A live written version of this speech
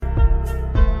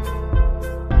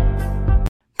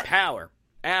our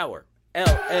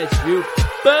LSU.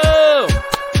 Boom!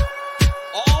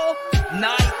 All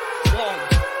night long.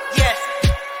 Yes.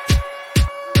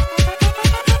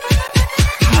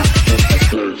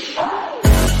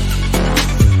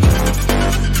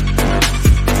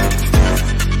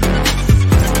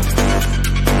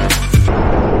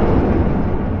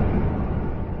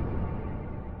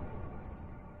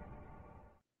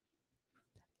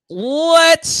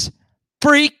 Let's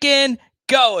freaking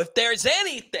go. If there's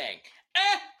anything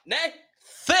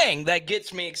that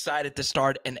gets me excited to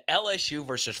start an LSU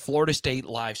versus Florida State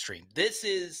live stream, this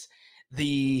is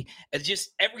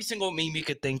just every single meme you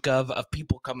could think of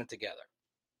people coming together.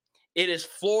 It is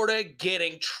Florida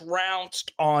getting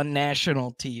trounced on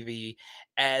national TV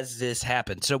as this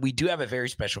happens. So we do have a very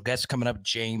special guest coming up,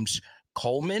 James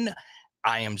Coleman.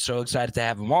 I am so excited to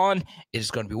have him on. It's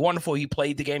going to be wonderful. He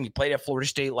played the game. He played at Florida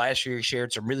State last year. He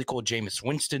shared some really cool Jameis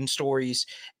Winston stories.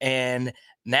 And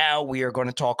now we are going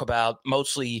to talk about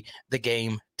mostly the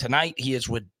game tonight. He is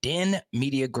with Den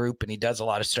Media Group, and he does a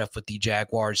lot of stuff with the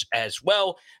Jaguars as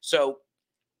well. So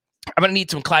I'm going to need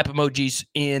some clap emojis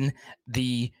in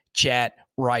the chat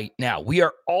right now. We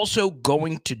are also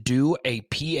going to do a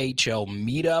PHL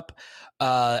meetup.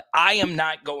 I am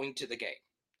not going to the game.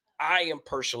 I am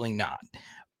personally not.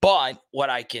 But what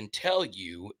I can tell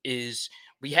you is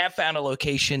we have found a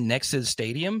location next to the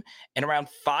stadium, and around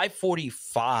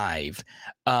 5:45,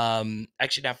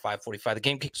 actually not 5:45, the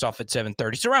game kicks off at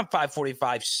 7:30. So around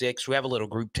 5:45, 6, we have a little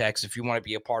group text. If you want to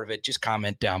be a part of it, just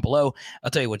comment down below.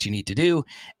 I'll tell you what you need to do,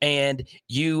 and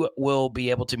you will be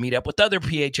able to meet up with other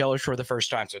PHLers for the first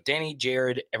time. So Danny,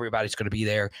 Jared, everybody's going to be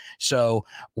there. So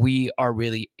we are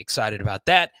really excited about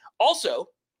that. Also,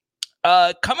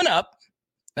 coming up,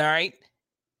 all right,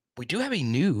 we do have a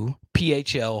new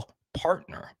PHL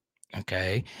partner,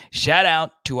 okay? Shout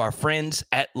out to our friends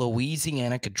at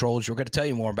Louisiana Controls. We're going to tell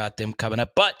you more about them coming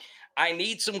up, but I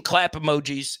need some clap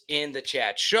emojis in the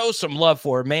chat. Show some love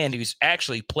for a man who's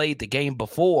actually played the game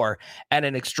before at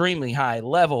an extremely high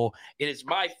level. It is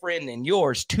my friend and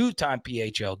yours, two-time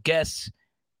PHL guest,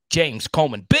 James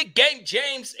Coleman. Big Game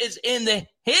James is in the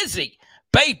hizzy,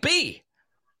 baby.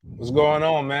 What's going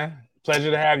on, man?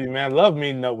 Pleasure to have you, man. Love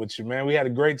meeting up with you, man. We had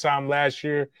a great time last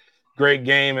year. Great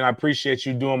game, and I appreciate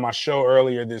you doing my show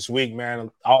earlier this week, man.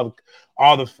 All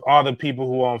the people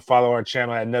who follow our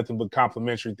channel had nothing but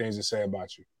complimentary things to say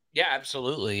about you. Yeah,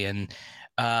 absolutely. And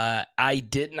I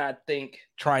did not think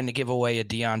trying to give away a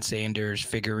Deion Sanders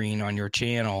figurine on your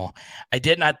channel, I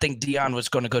did not think Deion was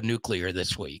going to go nuclear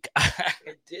this week. I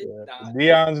did not.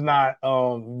 Deion's not.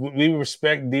 We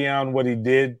respect Deion, what he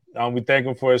did. We thank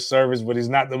him for his service, but he's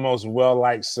not the most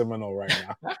well-liked Seminole right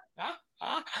now.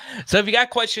 So if you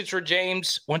got questions for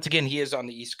James, once again, he is on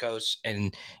the East Coast,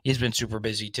 and he's been super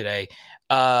busy today.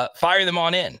 Fire them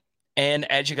on in.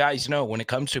 And as you guys know, when it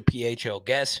comes to PHL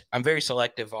guests, I'm very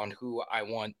selective on who I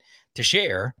want to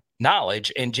share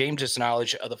knowledge, and James's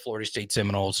knowledge of the Florida State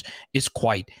Seminoles is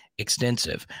quite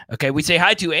extensive. Okay, we say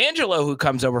hi to Angelo, who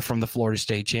comes over from the Florida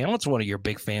State channel. It's one of your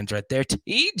big fans right there.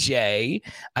 TJ,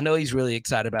 I know he's really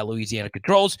excited about Louisiana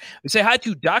Controls. We say hi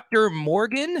to Dr.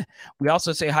 Morgan. We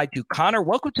also say hi to Connor.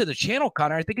 Welcome to the channel,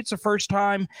 Connor. I think it's the first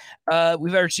time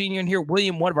we've ever seen you in here.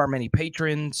 William, one of our many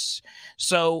patrons.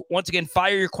 So once again,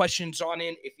 fire your questions on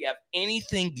in. If you have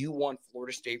anything you want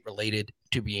Florida State related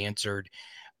to be answered.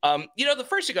 The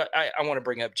first thing I want to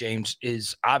bring up, James,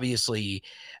 is obviously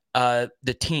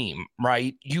the team,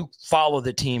 right? You follow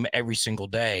the team every single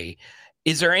day.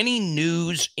 Is there any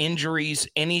news, injuries,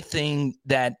 anything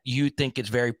that you think is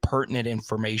very pertinent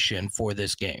information for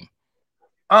this game?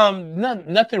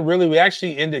 Nothing really. We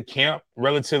actually ended camp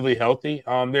relatively healthy.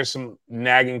 There's some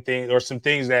nagging things or some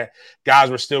things that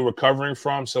guys were still recovering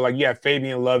from. So like you have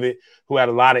Fabian Lovett, who had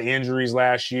a lot of injuries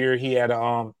last year. He had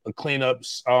a cleanup,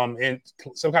 and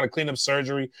some kind of cleanup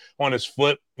surgery on his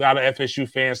foot. A lot of FSU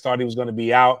fans thought he was going to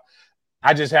be out.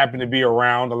 I just happened to be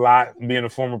around a lot, being a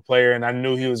former player, and I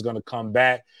knew he was going to come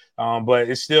back. But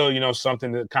it's still,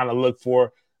 something to kind of look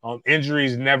for.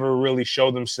 Injuries never really show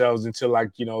themselves until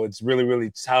it's really,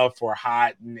 really tough or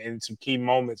hot and some key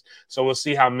moments. So we'll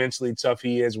see how mentally tough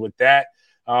he is with that.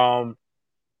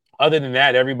 Other than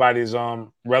that, everybody's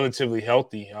relatively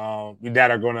healthy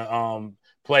that are going to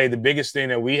play. The biggest thing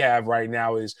that we have right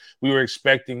now is we were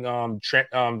expecting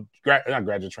transfer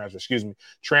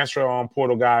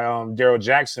portal guy Daryl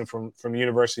Jackson from the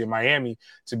University of Miami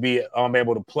to be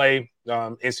able to play.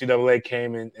 NCAA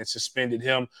came and suspended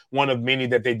him, one of many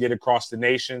that they did across the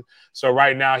nation. So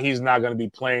right now he's not going to be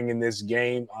playing in this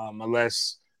game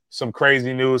unless some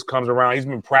crazy news comes around. He's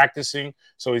been practicing,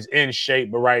 so he's in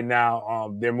shape, but right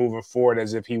now they're moving forward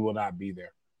as if he will not be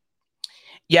there.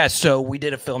 Yeah, so we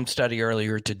did a film study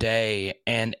earlier today,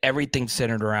 and everything's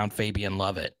centered around Fabian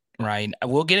Lovett, right?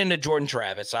 We'll get into Jordan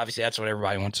Travis. Obviously, that's what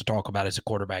everybody wants to talk about as a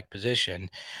quarterback position.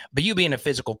 But you being a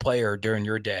physical player during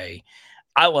your day,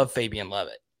 I love Fabian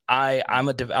Lovett. I'm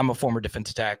a former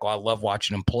defensive tackle. I love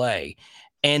watching him play.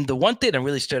 And the one thing that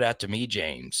really stood out to me,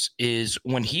 James, is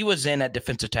when he was in at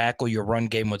defensive tackle, your run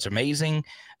game was amazing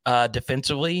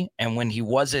defensively. And when he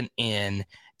wasn't in,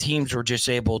 teams were just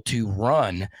able to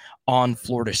run on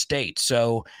Florida State.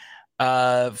 So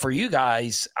for you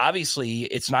guys, obviously,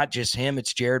 it's not just him.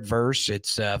 It's Jared Verse,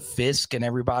 it's Fisk and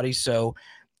everybody. So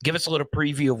give us a little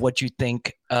preview of what you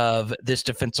think of this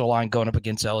defensive line going up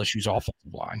against LSU's offensive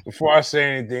line. Before I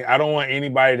say anything, I don't want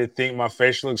anybody to think my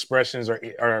facial expressions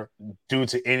are due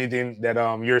to anything that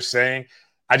you're saying.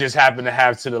 I just happen to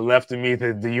have to the left of me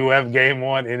the UF game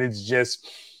on, and it's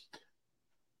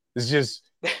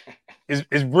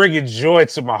bringing joy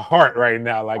to my heart right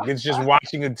now. Like, it's just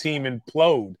watching a team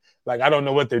implode. Like, I don't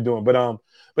know what they're doing, but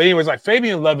anyways, like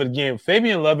Fabian Lovett again.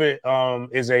 Fabian Lovett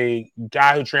is a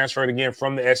guy who transferred again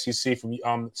from the SEC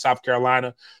from South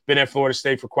Carolina. Been at Florida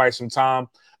State for quite some time.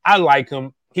 I like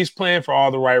him. He's playing for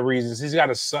all the right reasons. He's got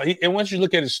a son, and once you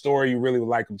look at his story, you really would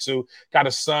like him too. Got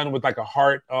a son with like a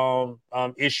heart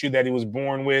issue that he was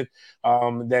born with.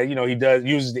 That he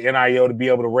uses the NIL to be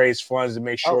able to raise funds to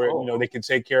make sure they can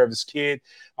take care of his kid.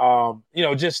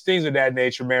 Just things of that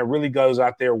nature. Man, really goes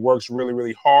out there, works really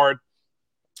really hard.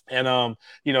 And,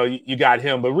 you got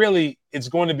him. But really, it's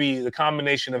going to be the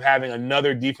combination of having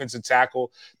another defensive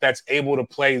tackle that's able to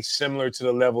play similar to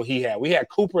the level he had. We had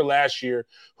Cooper last year,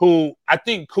 who I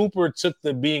think Cooper took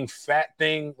the being fat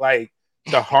thing like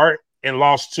to heart and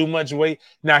lost too much weight.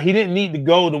 Now, he didn't need to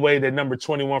go the way that number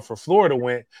 21 for Florida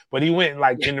went, but he went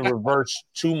like in the reverse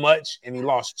too much, and he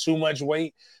lost too much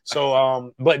weight.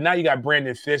 So, but now you got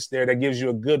Brandon Fisk there that gives you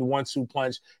a good 1-2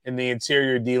 punch in the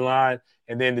interior D-line.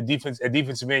 And then at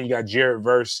defensive end, you got Jared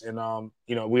Verse, and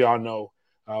we all know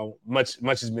much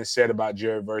has been said about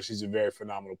Jared Verse. He's a very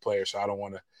phenomenal player, so I don't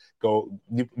want to go.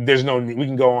 There's no need. We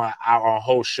can go on our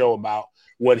whole show about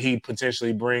what he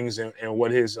potentially brings and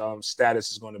what his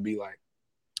status is going to be like.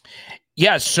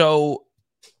 Yeah. So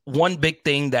one big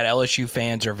thing that LSU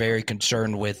fans are very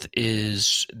concerned with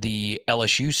is the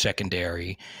LSU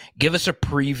secondary. Give us a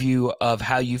preview of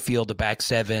how you feel the back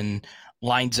seven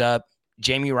lines up.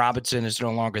 Jamie Robinson is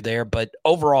no longer there, but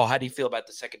overall, how do you feel about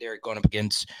the secondary going up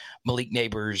against Malik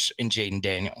Neighbors and Jaden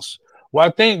Daniels? Well,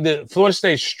 I think the Florida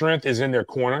State's strength is in their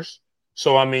corners.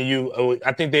 So, I mean,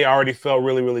 I think they already felt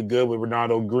really, really good with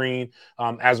Ronaldo Green,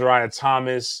 Azariah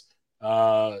Thomas,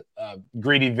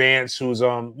 Greedy Vance, who's,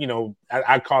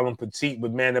 I call him petite,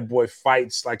 but man, that boy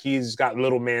fights like he's got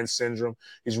little man syndrome.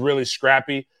 He's really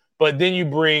scrappy. But then you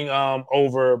bring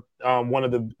over one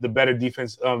of the better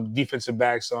defensive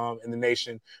backs in the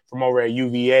nation from over at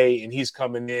UVA, and he's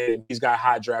coming in. And he's got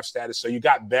high draft status, so you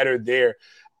got better there.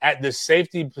 At the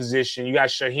safety position, you got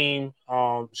Shaheem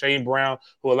Brown,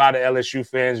 who a lot of LSU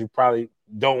fans, you probably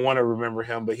don't want to remember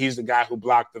him, but he's the guy who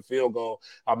blocked the field goal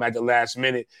at the last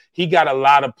minute. He got a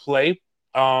lot of play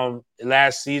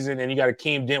last season, and you got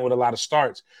Akeem Dent with a lot of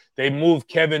starts. They moved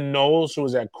Kevin Knowles, who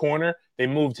was at corner. They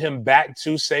moved him back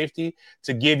to safety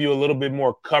to give you a little bit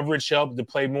more coverage help to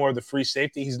play more of the free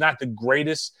safety. He's not the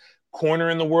greatest corner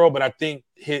in the world, but I think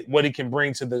what he can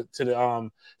bring to the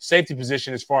safety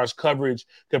position as far as coverage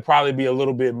could probably be a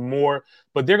little bit more.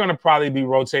 But they're going to probably be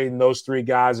rotating those three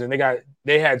guys, and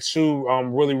they had two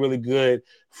really really good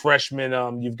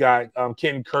freshmen. You've got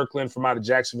Kenton Kirkland from out of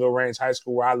Jacksonville Rains High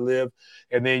School, where I live,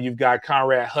 and then you've got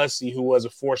Conrad Hussey, who was a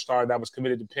 4-star that was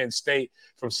committed to Penn State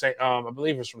from I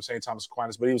believe it was from St. Thomas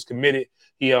Aquinas, but he was committed.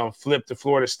 He flipped to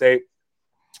Florida State.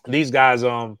 These guys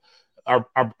are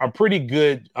pretty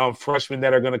good freshmen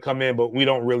that are going to come in, but we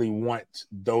don't really want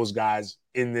those guys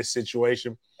in this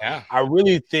situation. Yeah, I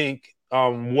really think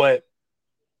what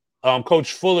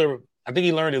Coach Fuller, I think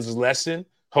he learned his lesson,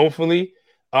 hopefully.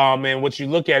 And what you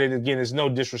look at it again is no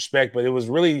disrespect, but it was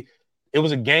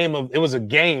a game.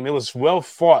 It was well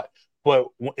fought, but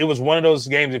it was one of those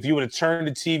games. If you would have turned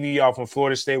the TV off when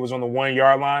Florida State was on the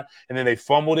 1-yard line and then they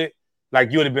fumbled it,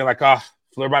 like you would have been like,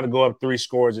 they're about to go up 3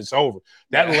 scores. It's over.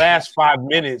 That last 5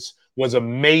 minutes was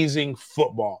amazing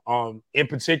football. In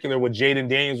particular, what Jaden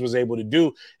Daniels was able to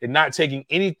do and not taking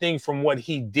anything from what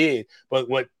he did, but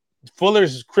what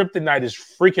Fuller's kryptonite is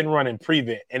freaking running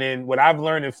prevent. And then what I've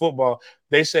learned in football,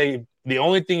 they say the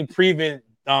only thing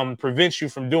prevents you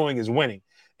from doing is winning.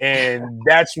 And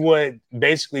that's what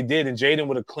basically did. And Jaden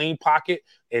with a clean pocket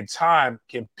at time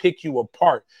can pick you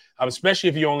apart, especially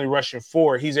if you're only rushing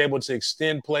 4. He's able to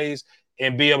extend plays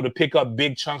and be able to pick up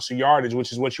big chunks of yardage,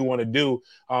 which is what you want to do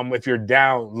if you're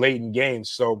down late in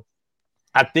games. So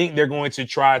I think they're going to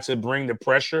try to bring the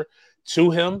pressure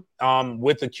to him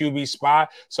with the QB spy.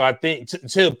 So I think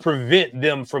to prevent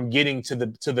them from getting to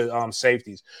the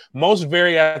safeties. Most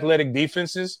very athletic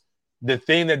defenses, the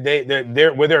thing that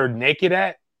they're where they're naked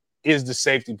at is the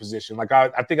safety position. Like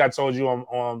I think I told you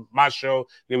on my show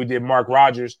that we did Mark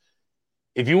Rogers.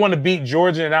 If you want to beat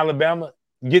Georgia and Alabama,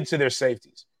 get to their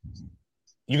safeties.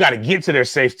 You got to get to their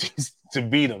safeties to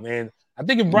beat them. And I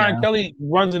think if Brian Kelly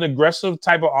runs an aggressive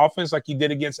type of offense like he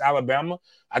did against Alabama,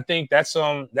 I think that's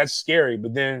scary.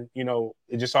 But then,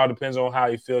 it just all depends on how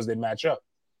he feels they match up.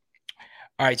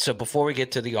 All right, so before we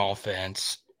get to the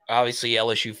offense, obviously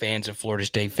LSU fans and Florida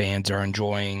State fans are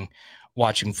enjoying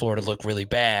watching Florida look really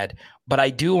bad. But I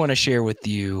do want to share with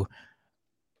you,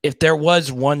 if there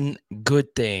was one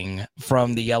good thing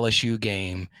from the LSU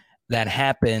game that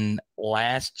happened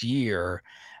last year,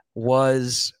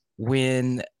 was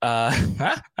when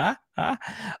let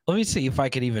me see if I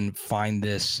could even find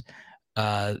this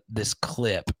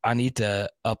clip. I need to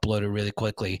upload it really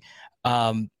quickly.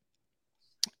 I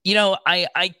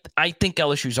think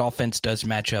LSU's offense does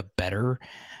match up better.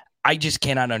 I just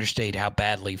cannot understand how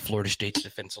badly Florida State's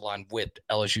defensive line whipped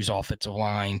LSU's offensive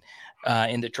line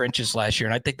in the trenches last year.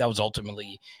 And I think that was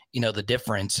ultimately, the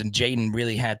difference. And Jaden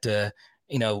really had to,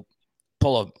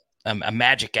 pull a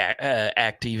magic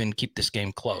act to even keep this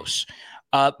game close.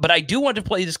 But I do want to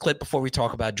play this clip before we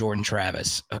talk about Jordan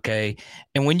Travis, okay?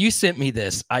 And when you sent me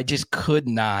this, I just could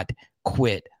not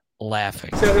quit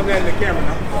laughing. Tell him that in the camera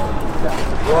now.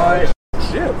 What?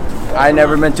 Shit. I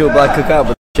never been to a black cookout,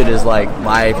 but shit is like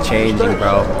life-changing,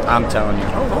 bro. I'm telling you.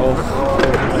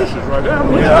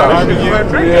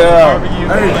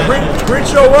 Hey,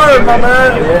 preach your word, my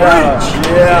man.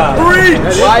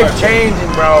 Preach.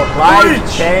 Life-changing, bro.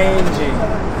 Life-changing.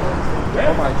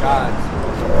 Oh, my God.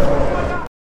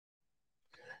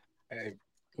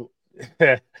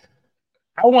 Hey.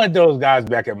 I want those guys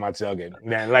back at my tailgate,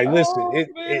 man. Like,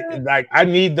 listen, like I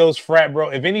need those frat bro.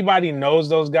 If anybody knows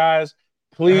those guys,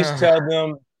 please tell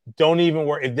them don't even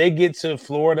worry. If they get to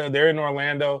Florida, they're in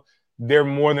Orlando, they're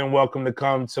more than welcome to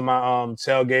come to my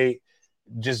tailgate.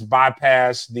 Just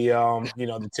bypass the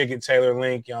the Ticket Taylor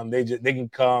link. They can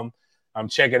come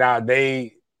check it out.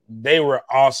 They were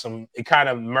awesome. It kind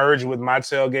of merged with my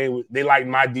tailgate. They liked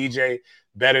my DJ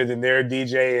better than their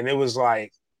DJ, and it was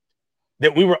like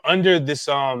that we were under this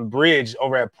bridge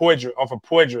over at off of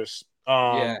Poydras,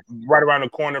 right around the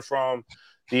corner from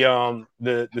the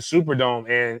Superdome,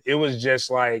 and it was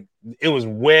just like it was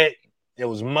wet, it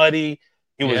was muddy,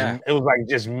 it was like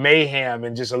just mayhem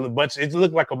and just a bunch. It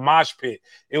looked like a mosh pit.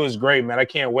 It was great, man. I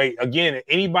can't wait. Again,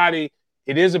 anybody,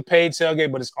 it is a paid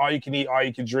tailgate, but it's all you can eat, all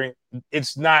you can drink.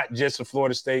 It's not just a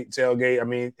Florida State tailgate. I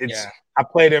mean, I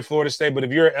played at Florida State, but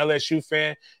if you're an LSU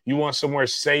fan, you want somewhere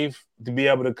safe to be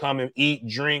able to come and eat,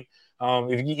 drink.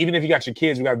 Even if you got your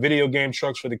kids, we got video game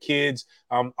trucks for the kids.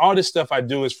 All this stuff I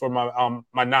do is for my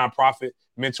nonprofit,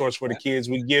 Mentors for the Kids.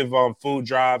 We give food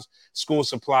drives, school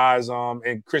supplies,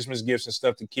 and Christmas gifts and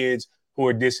stuff to kids who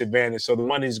are disadvantaged. So the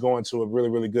money's going to a really,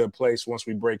 really good place once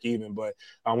we break even. But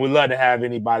we'd love to have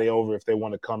anybody over if they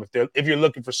want to come. If you're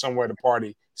looking for somewhere to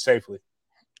party safely.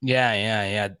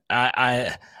 Yeah.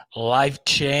 I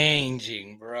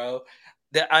life-changing, bro.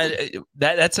 I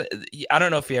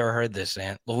don't know if you ever heard this,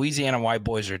 man. Louisiana white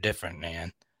boys are different,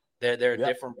 man. They're a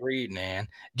different breed, man.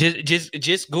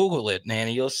 Just Google it, man,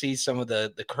 and you'll see some of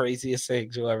the craziest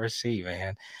things you'll ever see,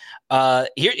 man.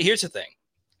 Here's the thing.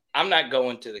 I'm not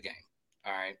going to the game,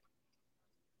 all right?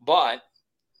 But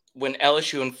when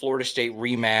LSU and Florida State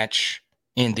rematch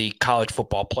in the college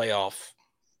football playoff,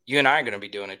 you and I are going to be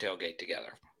doing a tailgate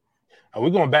together. Are we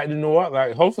going back to New Orleans?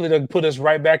 Like, hopefully they'll put us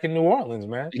right back in New Orleans,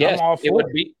 man. Yes, I'm all for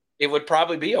it would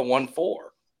probably be a 1-4.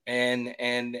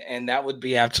 And that would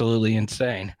be absolutely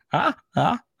insane. So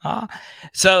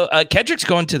Kedrick's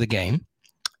going to the game.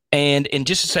 And in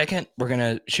just a second, we're going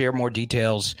to share more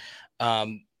details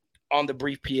on the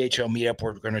brief PHL meetup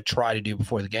we're going to try to do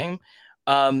before the game.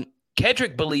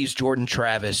 Kedrick believes Jordan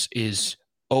Travis is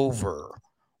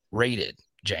overrated,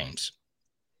 James.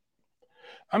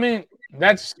 I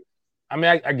guess.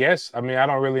 I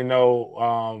don't really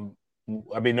know.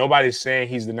 Nobody's saying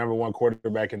he's the number one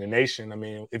quarterback in the nation. I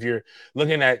mean, if you're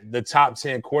looking at the top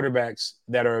 10 quarterbacks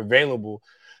that are available,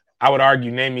 I would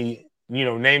argue, name me,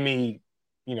 maybe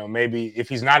if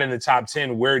he's not in the top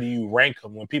 10, where do you rank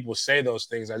him? When people say those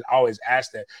things, I always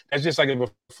ask that. That's just like if a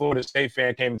Florida State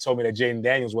fan came and told me that Jaden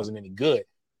Daniels wasn't any good.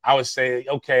 I would say,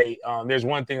 okay, there's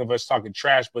one thing of us talking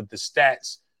trash, but the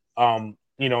stats, and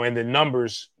the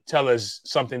numbers tell us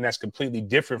something that's completely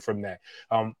different from that.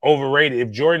 Overrated.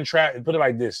 If Jordan Travis, put it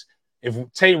like this, if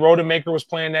Tate Rodemaker was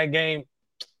playing that game,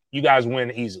 you guys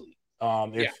win easily.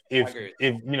 If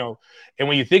you know, and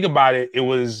when you think about it, it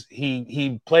was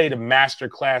he played a master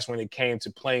class when it came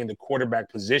to playing the quarterback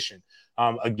position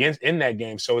against in that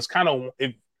game. So it's kind of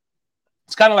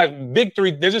like Big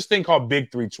Three. There's this thing called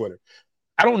Big Three Twitter.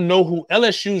 I don't know who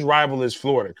LSU's rival is.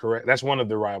 Florida, correct? That's one of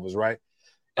the rivals, right?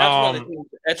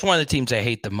 That's one of the teams I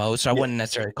hate the most. I wouldn't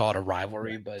necessarily call it a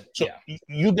rivalry, but so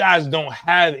you guys don't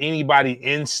have anybody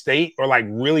in state or like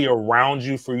really around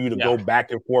you for you to go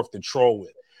back and forth to troll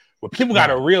with. What people got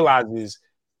to realize is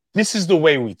this is the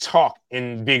way we talk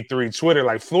in Big Three Twitter.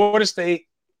 Like Florida State,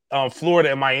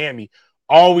 Florida, and Miami,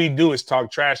 all we do is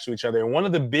talk trash to each other. And one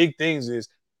of the big things is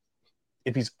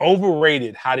if he's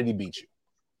overrated, how did he beat you?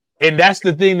 And that's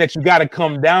the thing that you got to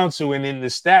come down to. And then the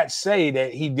stats say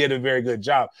that he did a very good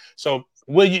job. So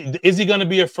is he going to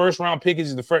be a first round pick?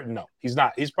 Is he the first? No, he's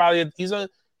not. He's probably he's a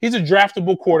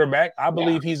draftable quarterback. I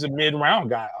believe he's a mid round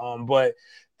guy. But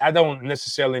I don't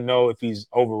necessarily know if he's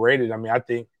overrated. I mean,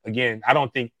 I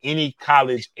don't think any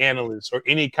college analyst or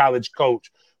any college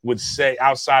coach would say,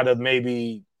 outside of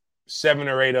maybe 7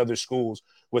 or 8 other schools,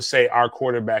 would say our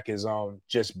quarterback is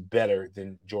just better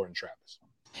than Jordan Travis.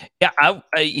 Yeah,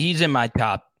 he's in my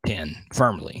top 10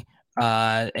 firmly.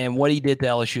 And what he did to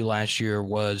LSU last year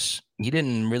was he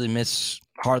didn't really miss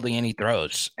hardly any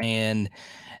throws. And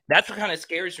that's what kind of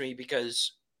scares me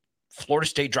because Florida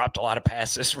State dropped a lot of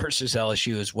passes versus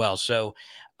LSU as well. So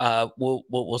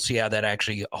we'll see how that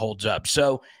actually holds up.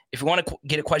 So if you want to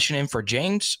get a question in for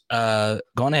James, go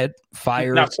ahead,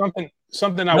 fire. Now,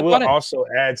 something I will also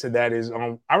add to that is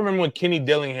I remember when Kenny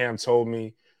Dillingham told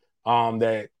me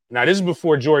that now this is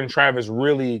before Jordan Travis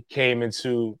really came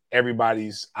into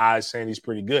everybody's eyes saying he's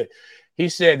pretty good. He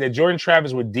said that Jordan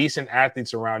Travis with decent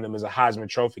athletes around him is a Heisman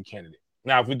Trophy candidate.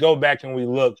 Now, if we go back and we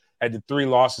look at the 3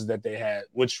 losses that they had,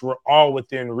 which were all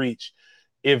within reach,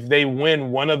 if they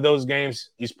win one of those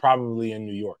games, he's probably in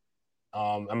New York.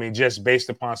 I mean, just based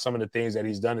upon some of the things that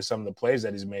he's done and some of the plays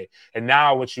that he's made. And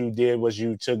now what you did was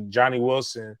you took Johnny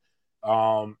Wilson,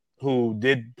 who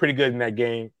did pretty good in that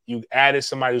game. You added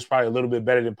somebody who's probably a little bit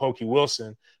better than Pokey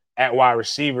Wilson at wide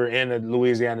receiver and a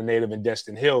Louisiana native in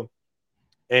Destin Hill.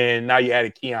 And now you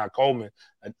added Keon Coleman,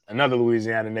 another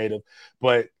Louisiana native.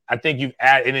 But I think you've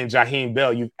added, and then Jaheim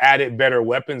Bell, you've added better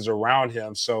weapons around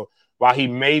him. So while he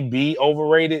may be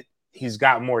overrated, he's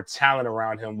got more talent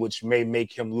around him, which may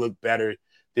make him look better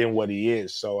than what he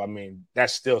is. So, I mean,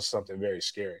 that's still something very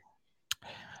scary.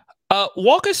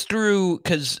 Walk us through,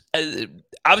 because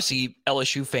obviously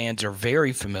LSU fans are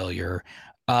very familiar.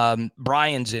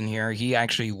 Brian's in here. He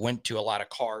actually went to a lot of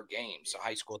Carr games, a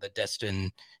high school that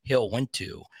Destin Hill went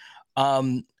to.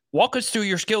 Walk us through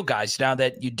your skill guys now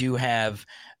that you do have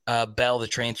Bell, the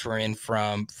transfer in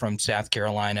from South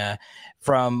Carolina,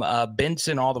 from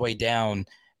Benson all the way down.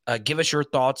 Give us your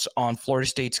thoughts on Florida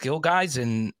State skill guys.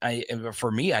 And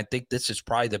for me, I think this is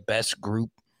probably the best group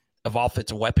of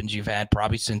offensive weapons you've had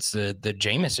probably since the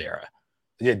Jameis era.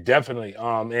 Yeah, definitely.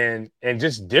 And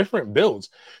just different builds.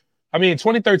 I mean, in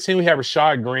 2013, we had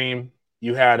Rashad Green,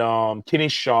 you had Kenny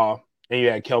Shaw, and you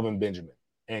had Kelvin Benjamin.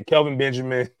 And Kelvin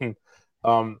Benjamin,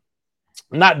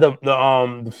 not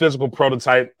the physical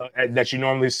prototype that you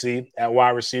normally see at wide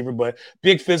receiver, but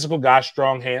big physical guy,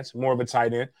 strong hands, more of a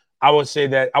tight end. I would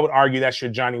argue that's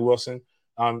your Johnny Wilson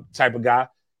type of guy.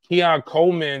 Keon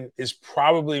Coleman is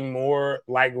probably more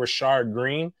like Rashad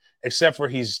Green, except for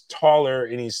he's taller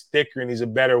and he's thicker and he's a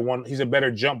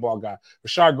better jump ball guy.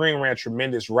 Rashad Green ran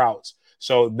tremendous routes.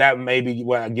 So that may be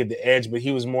where I get the edge, but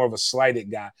he was more of a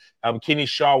slighted guy. Kenny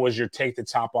Shaw was your take the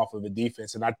top off of the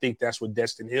defense. And I think that's what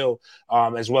Destin Hill,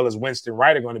 as well as Winston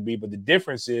Wright, are going to be. But the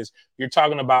difference is you're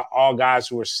talking about all guys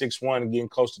who are 6'1" and getting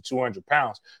close to 200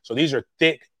 pounds. So these are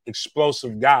thick,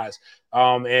 explosive guys.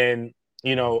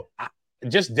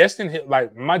 Just Destin Hill,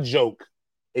 like my joke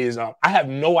is I have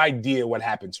no idea what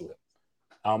happened to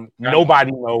him.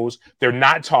 Nobody knows. They're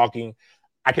not talking.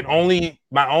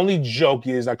 My only joke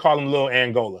is I call him Little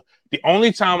Angola. The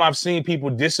only time I've seen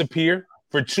people disappear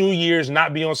for 2 years,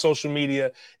 not be on social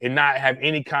media and not have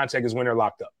any contact is when they're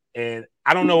locked up. And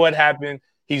I don't know what happened.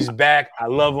 He's back. I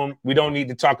love him. We don't need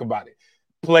to talk about it.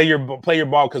 Play your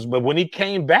ball, but when he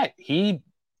came back, he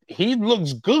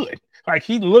looks good. Like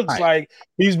he looks like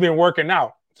he's been working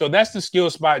out. So that's the skill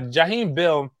spot. Jaheim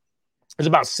Bell is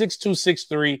about 6'2",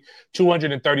 6'3",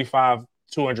 235,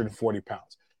 240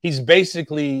 pounds. He's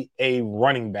basically a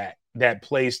running back that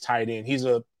plays tight end. He's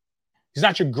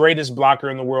not your greatest blocker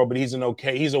in the world, but he's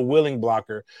a willing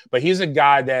blocker. But he's a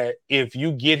guy that if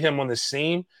you get him on the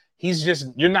seam,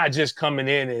 you're not just coming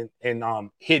in and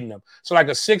hitting them. So like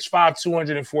a 6'5",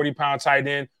 240-pound tight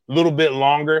end, a little bit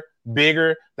longer,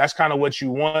 bigger. That's kind of what you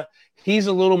want. He's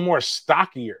a little more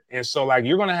stockier. And so like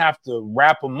you're going to have to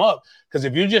wrap him up, because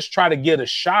if you just try to get a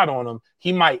shot on him,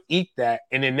 he might eat that.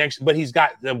 And then but he's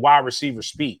got the wide receiver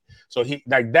speed. So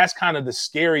that's kind of the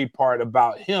scary part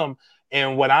about him.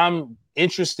 And what I'm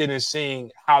interested in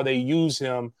seeing how they use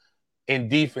him in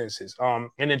defenses. And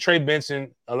then Trey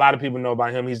Benson, a lot of people know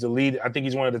about him. He's the lead. I think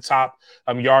he's one of the top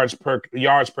yards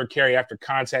per carry after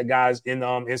contact guys in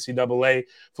NCAA.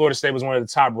 Florida State was one of the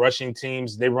top rushing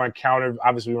teams. They run counter.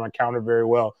 Obviously, we run counter very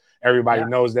well. Everybody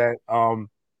knows that,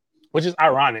 which is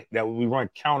ironic that we run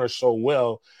counter so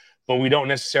well, but we don't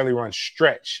necessarily run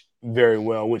stretch very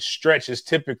well, which stretch is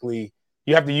typically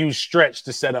you have to use stretch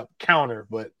to set up counter,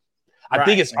 but I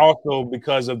think it's also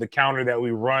because of the counter that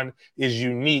we run is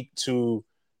unique to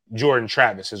Jordan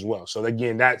Travis as well. So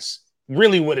again, that's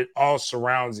really what it all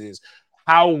surrounds is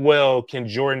how well can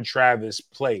Jordan Travis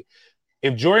play?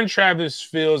 If Jordan Travis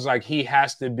feels like he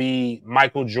has to be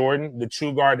Michael Jordan, the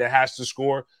two guard that has to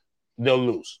score, they'll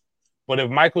lose. But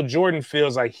if Michael Jordan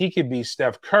feels like he could be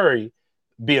Steph Curry,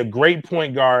 be a great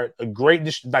point guard, a great,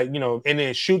 and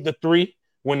then shoot the three,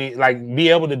 when he be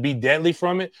able to be deadly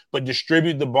from it, but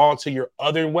distribute the ball to your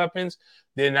other weapons,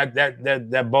 then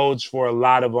that bodes for a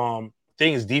lot of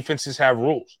things. Defenses have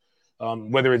rules,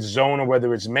 whether it's zone or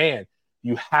whether it's man.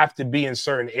 You have to be in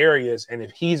certain areas, and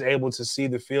if he's able to see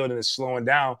the field and is slowing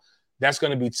down, that's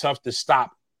going to be tough to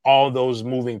stop all those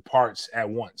moving parts at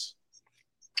once.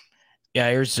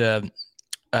 Yeah, here's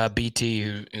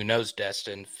BT who knows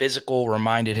Destin. Physical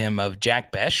reminded him of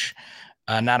Jack Besh.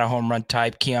 Not a home run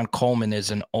type. Keon Coleman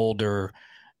is an older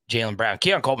Jaylen Brown.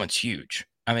 Keon Coleman's huge.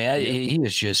 I mean, he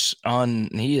is just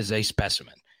he is a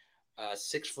specimen.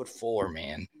 6'4",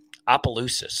 man.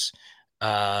 Opelousas,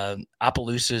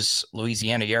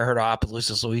 Louisiana. You ever heard of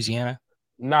Opelousas, Louisiana?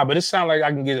 Nah, but it sounds like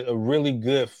I can get a really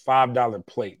good $5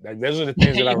 plate. Like those are the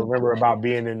things that I remember about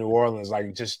being in New Orleans.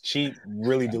 Like just cheap,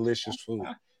 really delicious food.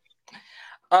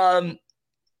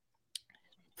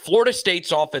 Florida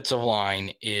State's offensive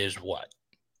line is what?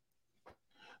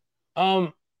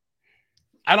 I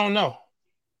don't know.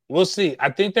 We'll see. I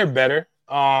think they're better.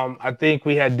 I think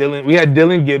we had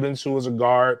Dylan Gibbons, who was a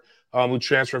guard, who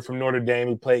transferred from Notre Dame,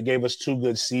 who gave us 2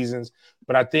 good seasons.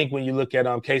 But I think when you look at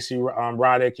Casey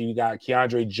Roddick, you got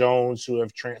Keandre Jones,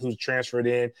 who's transferred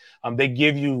in. They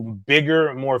give you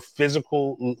bigger, more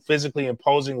physically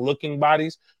imposing looking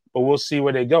bodies. But we'll see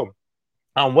where they go.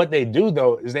 What they do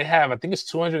though is they have, I think it's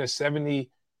 270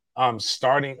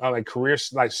 starting career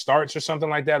starts or something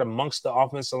like that amongst the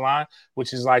offensive line,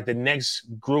 which is like the next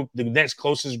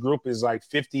closest group is like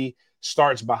 50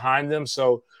 starts behind them.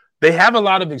 So they have a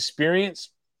lot of experience,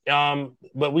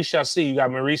 but we shall see. You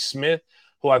got Maurice Smith,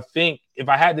 who I think, if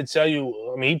I had to tell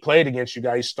you, I mean, he played against you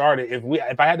guys. He started.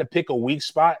 If I had to pick a weak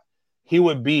spot, he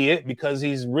would be it, because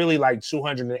he's really like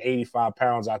 285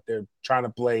 pounds out there trying to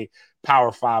play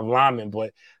Power 5 lineman.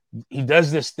 But he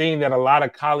does this thing that a lot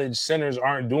of college centers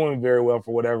aren't doing very well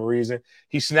for whatever reason.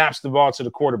 He snaps the ball to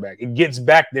the quarterback. It gets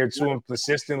back there to him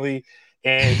consistently.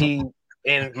 And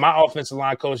my offensive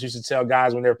line coach used to tell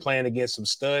guys when they're playing against some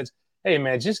studs, hey,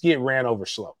 man, just get ran over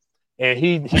slow. And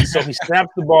he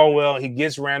snaps the ball well. He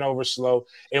gets ran over slow.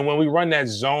 And when we run that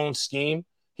zone scheme,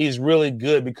 he's really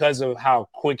good because of how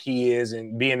quick he is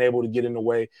and being able to get in the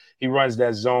way. He runs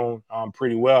that zone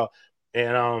pretty well.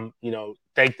 And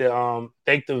thank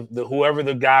the whoever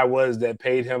the guy was that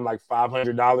paid him like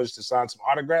 $500 to sign some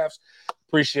autographs.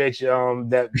 Appreciate you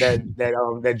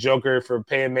that joker for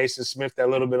paying Mason Smith that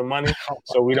little bit of money,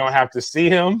 so we don't have to see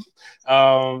him.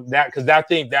 Because I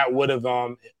think that would have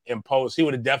imposed. He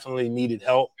would have definitely needed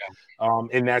help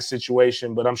in that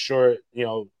situation. But I'm sure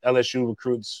LSU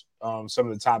recruits some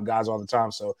of the top guys all the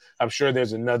time, so I'm sure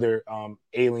there's another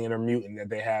alien or mutant that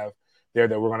they have there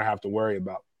that we're going to have to worry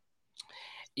about.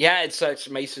 Yeah, it sucks.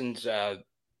 Mason's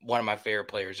one of my favorite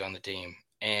players on the team,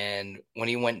 and when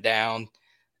he went down,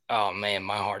 oh man,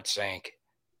 my heart sank.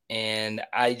 And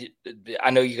I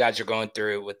know you guys are going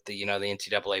through it with the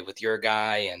NCAA with your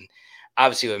guy, and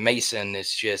obviously with Mason,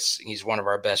 he's one of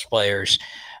our best players.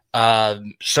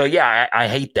 So yeah, I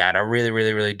hate that. I really,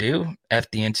 really, really do.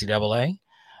 F the NCAA.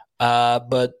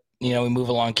 But we move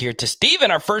along here to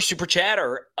Steven, our first super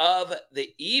chatter of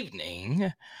the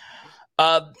evening.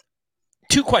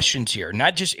 2 questions here,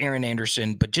 not just Aaron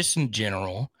Anderson, but just in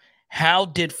general. How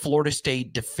did Florida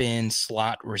State defend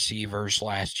slot receivers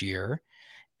last year?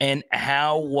 And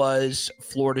how was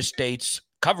Florida State's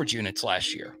coverage units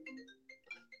last year?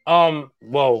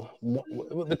 Well,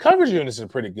 the coverage units are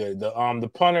pretty good. The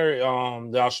punter,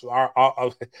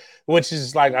 which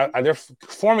is like they're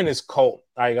forming this cult.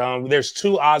 Like, there's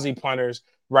two Aussie punters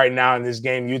right now in this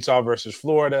game, Utah versus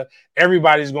Florida.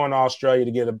 Everybody's going to Australia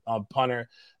to get a punter.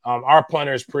 Our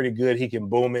punter is pretty good. He can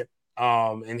boom it,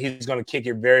 and he's going to kick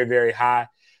it very, very high.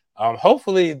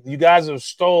 Hopefully, you guys have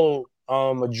stole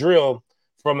a drill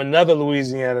from another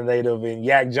Louisiana native in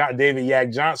David Yak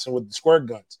Johnson with the squirt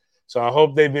guns. So I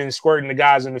hope they've been squirting the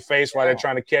guys in the face while they're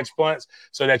trying to catch punts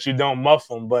so that you don't muff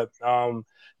them. But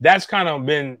that's kind of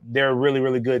been their really,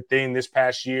 really good thing this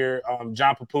past year.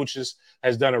 John Papuchis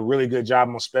has done a really good job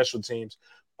on special teams.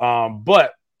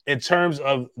 But in terms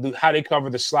of how they cover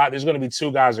the slot, there's going to be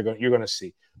two guys you're going to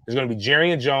see. There's going to be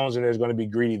Jerry and Jones, and there's going to be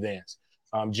Greedy Vance.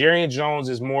 Jerry and Jones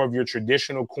is more of your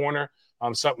traditional corner.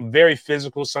 Something very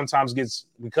physical. Sometimes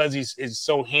because he's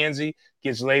so handsy,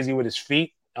 gets lazy with his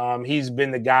feet. He's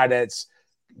been the guy that's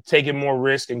taken more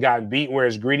risk and gotten beat,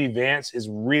 whereas Greedy Vance is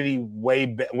really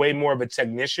way more of a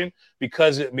technician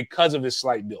because of his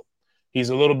slight build. He's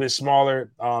a little bit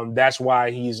smaller. That's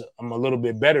why he's a little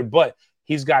bit better, but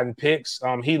he's gotten picks.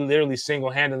 He literally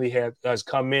single-handedly has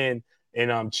come in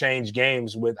and changed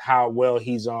games with how well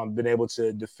he's been able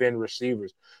to defend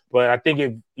receivers. But I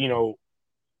think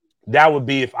that would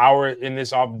be, if I were in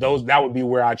this that would be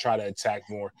where I try to attack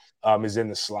more, is in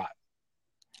the slot.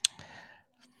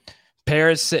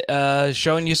 Paris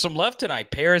showing you some love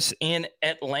tonight. Paris in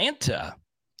Atlanta.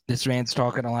 This man's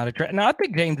talking a lot of trash. Now, I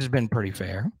think James has been pretty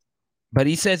fair, but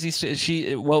he says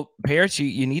Paris,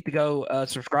 you need to go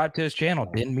subscribe to his channel,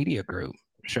 Den Media Group.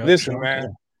 Listen,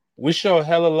 man, we show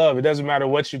hella love. It doesn't matter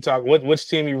what you talk, which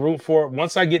team you root for.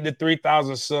 Once I get to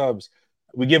 3,000 subs,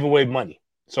 we give away money.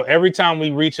 So every time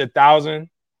we reach 1,000,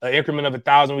 an increment of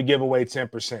 1,000, we give away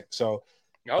 10%. So,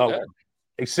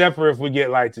 except for if we get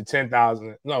like to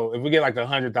 10,000. No, if we get like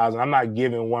 100,000, I'm not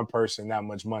giving one person that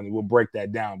much money. We'll break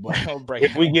that down. But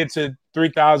if we get to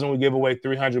 3,000, we give away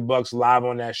 $300 live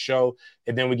on that show,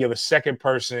 and then we give a second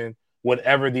person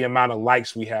whatever the amount of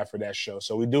likes we have for that show.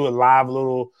 So we do a live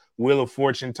little Wheel of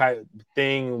Fortune type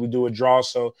thing. We do a draw.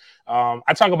 So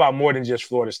I talk about more than just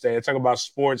Florida State. I talk about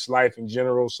sports, life in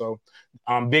general. So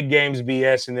big games,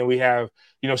 BS, and then we have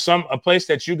a place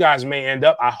that you guys may end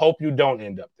up. I hope you don't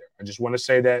end up there. I just want to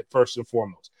say that first and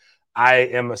foremost. I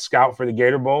am a scout for the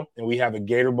Gator Bowl, and we have a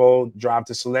Gator Bowl Drive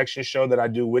to Selection show that I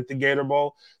do with the Gator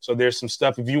Bowl. So there's some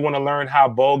stuff. If you want to learn how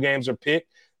bowl games are picked,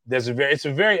 it's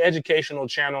a very educational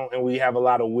channel, and we have a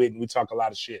lot of wit, and we talk a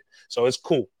lot of shit. So it's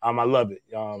cool. I love it.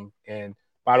 And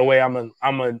by the way,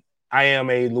 I am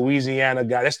a Louisiana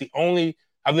guy.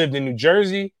 I've lived in New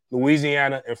Jersey,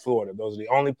 Louisiana, and Florida. Those are the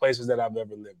only places that I've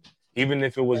ever lived in, even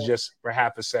if it was just for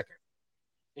half a second.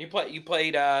 You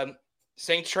played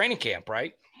Saints training camp,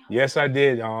 right? Yes, I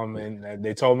did. And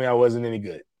they told me I wasn't any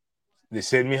good. They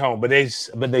sent me home, but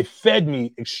they fed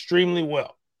me extremely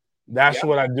well. That's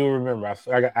what I do remember.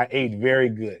 I ate very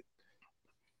good.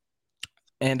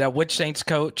 And which Saints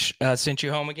coach sent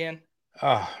you home again?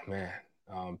 Oh man,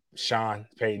 Sean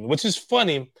Payton. Which is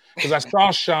funny because I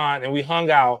saw Sean and we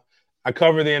hung out. I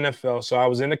cover the NFL, so I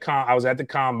was I was at the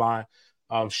combine.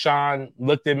 Sean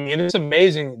looked at me, and it's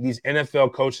amazing these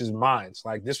NFL coaches' minds.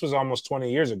 Like, this was almost 20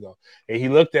 years ago, and he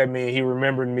looked at me, and he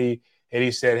remembered me, and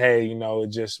he said, "Hey,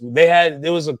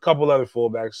 there was a couple other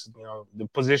fullbacks. The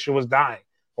position was dying,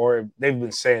 or they've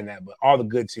been saying that, but all the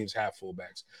good teams have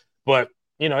fullbacks. But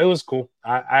it was cool.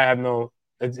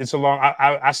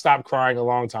 I stopped crying a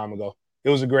long time ago. It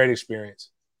was a great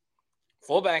experience.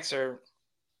 Fullbacks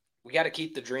we got to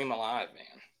keep the dream alive,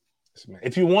 man.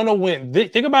 If you want to win,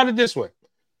 think about it this way.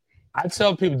 I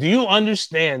tell people, do you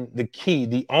understand the key?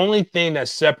 The only thing that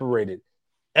separated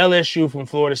LSU from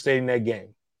Florida State in that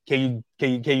game. Can you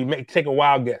take a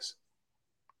wild guess?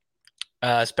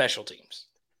 Special teams.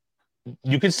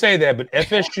 You could say that, but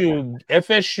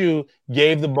FSU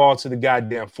gave the ball to the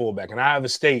goddamn fullback. And I have a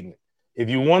statement. If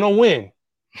you want to win,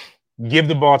 give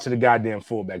the ball to the goddamn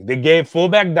fullback. They gave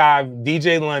fullback dive,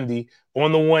 DJ Lundy,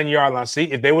 on the 1 yard line. See,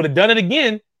 if they would have done it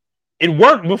again, it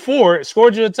worked before. It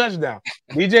scored you a touchdown.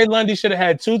 DJ Lundy should have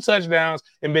had 2 touchdowns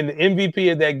and been the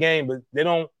MVP of that game, but they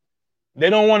don't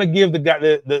want to give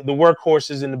the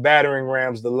workhorses and the battering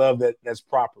rams the love that's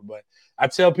proper. But I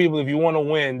tell people, if you want to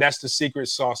win, that's the secret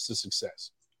sauce to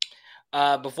success.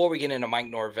 Before we get into Mike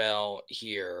Norvell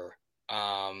here,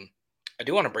 I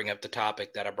do want to bring up the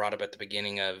topic that I brought up at the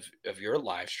beginning of your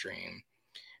live stream.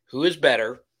 Who is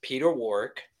better, Peter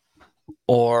Warrick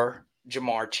or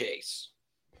Jamar Chase?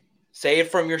 Say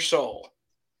it from your soul.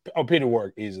 Oh, Peter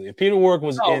Warrick easily. If Peter Warrick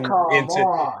was in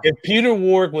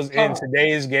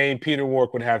today's game, Peter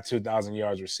Warrick would have 2,000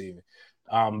 yards receiving.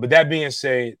 But that being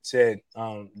said,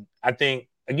 I think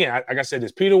again, like I said,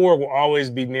 this Peter Warrick will always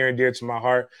be near and dear to my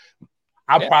heart.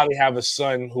 I'll probably have a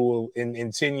son who will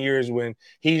in 10 years when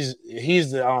he's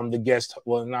the guest.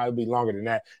 Well, no, it'll be longer than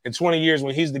that. In 20 years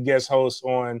when he's the guest host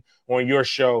on your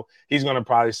show, he's gonna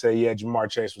probably say, yeah, Jamar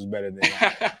Chase was better than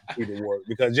Peter Warrick,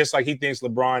 because just like he thinks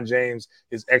LeBron James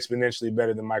is exponentially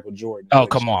better than Michael Jordan. Oh,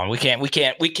 come on. We can't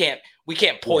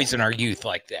poison our youth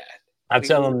like that. I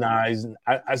tell him I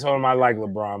told him I like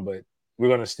LeBron, but we're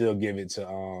gonna still give it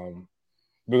to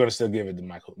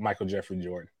Michael Jeffrey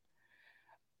Jordan.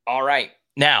 All right.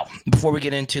 Now, before we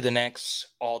get into the next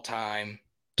all-time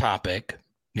topic,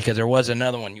 because there was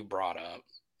another one you brought up,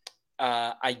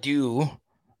 I do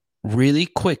really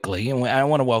quickly, and I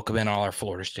want to welcome in all our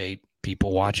Florida State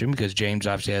people watching, because James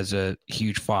obviously has a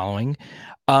huge following.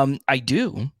 I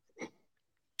do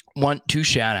want to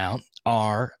shout out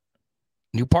our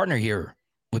new partner here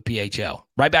with PHL.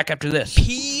 Right back after this.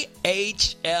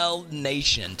 PHL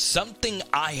Nation, something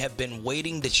I have been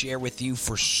waiting to share with you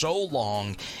for so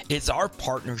long is our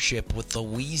partnership with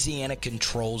Louisiana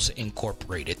Controls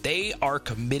Incorporated. They are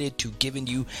committed to giving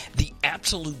you the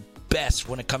absolute best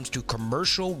when it comes to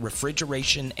commercial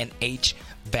refrigeration and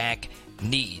HVAC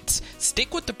needs.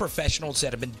 Stick with the professionals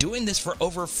that have been doing this for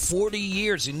over 40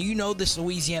 years, and you know this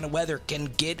Louisiana weather can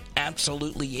get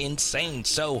absolutely insane.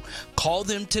 So call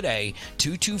them today,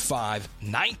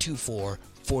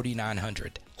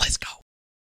 225-924-4900. Let's go.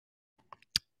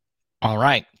 All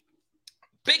right.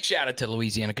 Big shout out to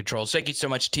Louisiana Controls. Thank you so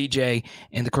much, TJ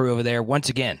and the crew over there. Once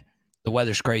again, the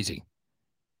weather's crazy.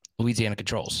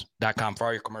 LouisianaControls.com for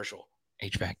all your commercial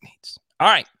HVAC needs. All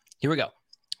right, here we go.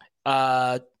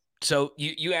 So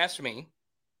you asked me,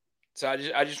 so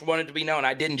I just wanted to be known.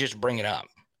 I didn't just bring it up.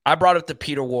 I brought up the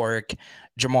Peter Warrick,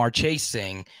 Jamar Chase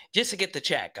thing just to get the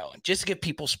chat going, just to get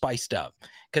people spiced up.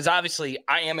 Because obviously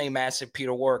I am a massive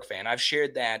Peter Warrick fan. I've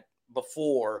shared that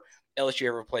before LSU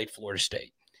ever played Florida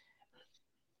State.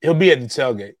 He'll be at the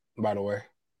tailgate, by the way.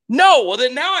 No, well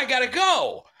then now I gotta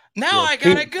go. I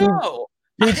gotta go.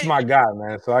 Pete's my guy,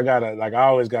 man. So I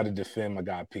always gotta defend my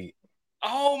guy, Pete.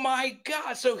 Oh my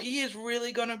God! So he is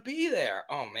really gonna be there.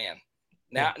 Oh man,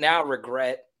 now I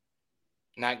regret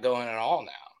not going at all.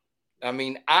 Now, I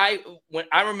mean, I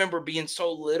remember being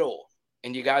so little,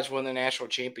 and you guys won the national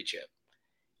championship,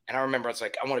 and I remember I was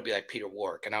like, I want to be like Peter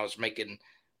Warrick, and I was making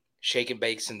shake and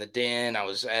bakes in the den. I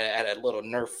was at a little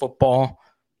Nerf football.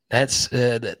 That's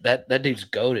that dude's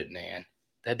goated, man.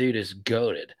 That dude is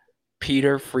goated.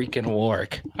 Peter freaking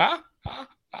Warrick.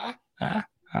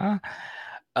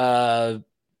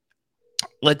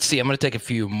 Let's see. I'm going to take a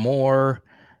few more.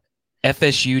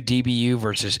 FSU DBU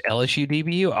versus LSU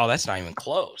DBU. Oh, that's not even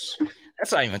close.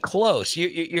 That's not even close.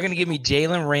 You're going to give me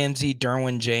Jalen Ramsey,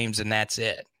 Derwin James, and that's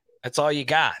it. That's all you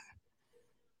got.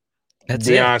 That's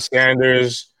Deion it.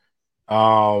 Sanders,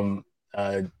 Terrell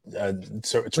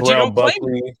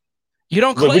Buckley. You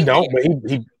don't claim. We don't, but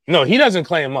he doesn't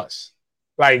claim us.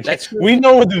 Like, we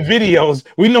know what the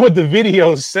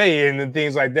videos say and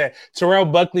things like that. Terrell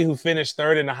Buckley, who finished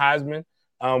third in the Heisman,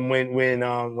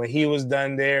 when he was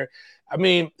done there. I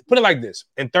mean, put it like this: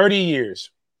 in 30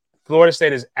 years, Florida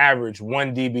State has averaged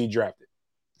one DB drafted.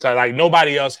 So like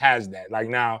nobody else has that. Like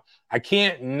now, I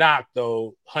can't knock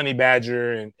though Honey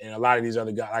Badger and a lot of these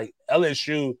other guys. Like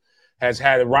LSU has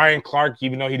had Ryan Clark,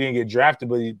 even though he didn't get drafted,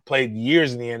 but he played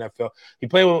years in the NFL. He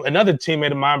played with another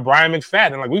teammate of mine, Brian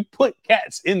McFadden. Like, we put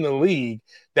cats in the league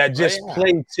that just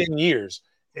played 10 years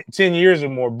or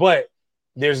more. But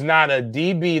there's not a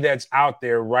DB that's out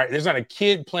there, right? There's not a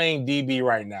kid playing DB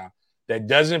right now that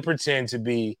doesn't pretend to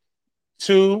be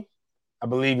 2. I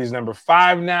believe he's number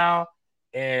 5 now.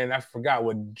 And I forgot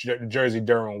what jersey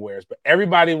Derwin wears. But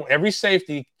every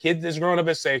safety, kid that's growing up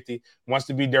as safety, wants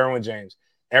to be Derwin James.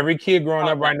 Every kid growing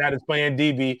up right now that's playing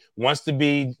DB wants to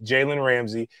be Jalen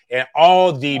Ramsey, and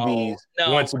all DBs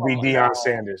want to be Deion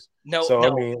Sanders.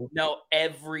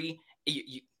 Every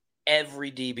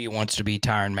DB wants to be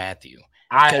Tyrann Mathieu.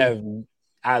 I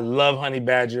love Honey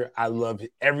Badger. I love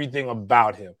everything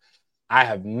about him. I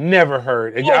have never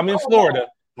heard. I'm in Florida.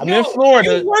 In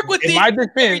Florida. You work with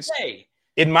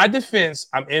in my defense,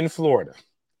 I'm in Florida,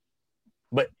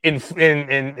 but in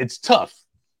it's tough.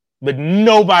 But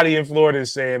nobody in Florida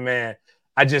is saying, man,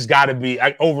 I just got to be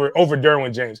over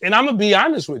Derwin James. And I'm going to be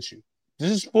honest with you. This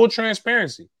is full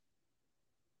transparency.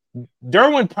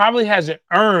 Derwin probably hasn't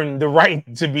earned the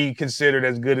right to be considered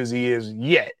as good as he is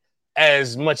yet,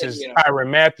 as much as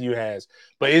Tyrann Mathieu has.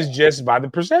 But it's just by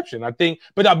the perception, I think.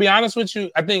 But I'll be honest with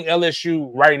you. I think LSU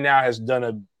right now has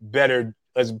a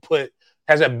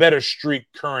better streak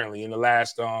currently in the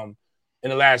last in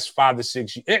the last 5 to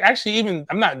 6 years. Actually, even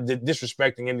I'm not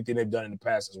disrespecting anything they've done in the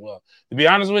past as well. To be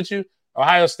honest with you,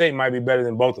 Ohio State might be better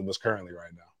than both of us currently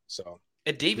right now. So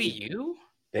at DBU,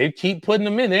 they keep putting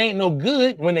them in. They ain't no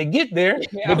good when they get there,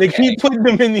 yeah, but they keep putting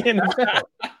them in the NFL.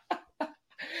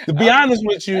 To be honest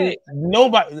with you,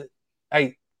 nobody.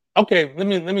 Okay, let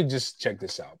me just check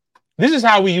this out. This is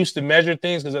how we used to measure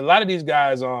things because a lot of these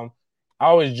guys, I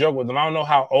always joke with them. I don't know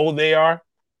how old they are,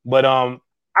 but I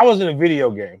was in a video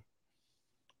game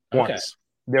once. Okay.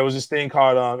 There was this thing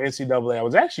called NCAA. I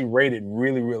was actually rated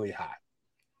really, really high.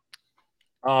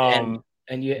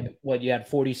 And you had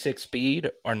 46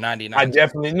 speed or 99? I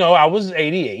definitely I was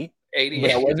 88. 88.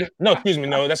 But I wasn't. No, excuse me.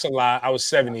 No, that's a lie. I was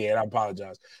 78. I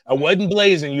apologize. I wasn't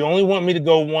blazing. You only want me to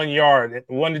go 1 yard,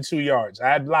 1 to 2 yards. I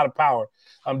had a lot of power.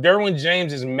 Derwin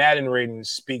James' Madden rating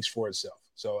speaks for itself.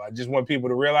 So I just want people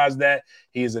to realize that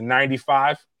he is a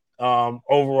 95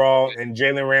 overall, and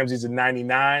Jalen Ramsey's a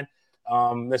 99.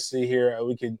 Let's see here.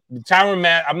 We could Tyrann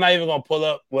Mathieu. I'm not even gonna pull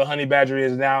up what Honey Badger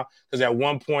is now because at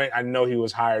one point I know he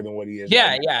was higher than what he is.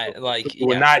 Yeah, right yeah. now. Like we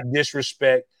will not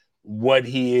disrespect what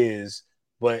he is,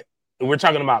 but we're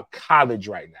talking about college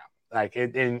right now. Like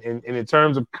in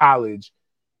terms of college,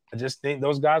 I just think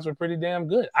those guys were pretty damn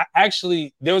good.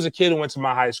 There was a kid who went to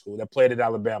my high school that played at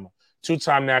Alabama,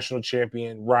 2-time national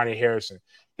champion, Ronnie Harrison,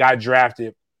 got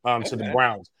drafted to the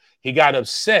Browns. He got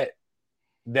upset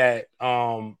that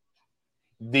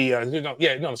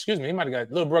excuse me, he might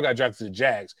have little bro got drafted to the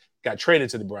Jags, got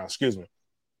traded to the Browns, excuse me.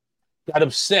 Got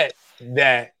upset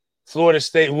that Florida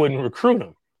State wouldn't recruit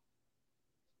him.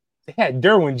 They had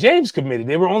Derwin James committed.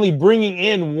 They were only bringing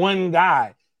in one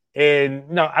guy.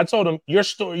 And I told him, your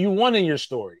story, you won in your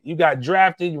story. You got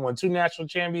drafted, you won 2 national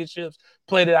championships,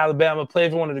 played at Alabama,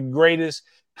 played for one of the greatest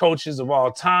coaches of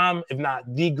all time, if not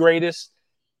the greatest.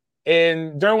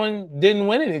 And Derwin didn't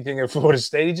win anything at Florida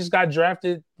State. He just got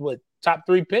drafted, top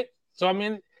 3 pick. So, I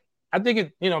mean, I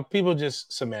think people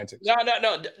just semantics.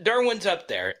 No. Derwin's up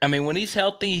there. I mean, when he's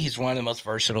healthy, he's one of the most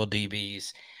versatile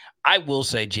DBs. I will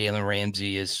say Jalen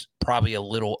Ramsey is probably a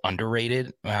little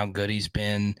underrated, how good he's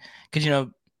been. Because,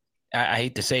 I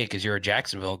hate to say it because you're a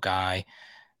Jacksonville guy.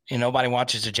 Nobody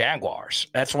watches the Jaguars.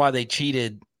 That's why they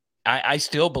cheated. I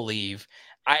still believe.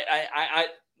 I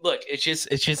look, it's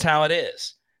just how it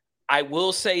is. I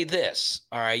will say this,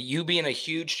 all right, you being a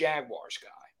huge Jaguars guy,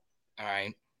 all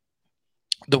right,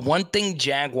 the one thing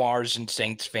Jaguars and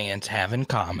Saints fans have in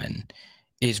common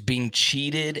is being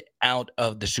cheated out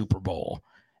of the Super Bowl.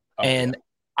 And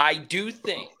I do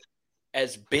think,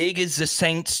 as big as the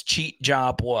Saints cheat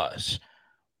job was,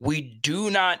 we do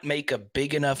not make a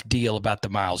big enough deal about the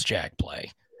Miles Jack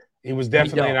play. He was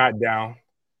definitely not down.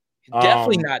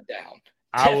 Definitely not down.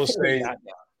 I will say,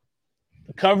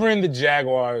 covering the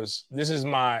Jaguars, this is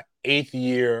my 8th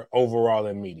year overall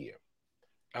in media.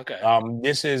 Okay.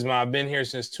 I've been here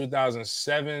since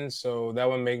 2007, so that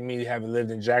would make me have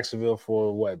lived in Jacksonville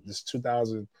for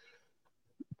 2000.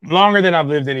 Longer than I've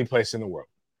lived any place in the world.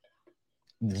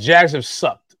 The Jags have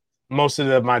sucked most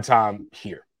of my time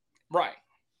here. Right.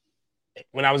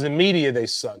 When I was in media, they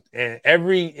sucked. And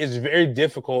it's very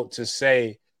difficult to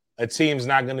say a team's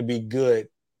not going to be good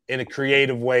in a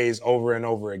creative ways over and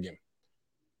over again.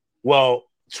 Well,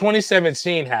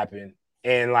 2017 happened,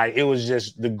 and it was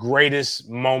just the greatest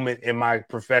moment in my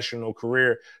professional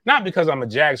career. Not because I'm a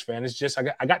Jags fan. It's just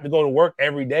I got to go to work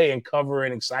every day and cover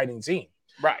an exciting team.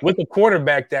 Right. With a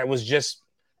quarterback that was just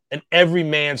an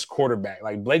everyman's quarterback.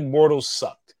 Like Blake Bortles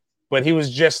sucked, but he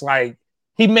was just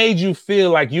he made you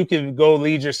feel like you could go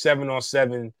lead your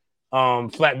 7-on-7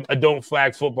 adult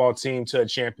flag football team to a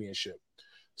championship.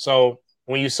 So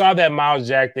when you saw that Miles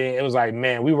Jack thing, it was like,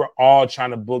 man, we were all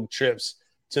trying to book trips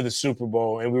to the Super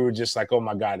Bowl, and we were just like, oh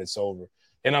my God, it's over.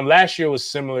 And last year was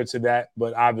similar to that,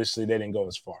 but obviously they didn't go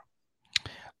as far.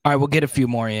 All right, we'll get a few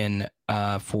more in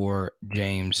for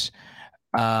James.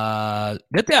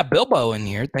 Good to have Bilbo in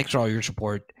here. Thanks for all your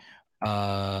support,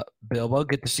 Bilbo.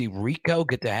 Good to see Rico.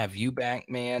 Good to have you back,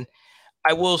 man.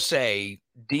 I will say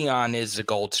Dion is the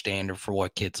gold standard for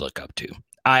what kids look up to.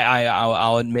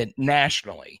 I'll admit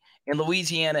nationally. In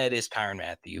Louisiana, it is Tyrann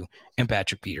Mathieu and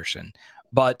Patrick Peterson,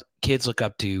 but kids look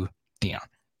up to Dion.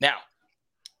 Now,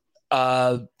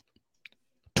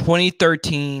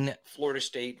 2013 Florida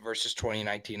State versus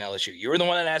 2019 LSU. You were the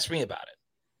one that asked me about it.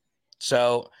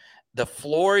 So the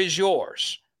floor is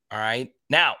yours. All right.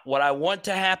 Now, what I want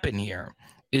to happen here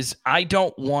is I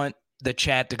don't want the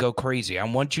chat to go crazy. I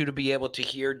want you to be able to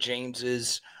hear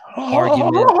James's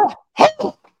argument.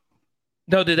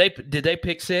 No, did they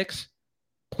pick 6?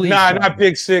 Please. Nah, not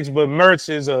pick 6, but Mertz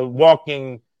is a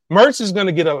walking. Mertz is going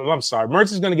to get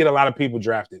Mertz is going to get a lot of people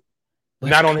drafted.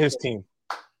 Not on his team.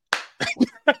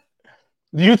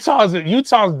 Utah's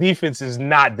defense is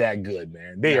not that good,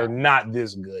 man. They are not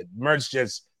this good. Mertz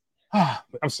just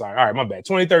I'm sorry. All right, my bad.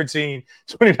 2013,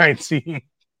 2019.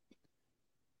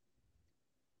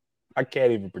 I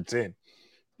can't even pretend.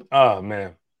 Oh,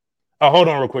 man. Oh, hold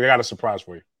on real quick. I got a surprise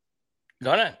for you.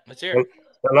 Go ahead. Let's hear it.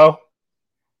 Hello?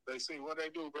 They see what they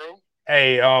do, bro.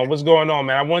 Hey, what's going on,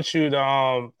 man? I want you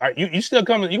to you still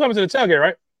coming? You coming to the tailgate,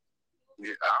 right?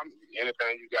 Yeah,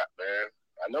 anything you got, man.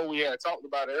 I know we had talked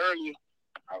about it earlier.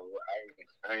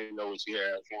 I didn't know what you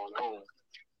had going on.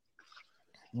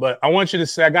 But I want you to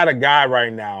say, I got a guy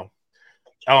right now.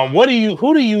 Who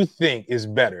do you think is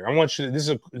better? I want you to, this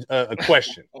is a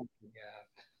question. Oh,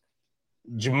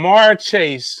 Jamar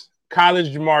Chase,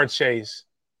 college Jamar Chase,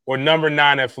 or number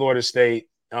 9 at Florida State,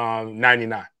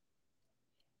 99?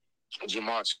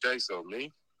 Jamar Chase, so me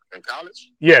in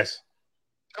college? Yes.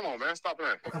 Come on, man. Stop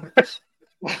playing.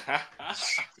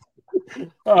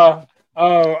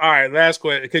 All right, last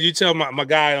question. Could you tell my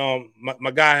guy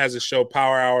my guy has a show,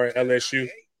 Power Hour at LSU?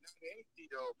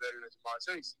 Better than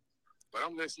Jamar Chase, but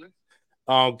I'm listening.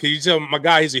 Can you tell my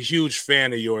guy he's a huge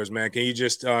fan of yours, man? Can you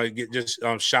just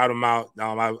shout him out?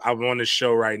 I'm on the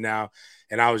show right now,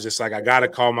 and I was just like, I gotta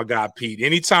call my guy Pete.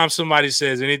 Anytime somebody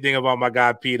says anything about my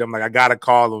guy Pete, I'm like, I gotta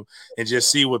call him and just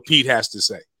see what Pete has to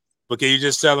say. But can you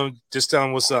just tell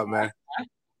him what's up, man?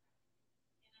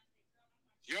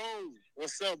 Yo,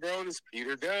 what's up, bro? This is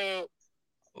Peter Dub.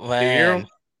 Man, can you hear him?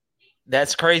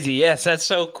 That's crazy. Yes, that's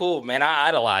so cool, man. I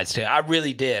idolized him. I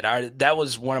really did. That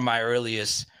was one of my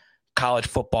earliest college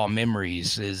football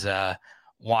memories is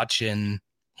watching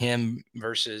him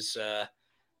versus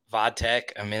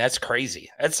Vodtech. I mean, that's crazy.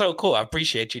 That's so cool. I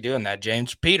appreciate you doing that,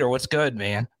 James. Peter, what's good,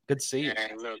 man? Good to see you.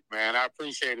 Man, look, man, I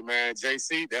appreciate it, man.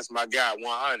 JC, that's my guy,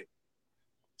 100.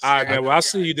 All right, man. Well, I'll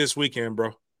see you this weekend,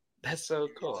 bro. That's so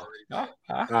cool. All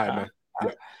right, man.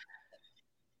 Yeah.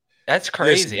 That's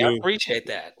crazy. Listen, I appreciate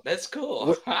that. That's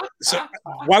cool. So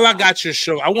while I got your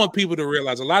show, I want people to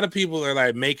realize a lot of people are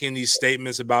like making these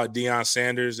statements about Deion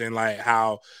Sanders and like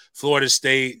how Florida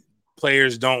State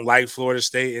players don't like Florida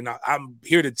State. And I'm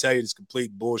here to tell you it's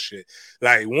complete bullshit.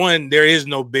 Like, one, there is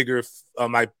no bigger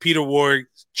like Peter Ward,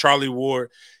 Charlie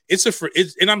Ward. And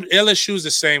LSU is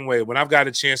the same way. When I've got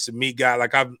a chance to meet guys,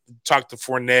 like I've talked to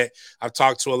Fournette, I've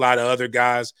talked to a lot of other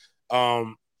guys.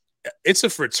 It's a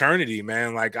fraternity,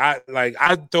 man. Like I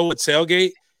throw a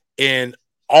tailgate and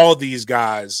all these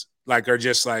guys like are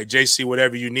just like, JC,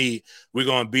 whatever you need, we're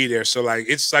gonna be there. So like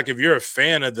it's like if you're a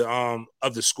fan of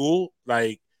the school,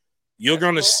 like you're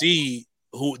gonna see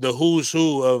who's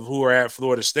who of who are at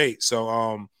Florida State.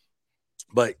 So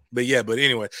but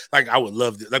anyway, like I would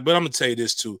love it. Like, but I'm gonna tell you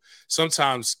this too.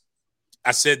 Sometimes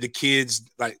I said the kids,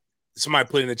 like somebody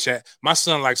put in the chat, my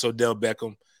son likes Odell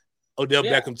Beckham. Odell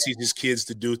Beckham teaches kids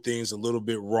to do things a little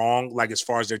bit wrong, like as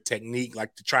far as their technique,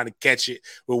 like to try to catch it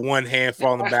with one hand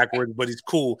falling backwards, but he's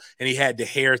cool. And he had the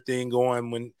hair thing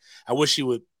going when I wish he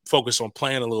would focus on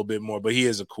playing a little bit more, but he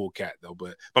is a cool cat though.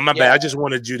 But my bad. I just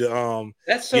wanted you to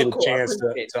that's so get cool. a chance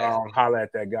to holler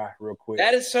at that guy real quick.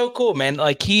 That is so cool, man.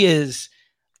 Like he is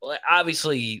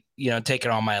obviously,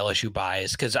 taking on my LSU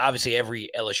bias because obviously every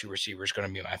LSU receiver is going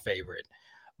to be my favorite.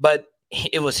 But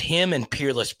it was him and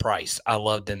Peerless Price I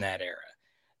loved in that era.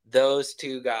 Those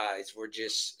two guys were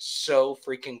just so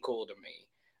freaking cool to me.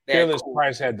 Peerless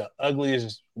Price had the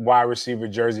ugliest wide receiver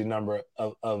jersey number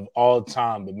of all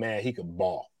time, but man, he could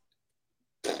ball.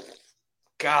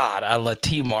 God, I love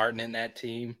T. Martin in that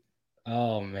team.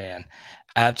 Oh, man.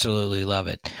 Absolutely love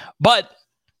it. But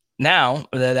now,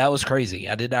 that was crazy.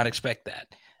 I did not expect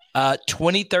that.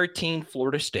 2013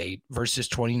 Florida State versus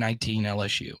 2019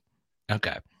 LSU.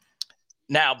 Okay.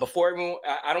 Now, before everyone,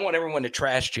 I don't want everyone to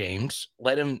trash James.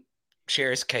 Let him share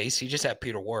his case. He just had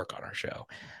Peter Warrick on our show.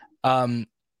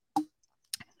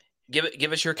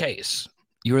 Give us your case.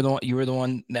 You were the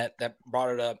one that brought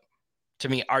it up to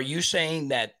me. Are you saying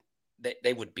that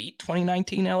they would beat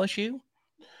 2019 LSU?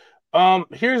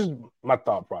 Here's my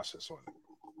thought process on it.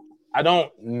 I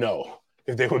don't know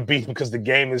if they would beat because the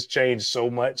game has changed so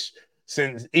much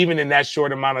since even in that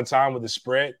short amount of time with the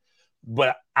spread.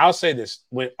 But I'll say this: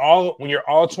 when your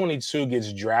all 22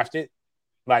 gets drafted,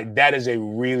 like that is a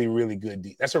really, really good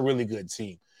deep. That's a really good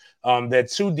team.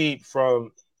 That too deep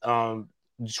from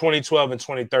 2012 and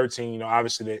 2013.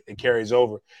 Obviously it carries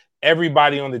over.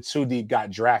 Everybody on the too deep got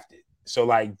drafted, so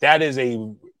like that is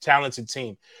a talented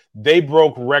team. They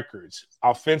broke records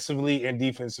offensively and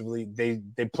defensively.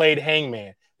 They played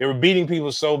hangman. They were beating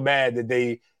people so bad that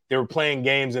they were playing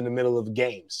games in the middle of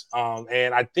games.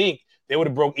 And I think they would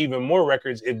have broke even more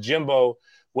records if Jimbo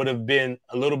would have been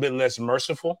a little bit less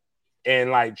merciful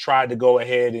and like tried to go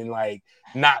ahead and like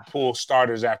not pull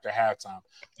starters after halftime.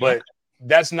 But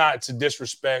that's not to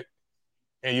disrespect.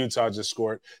 And Utah just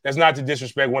scored. That's not to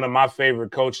disrespect one of my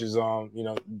favorite coaches.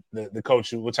 The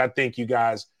coach, which I think you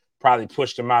guys probably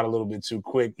pushed him out a little bit too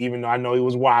quick, even though I know he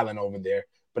was wilding over there.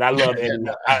 But I love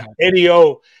Eddie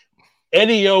O.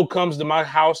 Eddie O comes to my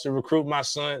house to recruit my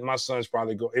son. My son's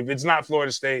probably go. If it's not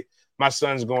Florida State, my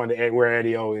son's going to where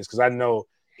Eddie O is, because I know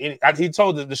he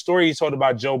told the story he told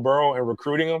about Joe Burrow and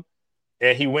recruiting him,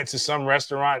 and he went to some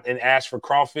restaurant and asked for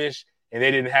crawfish, and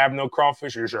they didn't have no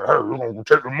crawfish. He said, "Hey, we're gonna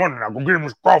take the money now. Go get him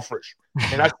his crawfish."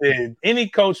 And I said, any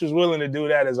coach who's willing to do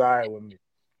that is all right with me.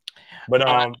 But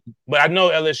I know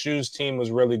LSU's team was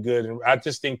really good, and I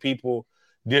just think people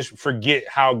just forget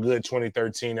how good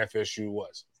 2013 FSU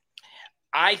was.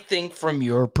 I think from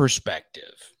your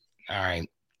perspective, all right,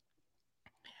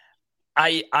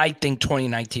 I think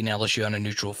 2019 LSU on a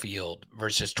neutral field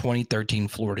versus 2013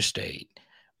 Florida State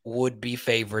would be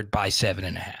favored by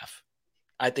 7.5.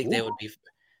 I think they would be.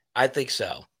 I think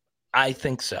so.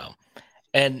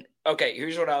 And okay,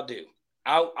 here's what I'll do.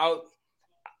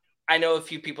 I know a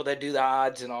few people that do the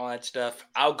odds and all that stuff.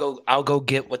 I'll go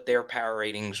get what their power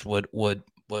ratings would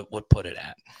put it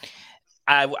at.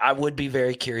 I would be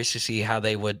very curious to see how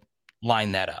they would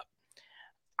line that up.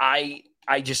 I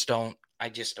just don't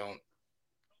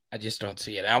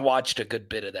see it. I watched a good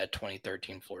bit of that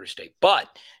 2013 Florida State. But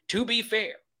to be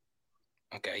fair,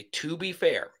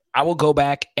 I will go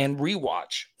back and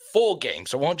rewatch full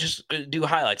games. I won't just do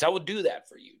highlights. I will do that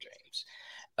for you, James.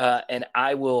 And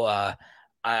I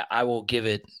will give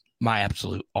it my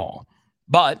absolute all.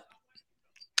 But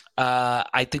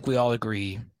I think we all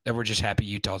agree that we're just happy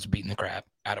Utah's beating the crap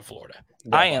out of Florida.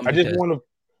 Yeah. I just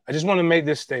want to make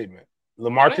this statement.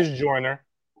 LaMarcus Joyner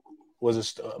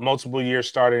was a multiple year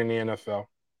starter in the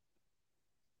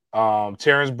NFL.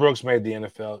 Terrence Brooks made the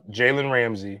NFL. Jalen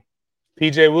Ramsey,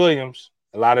 PJ Williams.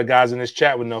 A lot of guys in this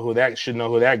chat should know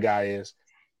who that guy is.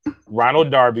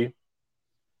 Ronald Darby,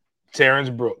 Terrence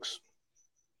Brooks.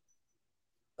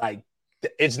 Like,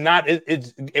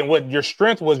 and what your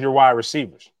strength was your wide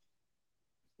receivers.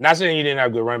 Not saying you didn't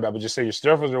have good running back, but just say your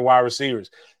strength was your wide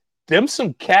receivers. Them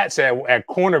some cats at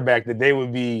cornerback that they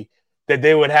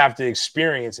would have to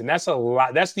experience, and that's a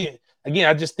lot.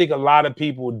 I just think a lot of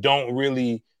people don't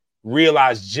really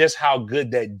realize just how good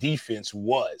that defense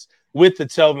was with the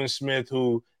Telvin Smith,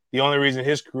 who the only reason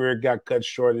his career got cut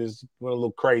short is went a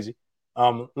little crazy.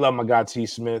 Love my guy T.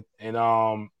 Smith,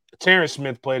 and Terrence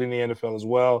Smith played in the NFL as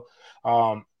well.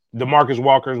 DeMarcus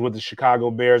Walker's with the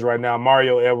Chicago Bears right now.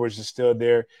 Mario Edwards is still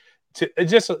there.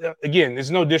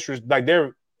 There's no disrespect. Like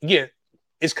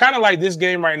it's kind of like this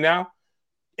game right now.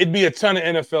 It'd be a ton of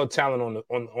NFL talent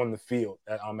on the field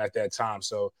at that time.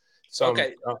 So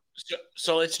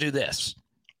let's do this,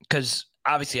 because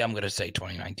obviously I'm going to say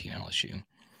 2019 LSU.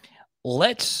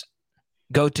 Let's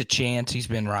go to Chance. He's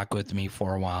been rocking with me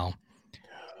for a while.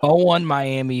 0-1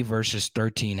 Miami versus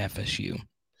 13 FSU.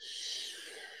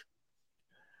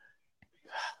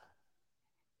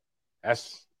 I'm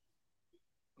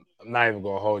not even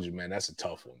gonna hold you, man. That's a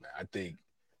tough one, man. I think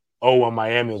 0-1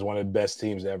 Miami was one of the best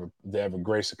teams to ever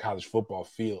grace a college football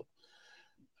field.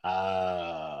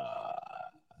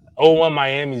 0-1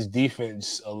 Miami's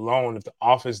defense alone, if the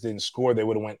offense didn't score, they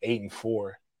would have went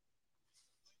 8-4.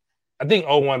 I think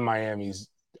 0-1 Miami is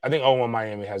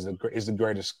the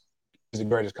greatest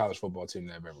college football team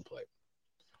that I've ever played.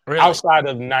 Really? Outside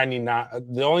of 99,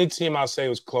 the only team I'll say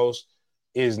was close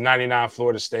is 99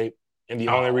 Florida State. And the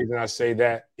only reason I say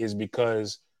that is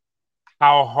because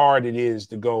how hard it is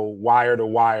to go wire to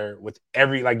wire with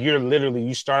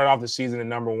you started off the season at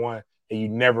number one and you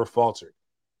never faltered.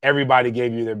 Everybody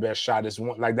gave you their best shot.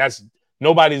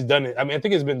 Nobody's done it. I mean, I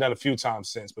think it's been done a few times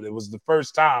since, but it was the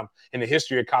first time in the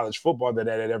history of college football that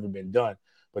had ever been done.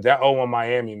 But that 0-1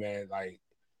 Miami, man,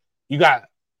 you got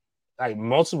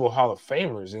multiple Hall of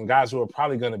Famers and guys who are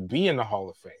probably going to be in the Hall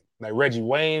of Fame. Like Reggie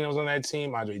Wayne was on that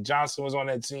team. Andre Johnson was on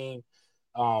that team.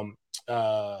 The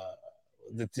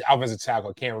offensive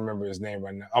tackle, I can't remember his name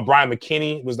right now. Brian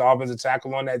McKinney was the offensive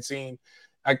tackle on that team.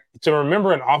 To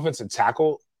remember an offensive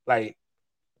tackle,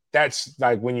 that's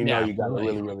when you know you got a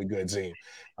really, really good team.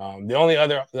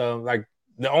 The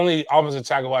only offensive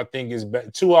tackle I think is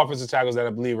two offensive tackles that I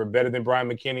believe are better than Brian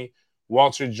McKinney,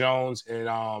 Walter Jones, and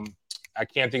I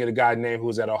can't think of the guy's name who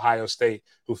was at Ohio State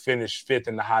who finished 5th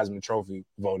in the Heisman Trophy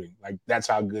voting. That's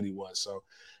how good he was. So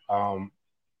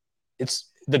it's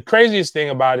the craziest thing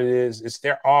about it is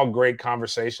they're all great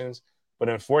conversations, but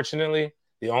unfortunately,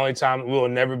 the only time we'll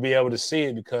never be able to see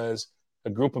it because a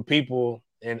group of people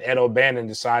in Ed O'Bannon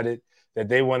decided that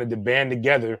they wanted to band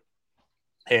together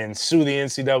and sue the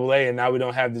NCAA, and now we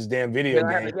don't have this damn video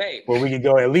game where we could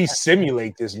go at least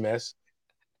simulate this mess.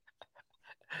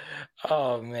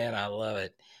 Oh man, I love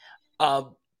it.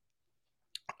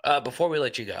 Before we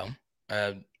let you go,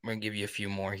 we're gonna give you a few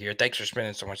more here. Thanks for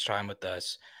spending so much time with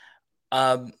us.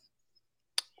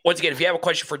 Once again, if you have a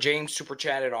question for James, super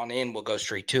chat it on in. We'll go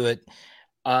straight to it.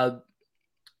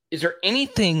 Is there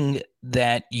anything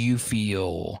that you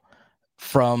feel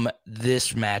from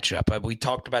this matchup? We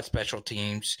talked about special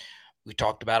teams. We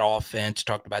talked about offense,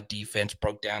 talked about defense,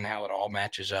 broke down how it all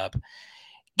matches up.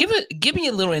 Give me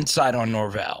a little insight on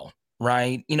Norvell,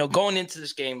 right? Going into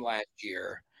this game last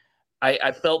year,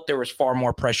 I felt there was far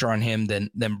more pressure on him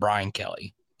than Brian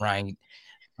Kelly, right?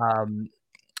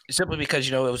 Simply because,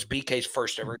 it was BK's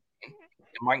first ever game.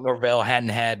 And Mike Norvell hadn't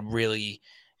had really,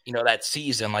 that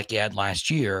season like he had last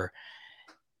year.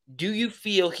 Do you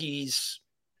feel he's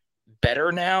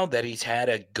better now that he's had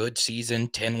a good season,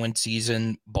 10-win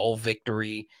season, bowl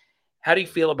victory? How do you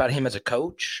feel about him as a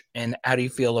coach? And how do you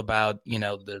feel about,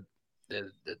 the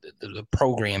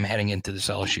program heading into this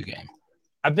LSU game?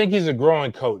 I think he's a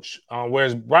growing coach,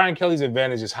 whereas Brian Kelly's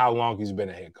advantage is how long he's been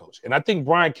a head coach. And I think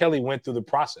Brian Kelly went through the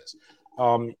process.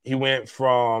 He went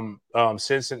from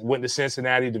went to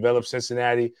Cincinnati, developed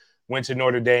Cincinnati, went to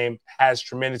Notre Dame, has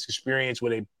tremendous experience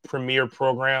with a premier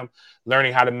program,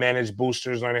 learning how to manage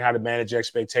boosters, learning how to manage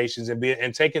expectations,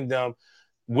 and taking them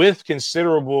with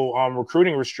considerable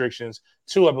recruiting restrictions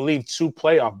to, I believe, 2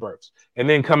 playoff berths, and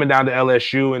then coming down to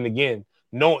LSU. And again,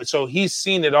 so he's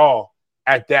seen it all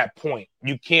at that point.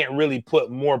 You can't really put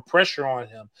more pressure on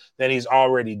him than he's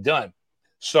already done.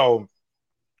 So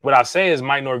what I'll say is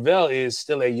Mike Norvell is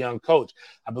still a young coach.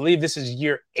 I believe this is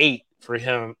year 8 for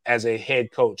him as a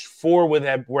head coach. 4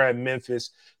 we're at Memphis.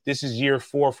 This is year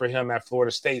 4 for him at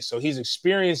Florida State. So he's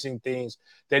experiencing things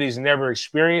that he's never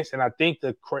experienced. And I think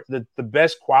the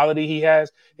best quality he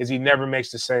has is he never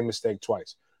makes the same mistake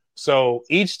twice. So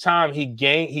each time he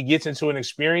gets into an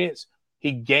experience,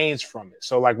 he gains from it.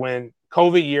 So like when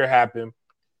COVID year happened,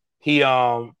 he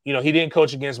didn't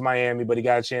coach against Miami, but he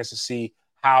got a chance to see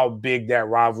how big that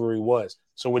rivalry was.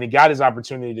 So when he got his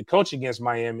opportunity to coach against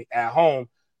Miami at home,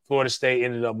 Florida State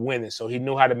ended up winning. So he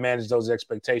knew how to manage those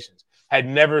expectations. Had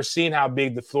never seen how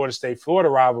big the Florida State-Florida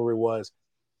rivalry was.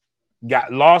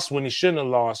 Got lost when he shouldn't have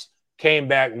lost. Came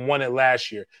back, won it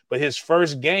last year. But his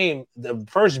first game, the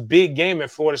first big game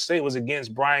at Florida State was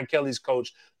against Brian Kelly's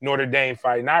coach, Notre Dame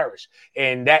Fighting Irish.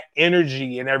 And that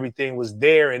energy and everything was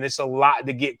there, and it's a lot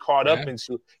to get caught up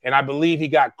into. And I believe he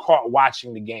got caught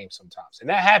watching the game sometimes. And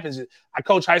that happens. I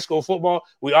coach high school football.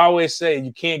 We always say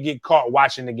you can't get caught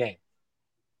watching the game.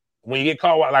 When you get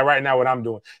caught, like right now, what I'm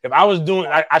doing. If I was doing,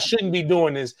 I shouldn't be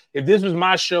doing this. If this was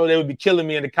my show, they would be killing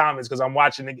me in the comments because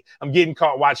I'm getting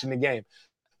caught watching the game.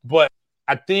 But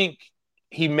I think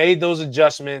he made those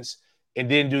adjustments and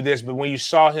didn't do this. But when you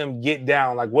saw him get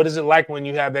down, like what is it like when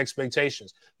you have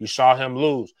expectations? You saw him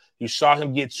lose. You saw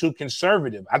him get too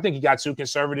conservative. I think he got too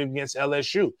conservative against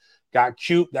LSU. Got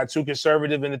cute, got too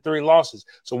conservative in the 3 losses.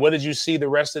 So what did you see the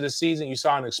rest of the season? You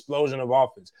saw an explosion of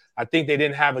offense. I think they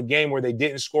didn't have a game where they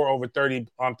didn't score over 30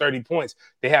 points.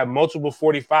 They had multiple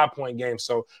 45-point games.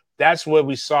 So that's what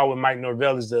we saw with Mike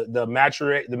Norvell is the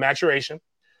maturation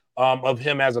of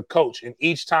him as a coach. And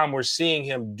each time we're seeing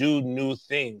him do new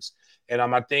things. And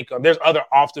I think there's other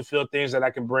off-the-field things that I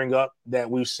can bring up that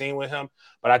we've seen with him.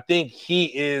 But I think he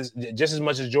is, just as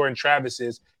much as Jordan Travis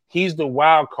is, he's the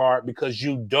wild card because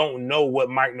you don't know what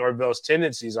Mike Norvell's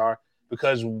tendencies are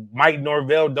because Mike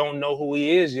Norvell don't know who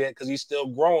he is yet because he's still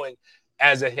growing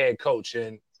as a head coach.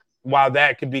 And while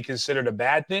that could be considered a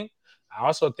bad thing, I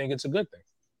also think it's a good thing.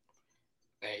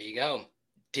 There you go.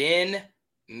 Den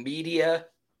Media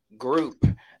Group.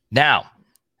 Now,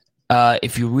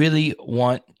 if you really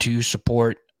want to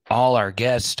support all our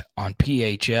guests on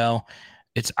PHL,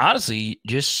 it's honestly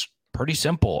just pretty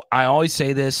simple. I always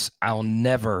say this. I'll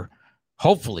never,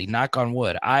 hopefully, knock on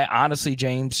wood. I honestly,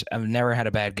 James, I've never had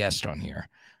a bad guest on here.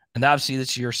 And obviously, this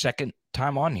is your second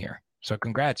time on here. So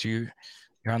congrats.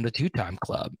 You're on the 2-time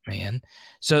club, man.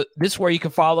 So this is where you can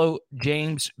follow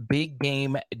James, Big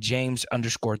Game James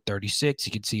 _36.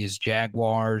 You can see his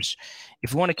Jaguars.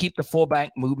 If you want to keep the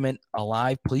fullback movement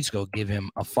alive, please go give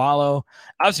him a follow.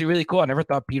 Obviously, really cool. I never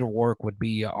thought Peter Warrick would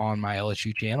be on my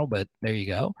LSU channel, but there you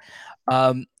go.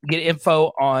 Get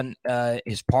info on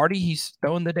his party he's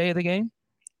throwing the day of the game.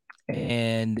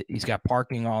 And he's got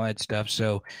parking, all that stuff.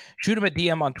 So shoot him a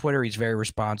DM on Twitter. He's very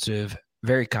responsive,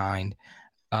 very kind.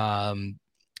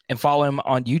 And follow him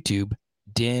on YouTube,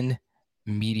 Den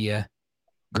Media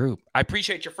Group. I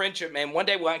appreciate your friendship, man. One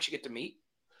day we'll actually get to meet.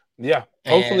 Yeah.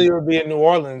 Hopefully it'll be in New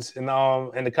Orleans in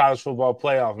the college football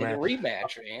playoff, man. In the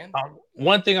rematch, man.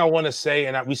 One thing I want to say,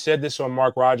 and we said this on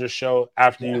Mark Rogers' show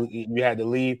after you had to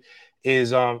leave,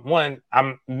 is one,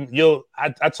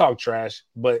 I talk trash,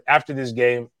 but after this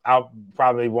game, I'll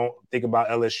probably won't think about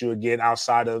LSU again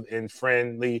outside of in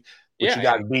friendly with you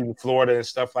guys beating Florida and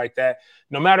stuff like that.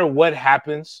 No matter what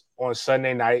happens on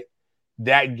Sunday night,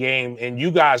 that game, and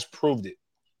you guys proved it,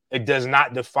 it does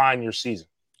not define your season.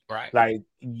 Right. Like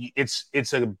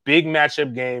it's a big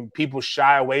matchup game. People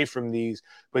shy away from these,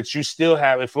 but you still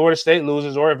have, if Florida State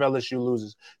loses or if LSU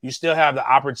loses, you still have the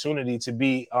opportunity to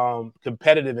be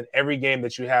competitive in every game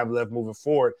that you have left moving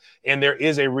forward. And there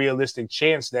is a realistic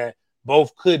chance that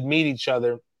both could meet each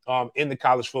other in the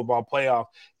college football playoff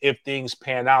if things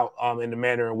pan out in the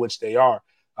manner in which they are.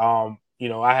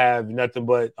 I have nothing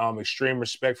but extreme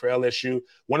respect for LSU.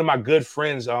 One of my good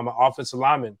friends, an offensive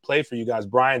lineman, played for you guys,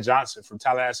 Brian Johnson from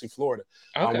Tallahassee, Florida.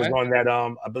 Was on that,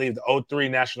 I believe, the 2003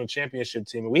 national championship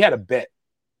team. And we had a bet.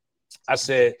 I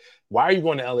said, why are you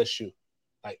going to LSU?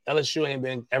 Like, LSU ain't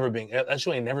never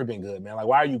been good, man. Like,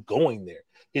 why are you going there?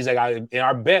 He's like, and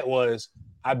our bet was,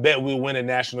 I bet we'll win a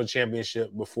national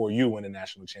championship before you win a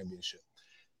national championship.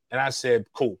 And I said,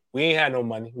 cool. We ain't had no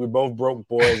money. We're both broke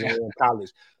boys and we're in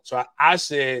college. So I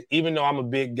said, even though I'm a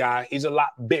big guy, he's a lot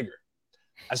bigger.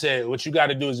 I said, what you got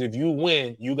to do is if you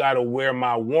win, you got to wear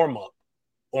my warm-up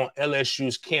on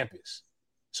LSU's campus.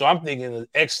 So I'm thinking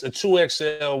a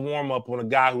 2XL warm-up on a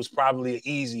guy who's probably an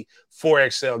easy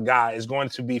 4XL guy is going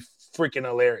to be freaking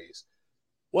hilarious.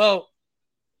 Well,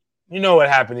 you know what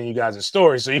happened in you guys'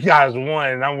 story. So you guys won,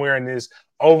 and I'm wearing this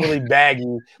overly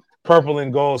baggy purple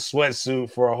and gold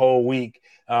sweatsuit for a whole week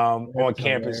on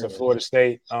campus at Florida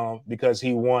State because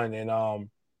he won. And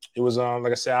it was,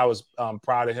 like I said, I was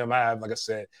proud of him. I have, like I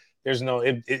said, there's no,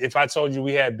 if I told you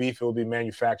we had beef, it would be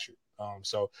manufactured.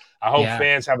 So I hope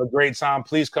fans have a great time.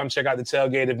 Please come check out the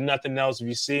tailgate. If nothing else, if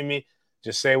you see me,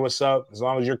 just say what's up. As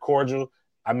long as you're cordial,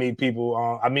 I meet people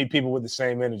with the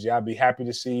same energy. I'd be happy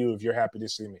to see you if you're happy to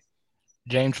see me.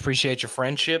 James, appreciate your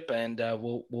friendship, and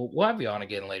we'll have you on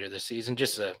again later this season.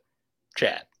 Just a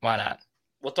chat. Why not?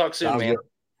 We'll talk soon, man. Good.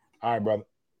 All right, brother.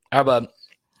 All right, bud.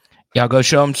 Y'all go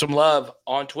show him some love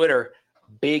on Twitter.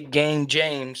 Big Game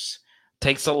James.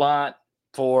 Takes a lot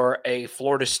for a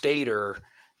Florida Stater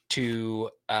to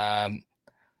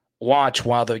watch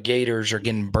while the Gators are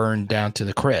getting burned down to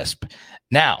the crisp.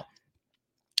 Now,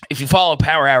 if you follow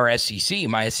Power Hour SEC,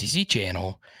 my SEC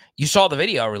channel, you saw the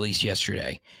video released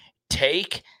yesterday.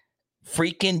 Take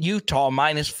freaking Utah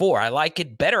 -4. I like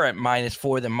it better at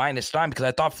 -4 than -9 because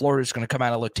I thought Florida was going to come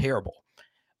out and look terrible.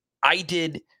 I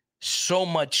did so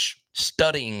much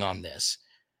studying on this,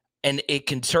 and it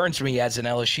concerns me as an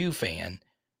LSU fan.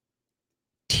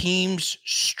 Teams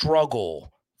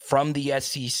struggle from the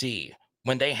SEC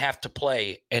when they have to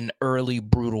play an early,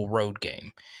 brutal road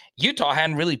game. Utah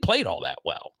hadn't really played all that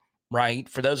well, right?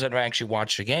 For those that have actually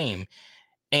watched the game.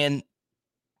 And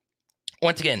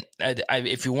once again,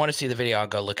 if you want to see the video, I'll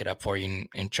go look it up for you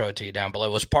and show it to you down below.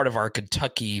 It was part of our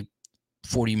Kentucky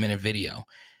 40-minute video.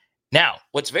 Now,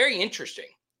 what's very interesting,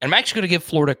 and I'm actually going to give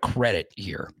Florida credit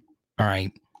here, all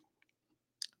right?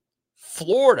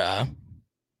 Florida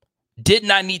did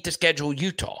not need to schedule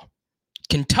Utah.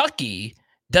 Kentucky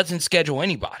doesn't schedule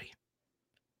anybody.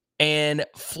 And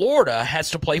Florida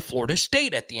has to play Florida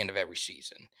State at the end of every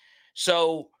season.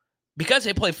 So because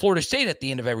they play Florida State at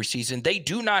the end of every season, they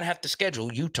do not have to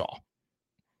schedule Utah.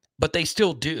 But they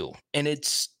still do. And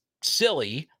it's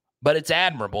silly, but it's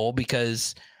admirable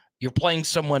because you're playing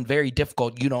someone very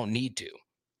difficult. You don't need to.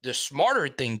 The smarter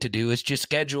thing to do is just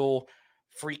schedule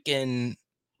freaking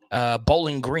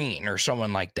Bowling Green or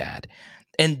someone like that.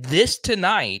 And this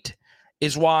tonight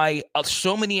is why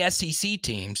so many SEC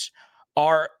teams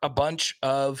are a bunch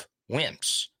of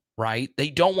wimps, right? They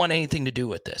don't want anything to do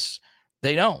with this.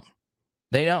 They don't.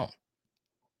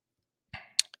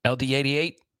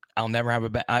 LD88, I'll never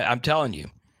have I'm telling you,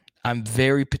 I'm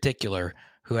very particular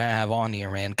who I have on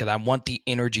here, man, because I want the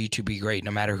energy to be great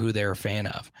no matter who they're a fan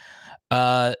of.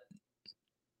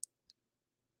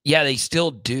 Yeah, they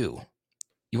still do.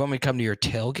 You want me to come to your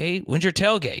tailgate? When's your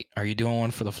tailgate? Are you doing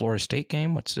one for the Florida State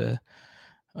game? What's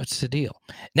the deal?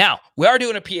 Now, we are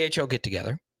doing a PHO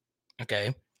get-together,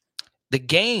 okay? The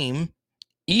game,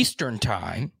 Eastern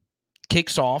time,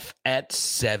 kicks off at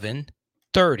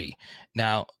 7:30.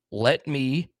 Now, let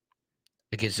me,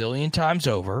 a gazillion times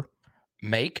over,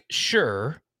 make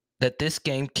sure that this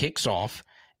game kicks off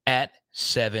at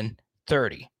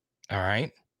 7:30, all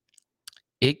right?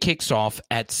 It kicks off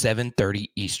at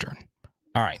 7:30 Eastern.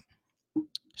 All right.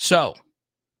 So,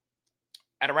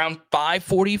 at around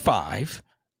 5:45,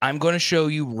 I'm going to show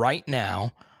you right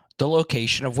now the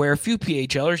location of where a few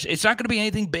PHLers, it's not going to be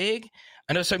anything big.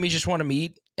 I know some of you just want to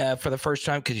meet for the first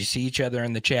time because you see each other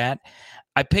in the chat.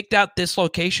 I picked out this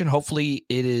location. Hopefully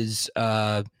it is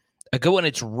a good one.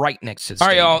 It's right next to the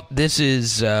stadium. All right, y'all. This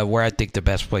is where I think the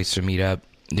best place to meet up.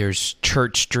 There's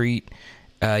Church Street.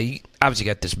 You obviously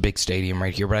got this big stadium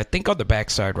right here, but I think on the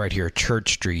backside right here,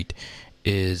 Church Street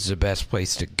is the best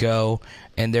place to go.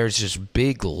 And there's this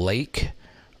big lake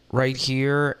right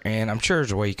here, and I'm sure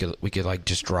there's a way we could like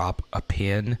just drop a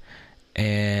pin,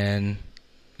 and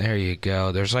there you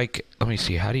go. There's like, let me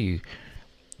see, how do you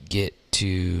get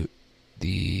to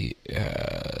the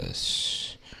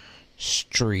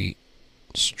street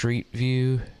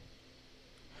view?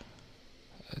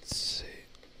 Let's see.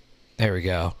 There we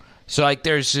go. So like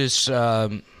there's this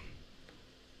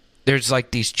there's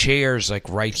like these chairs like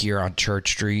right here on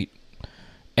Church Street,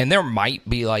 and there might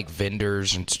be like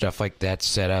vendors and stuff like that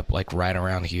set up like right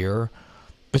around here.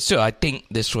 But still, I think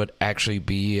this would actually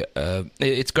be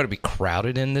it's going to be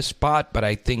crowded in this spot, but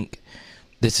I think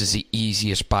this is the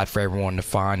easiest spot for everyone to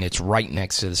find. It's right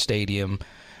next to the stadium,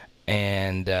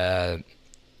 and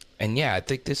yeah, I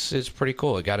think this is pretty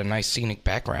cool. It got a nice scenic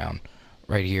background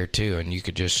right here too, and you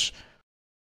could just,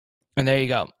 and there you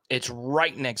go. It's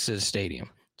right next to the stadium.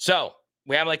 So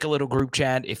we have like a little group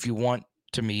chat if you want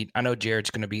to meet. I know Jared's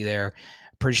going to be there.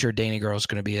 Pretty sure Danny Girl's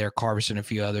going to be there. Carvis and a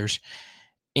few others,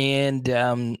 and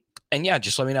yeah,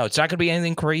 just let me know. It's not going to be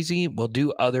anything crazy. We'll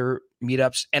do other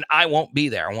meetups, and I won't be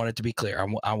there. I want it to be clear.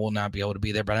 I will not be able to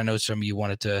be there, but I know some of you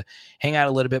wanted to hang out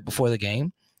a little bit before the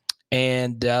game.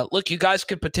 And look, you guys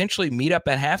could potentially meet up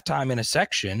at halftime in a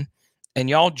section, and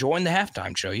y'all join the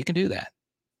halftime show. You can do that.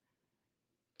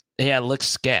 Yeah, it looks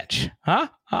sketch. Huh?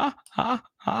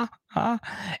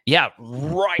 Yeah,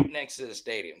 right next to the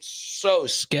stadium. So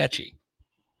sketchy.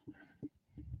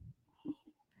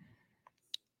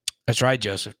 That's right,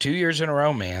 Joseph. 2 years in a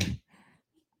row, man.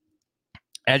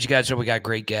 As you guys know, we got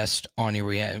great guests on here.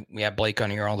 We have Blake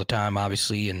on here all the time,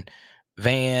 obviously, and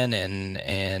Van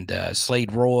and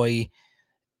Slade Roy.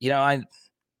 You know,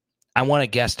 I want a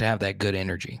guest to have that good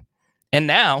energy. And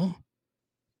now,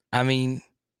 I mean,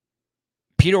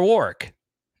 Peter Warrick.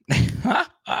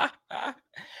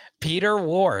 Peter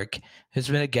Warrick has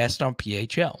been a guest on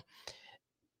PHL.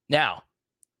 Now,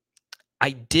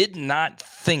 I did not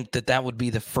think that would be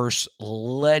the first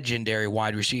legendary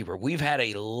wide receiver. We've had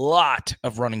a lot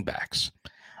of running backs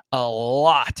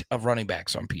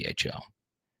on PHL.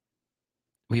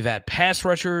 We've had pass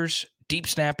rushers, deep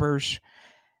snappers.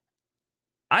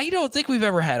 I don't think we've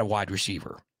ever had a wide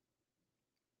receiver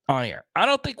on here. I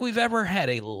don't think we've ever had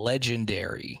a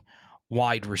legendary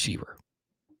wide receiver.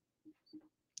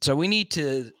 So we need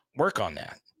to work on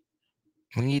that.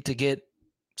 We need to get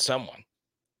someone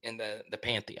in the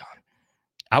pantheon.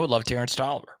 I would love Terrence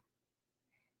Tolliver.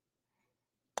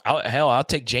 I'll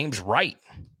take James Wright.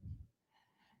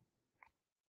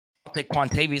 I'll take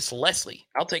Quantavius Leslie.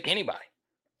 I'll take anybody.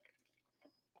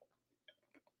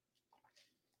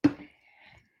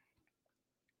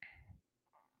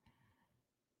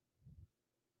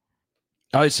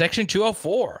 Oh, it's section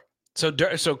 204.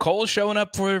 So Cole's showing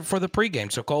up for the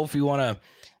pregame. So Cole, if you want to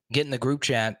get in the group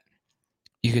chat,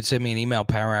 you can send me an email,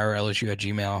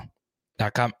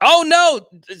 powerhourlsu@gmail.com. Oh, no,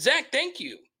 Zach, thank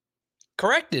you.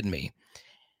 Corrected me.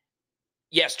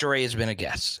 Yes, Dre has been a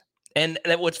guest. And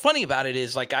what's funny about it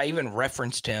is, like, I even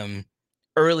referenced him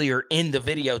earlier in the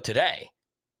video today.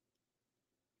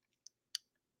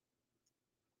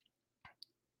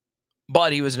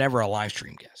 But he was never a live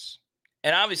stream guest.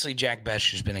 And obviously, Jack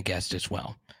Besh has been a guest as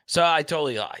well. So I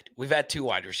totally lied. We've had two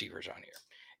wide receivers on here.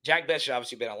 Jack Besh has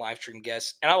obviously been a live stream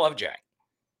guest, and I love Jack.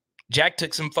 Jack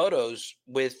took some photos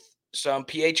with some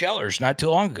PHLers not too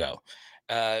long ago.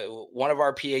 One of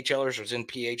our PHLers was in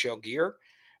PHL gear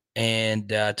and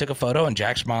took a photo, and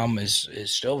Jack's mom is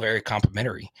still very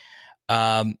complimentary.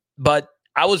 But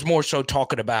I was more so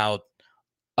talking about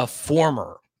a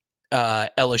former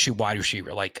LSU wide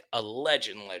receiver, like a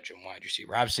legend wide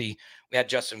receiver. Obviously, we had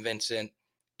Justin Vincent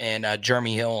and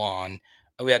Jeremy Hill on.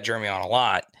 We had Jeremy on a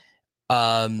lot.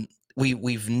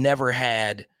 We've never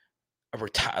had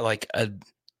a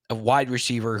wide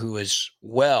receiver who is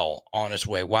well on his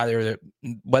way, whether in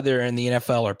the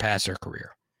NFL or past their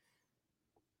career.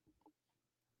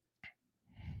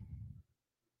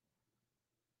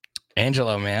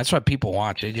 Angelo, man, that's what people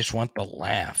want. They just want the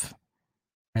laugh.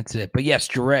 That's it. But yes,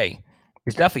 Jure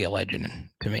is definitely a legend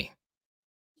to me.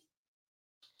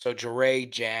 So Jure,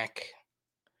 Jack,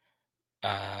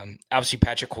 obviously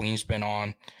Patrick Queen's been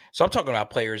on. So I'm talking about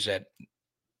players that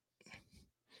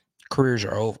careers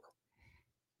are over.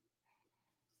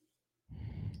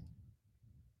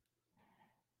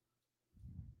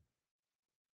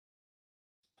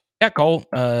 Yeah, Cole,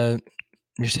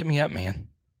 just hit me up, man.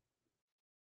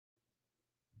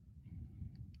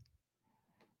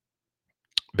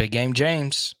 Big Game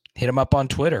James. Hit him up on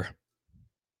Twitter.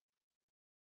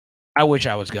 I wish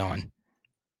I was going.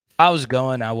 If I was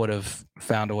going, I would have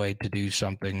found a way to do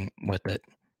something with it.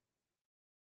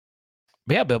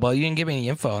 But yeah, Bilbo, you didn't give me any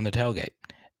info on the tailgate.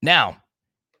 Now,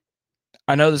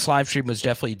 I know this live stream was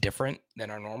definitely different than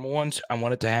our normal ones. I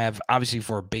wanted to have, obviously,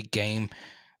 for a Big Game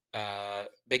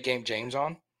James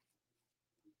on.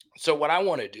 So what I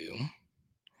want to do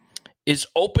is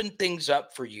open things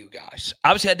up for you guys.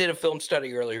 Obviously, I did a film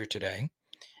study earlier today.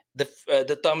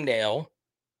 The thumbnail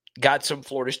got some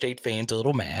Florida State fans a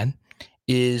little mad.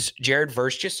 Is Jared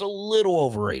Verse just a little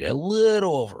overrated? A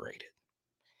little overrated.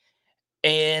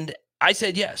 And I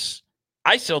said yes.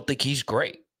 I still think he's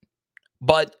great.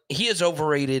 But he is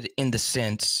overrated in the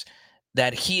sense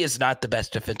that he is not the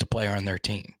best defensive player on their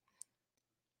team.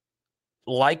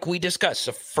 Like we discussed,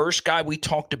 the first guy we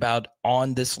talked about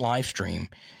on this live stream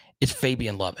is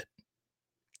Fabian Lovett.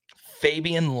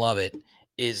 Fabian Lovett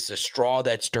is the straw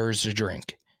that stirs the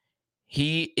drink.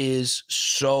 He is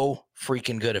so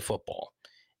freaking good at football.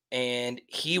 And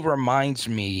he reminds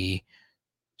me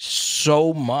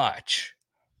so much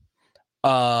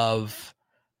of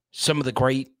some of the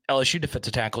great LSU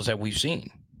defensive tackles that we've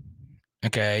seen.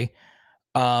 Okay.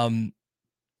 Reminds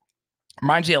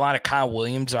me a lot of Kyle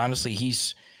Williams. Honestly,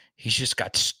 he's just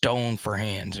got stone for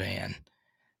hands, man.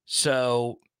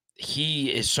 So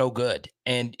he is so good.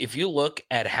 And if you look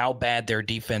at how bad their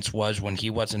defense was when he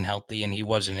wasn't healthy and he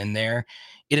wasn't in there,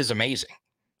 it is amazing,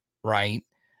 right?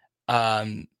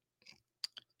 And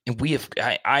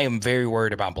I am very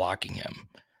worried about blocking him.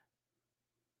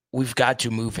 We've got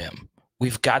to move him.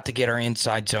 We've got to get our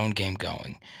inside zone game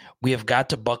going. We have got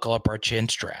to buckle up our chin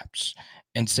straps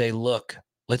and say, look,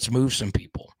 let's move some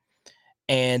people.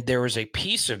 And there is a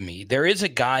piece of me. There is a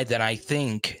guy that I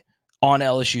think on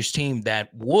LSU's team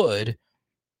that would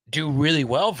do really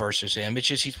well versus him. It's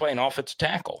just he's playing offensive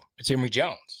tackle. It's Emory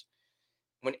Jones.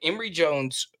 When Emory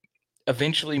Jones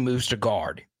eventually moves to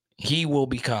guard, he will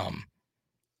become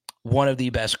one of the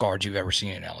best guards you've ever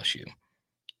seen in LSU.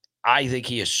 I think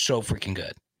he is so freaking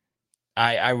good.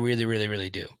 I really, really, really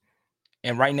do.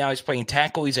 And right now he's playing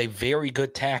tackle. He's a very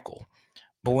good tackle.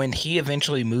 But when he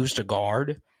eventually moves to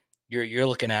guard, you're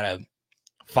looking at a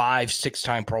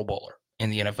 5-6-time Pro Bowler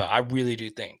in the NFL. I really do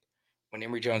think when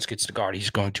Emory Jones gets to guard, he's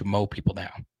going to mow people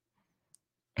down.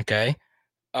 Okay?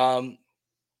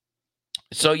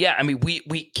 So, yeah, I mean,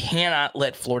 we cannot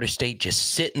let Florida State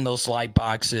just sit in those light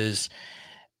boxes.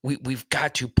 We've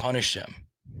got to punish them.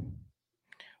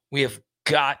 We have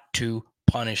got to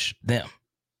punish them.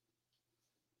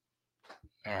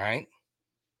 All right?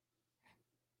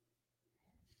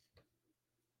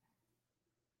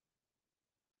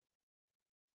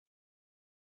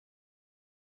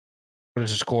 What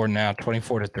is the score now?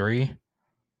 24-3?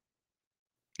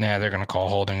 Yeah, they're going to call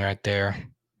holding right there.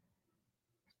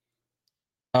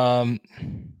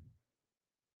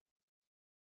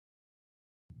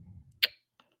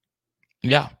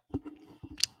 Yeah.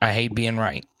 I hate being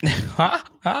right.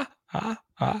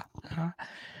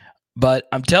 But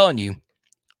I'm telling you,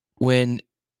 when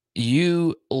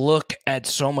you look at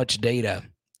so much data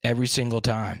every single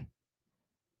time,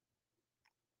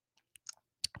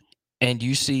 and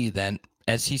you see that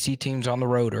SEC teams on the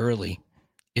road early,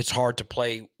 it's hard to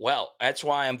play well. That's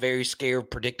why I'm very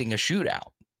scared predicting a shootout.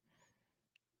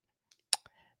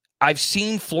 I've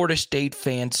seen Florida State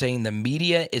fans saying the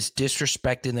media is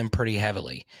disrespecting them pretty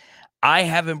heavily. I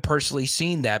haven't personally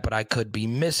seen that, but I could be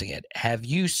missing it. Have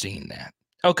you seen that?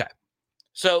 Okay.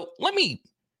 So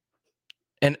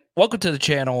and welcome to the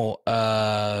channel,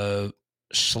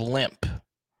 Slimp.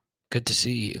 Good to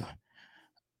see you.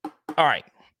 All right.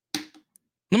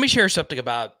 Let me share something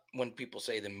about when people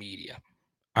say the media.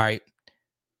 All right.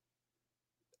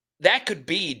 That could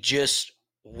be just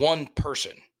one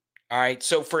person. All right.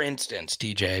 So, for instance,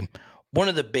 TJ, one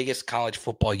of the biggest college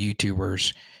football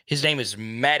YouTubers, his name is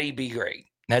Matty B. Great.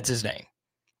 That's his name.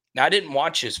 Now, I didn't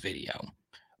watch his video,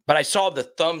 but I saw the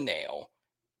thumbnail,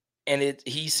 and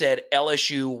he said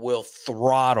LSU will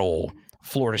throttle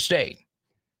Florida State.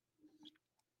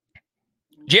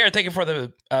 Jared, thank you for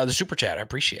the super chat. I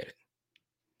appreciate it.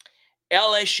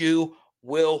 LSU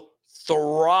will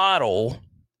throttle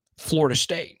Florida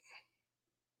State.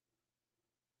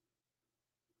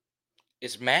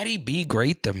 Is Matty B.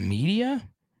 Great the media?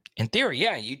 In theory,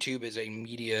 yeah, YouTube is a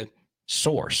media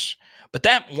source. But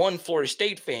that one Florida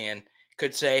State fan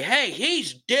could say, hey,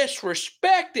 he's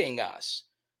disrespecting us,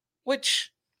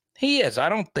 which he is. I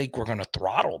don't think we're going to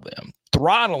throttle them.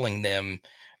 Throttling them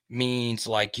means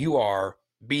like you are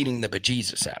beating the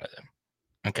bejesus out of them.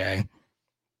 Okay?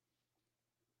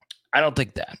 I don't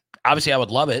think that. Obviously, I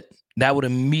would love it. That would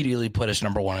immediately put us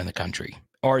number one in the country.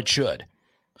 or it should.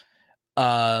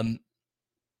 But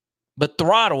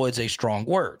throttle is a strong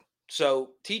word.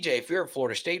 So, TJ, if you're a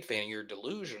Florida State fan and you're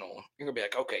delusional, you're going to be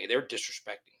like, okay, they're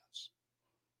disrespecting us.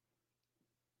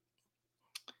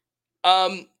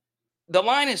 The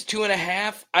line is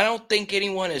 2.5. I don't think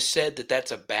anyone has said that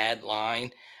that's a bad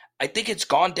line. I think it's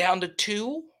gone down to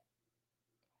 2.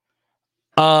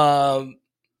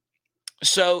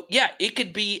 So, yeah, it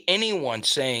could be anyone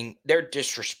saying they're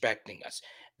disrespecting us.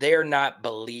 They're not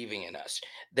believing in us.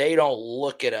 They don't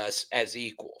look at us as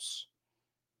equals.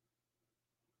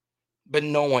 But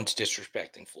no one's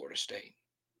disrespecting Florida State.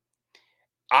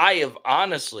 I have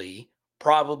honestly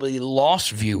probably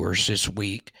lost viewers this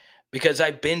week because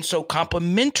I've been so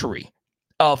complimentary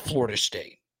of Florida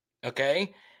State.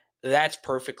 Okay? That's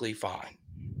perfectly fine.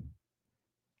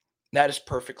 That is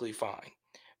perfectly fine.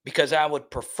 Because I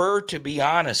would prefer to be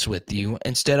honest with you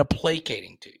instead of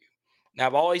placating to you. Now,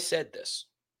 I've always said this.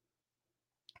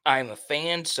 I'm a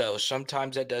fan, so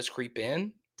sometimes that does creep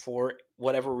in for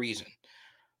whatever reason.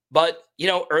 But,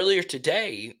 earlier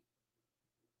today,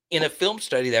 in a film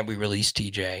study that we released,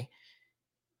 TJ,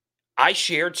 I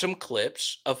shared some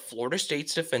clips of Florida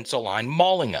State's defensive line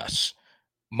mauling us,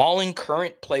 mauling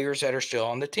current players that are still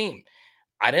on the team.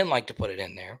 I didn't like to put it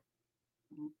in there.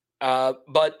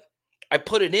 But I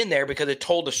put it in there because it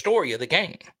told the story of the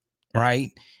game,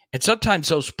 right? And sometimes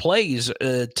those plays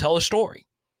tell a story.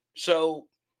 So,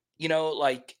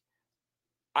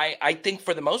 I think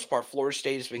for the most part, Florida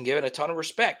State has been given a ton of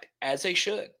respect, as they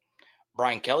should.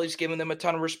 Brian Kelly's given them a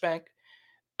ton of respect.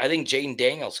 I think Jaden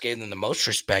Daniels gave them the most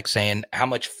respect, saying how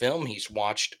much film he's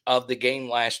watched of the game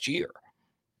last year.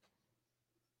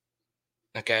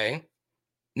 Okay.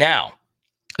 Now,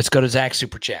 let's go to Zach's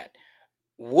Super Chat.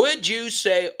 Would you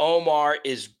say Omar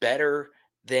is better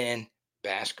than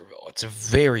Baskerville? It's a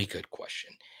very good question.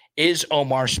 Is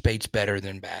Omar Speights better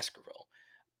than Baskerville?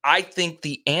 I think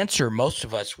the answer most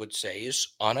of us would say is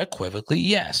unequivocally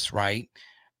yes, right?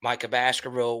 Micah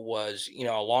Baskerville was, a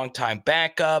longtime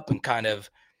backup and kind of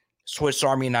Swiss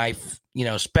Army knife,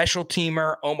 special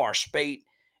teamer. Omar Speights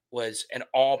was an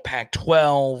all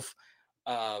Pac-12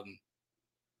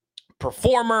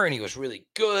 performer, and he was really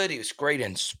good. He was great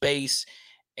in space,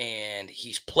 and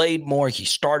he's played more. He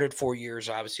started 4 years,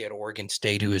 obviously, at Oregon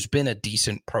State, who has been a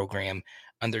decent program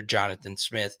under Jonathan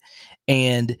Smith.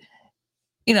 And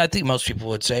I think most people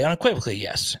would say unequivocally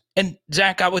yes. And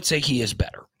Zach, I would say he is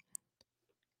better.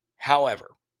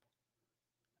 However,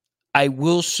 I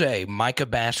will say Micah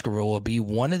Baskerville will be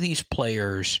one of these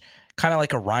players, kind of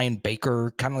like a Ryan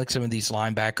Baker, kind of like some of these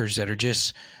linebackers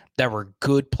that were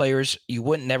good players. You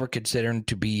wouldn't never consider them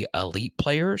to be elite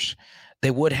players.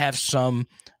 They would have some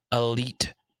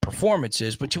elite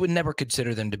performances, but you would never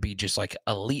consider them to be just like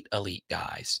elite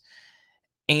guys.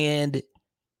 And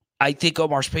I think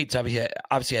Omar Speights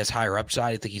obviously has higher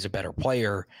upside. I think he's a better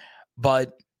player.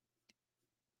 But,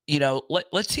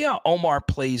 let's see how Omar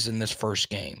plays in this first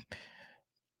game.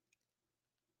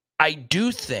 I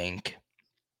do think,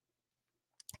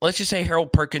 let's just say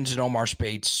Harold Perkins and Omar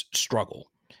Speights struggle.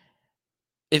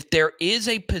 If there is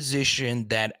a position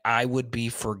that I would be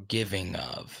forgiving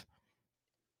of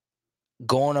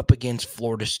going up against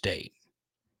Florida State,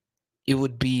 it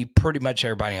would be pretty much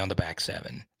everybody on the back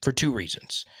seven for 2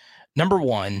 reasons. Number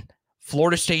one,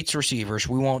 Florida State's receivers,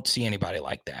 we won't see anybody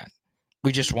like that.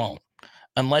 We just won't.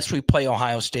 Unless we play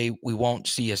Ohio State, we won't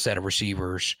see a set of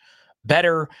receivers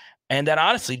better and that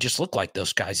honestly just look like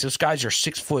those guys. Those guys are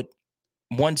 6 foot,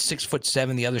 one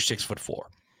 6'7", the other 6'4".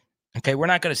 Okay, we're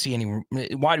not going to see any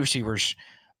wide receivers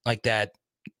like that.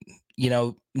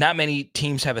 Not many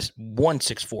teams have one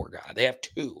 6'4" guy. They have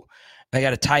 2. They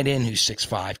got a tight end who's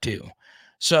 6'5" too.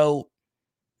 So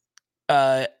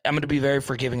I'm going to be very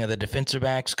forgiving of the defensive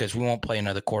backs because we won't play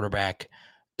another quarterback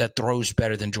that throws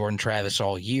better than Jordan Travis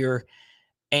all year.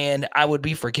 And I would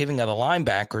be forgiving of the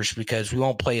linebackers because we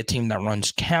won't play a team that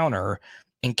runs counter,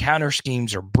 and counter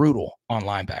schemes are brutal on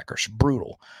linebackers,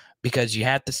 brutal, because you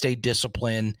have to stay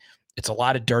disciplined. It's a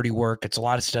lot of dirty work. It's a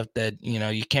lot of stuff that,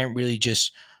 you can't really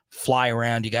just fly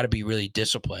around. You got to be really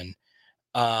disciplined.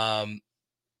 So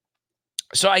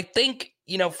I think,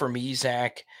 for me,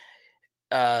 Zach,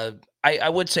 I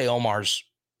would say Omar's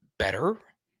better.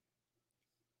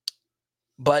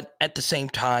 But at the same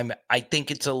time, I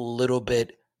think it's a little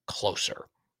bit closer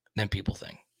than people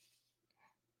think.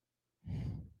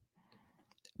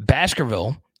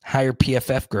 Baskerville, higher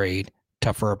PFF grade,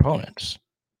 tougher opponents.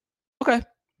 Okay.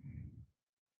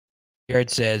 Jared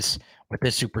says, with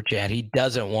this super chat, he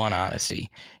doesn't want honesty.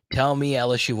 Tell me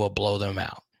LSU will blow them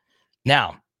out.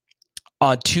 Now,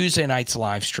 on Tuesday night's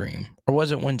live stream, or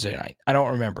was it Wednesday night? I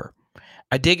don't remember.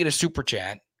 I did get a super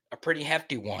chat, a pretty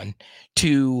hefty one,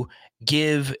 to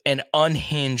give an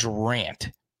unhinged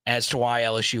rant as to why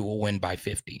LSU will win by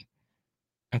 50.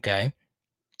 Okay.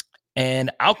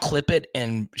 And I'll clip it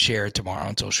and share it tomorrow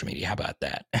on social media. How about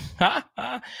that?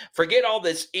 Forget all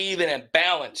this even and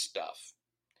balanced stuff.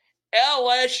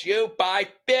 LSU by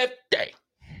 50.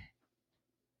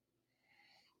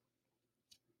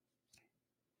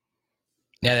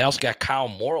 Yeah, they also got Kyle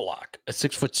Morlock, a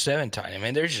 6'7" tight end. I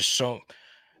mean, there's just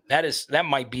that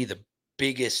might be the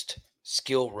biggest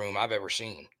skill room I've ever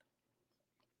seen.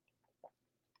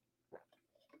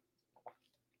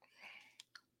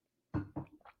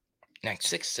 Now,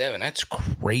 6'7", that's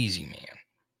crazy, man.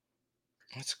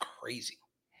 That's crazy.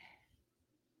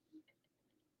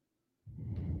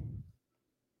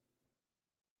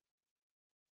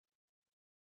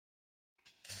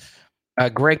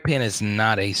 Greg Penn is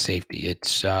not a safety.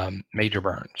 It's Major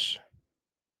Burns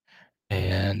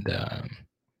and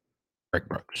Greg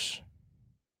Brooks.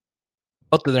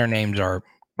 Both of their names are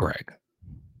Greg.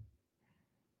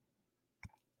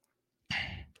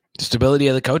 Stability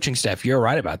of the coaching staff. You're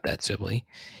right about that, Sibley.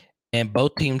 And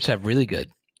both teams have really good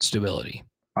stability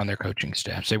on their coaching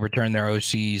staffs. They return their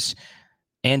OCs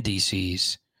and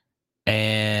DCs,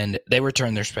 and they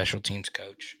return their special teams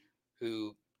coach,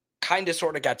 who kind of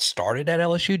sort of got started at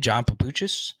LSU, John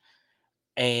Papuchis.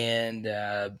 And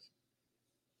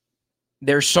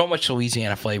there's so much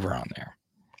Louisiana flavor on there.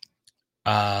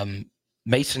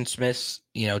 Mason Smith's,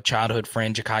 childhood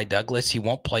friend, Ja'Kai Douglas, he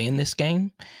won't play in this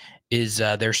game, is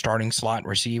their starting slot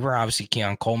receiver. Obviously,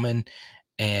 Keon Coleman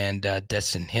and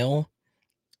Destin Hill.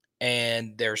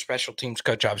 And their special teams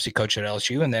coach, obviously, coach at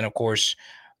LSU. And then, of course,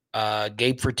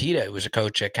 Gabe Fertitta, who was a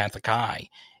coach at Catholic High,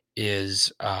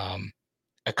 is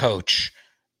a coach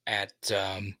at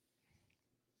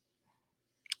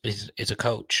is a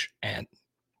coach at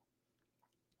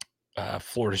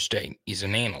Florida State. He's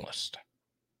an analyst.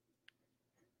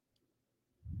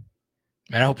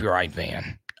 And I hope you're right,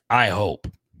 Van. I hope.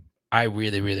 I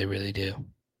really, really, really do.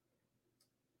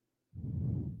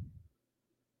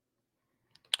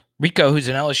 Rico, who's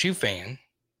an LSU fan,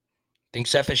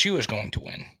 thinks FSU is going to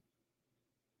win.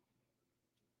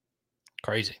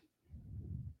 Crazy.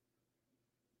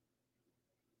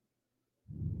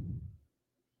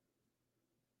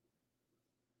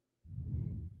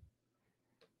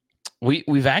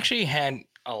 We've actually had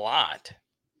a lot,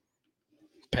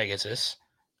 Pegasus.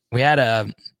 We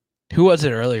had who was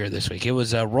it earlier this week? It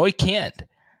was Roy Kent.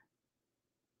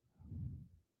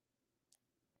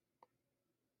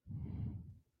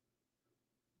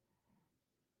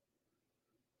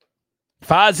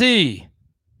 Fozzie.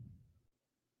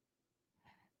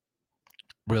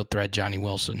 Real threat, Johnny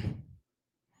Wilson.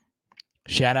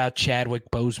 Shout out Chadwick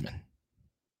Boseman.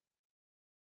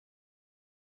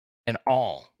 And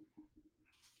all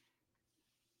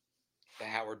the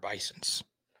Howard Bisons.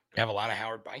 We have a lot of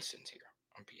Howard Bisons here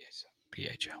on PHL.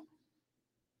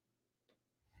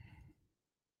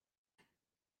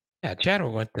 Yeah,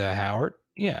 Chadwick went to Howard.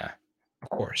 Yeah, of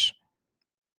course.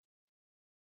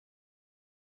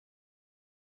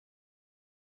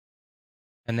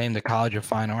 And named the College of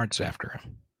Fine Arts after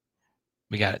him.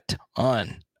 We got a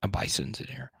ton of Bisons in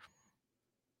here.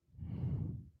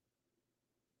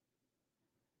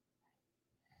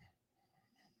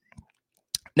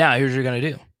 Now, here's what you're going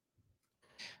to do.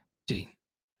 See,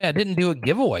 I didn't do a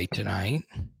giveaway tonight.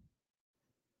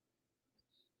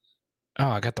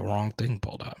 Oh, I got the wrong thing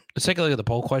pulled up. Let's take a look at the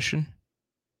poll question.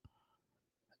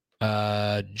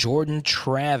 Jordan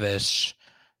Travis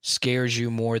scares you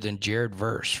more than Jared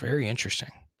Verse. Very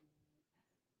interesting.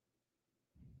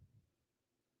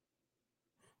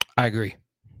 I agree.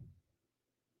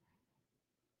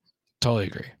 Totally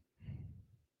agree.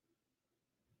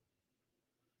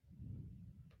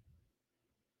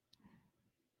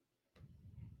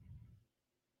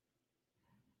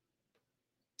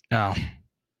 Oh.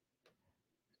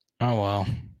 Oh, well.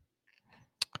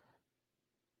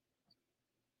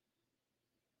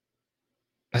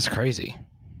 That's crazy.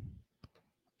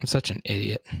 I'm such an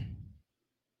idiot.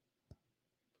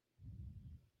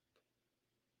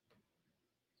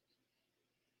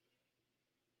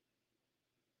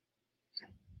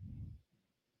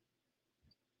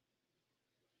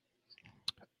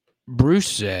 Bruce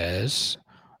says,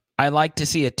 I like to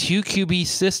see a 2 QB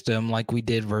system like we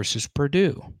did versus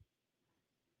Purdue.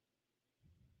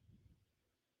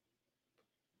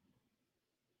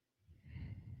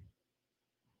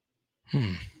 A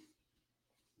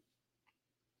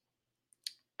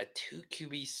 2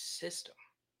 QB system.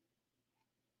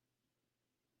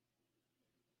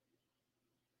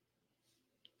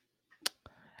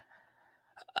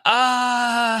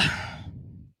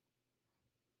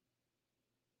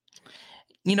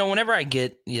 whenever I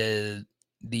get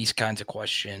these kinds of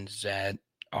questions that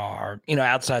are,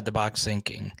 outside the box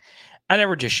thinking, I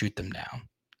never just shoot them down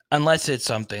unless it's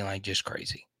something like just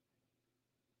crazy.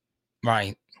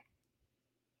 Right.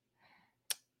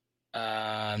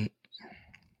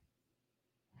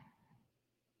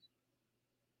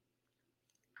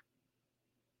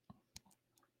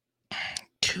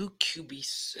 2 QB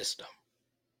system.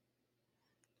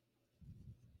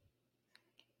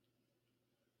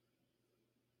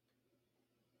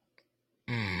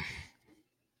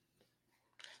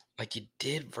 Like you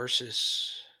did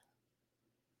versus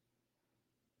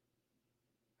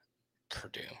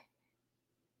Purdue.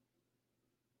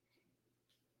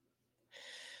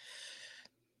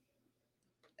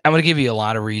 I'm going to give you a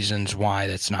lot of reasons why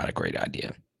that's not a great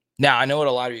idea. Now, I know what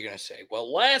a lot of you are going to say.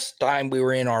 Well, last time we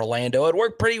were in Orlando, it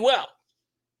worked pretty well.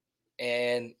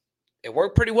 And it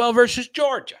worked pretty well versus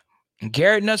Georgia. And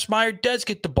Garrett Nussmeier does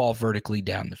get the ball vertically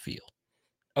down the field.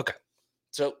 Okay,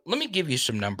 so let me give you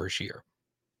some numbers here.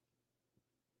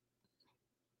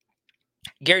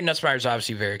 Garrett Nussmeier is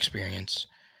obviously very experienced.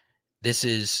 This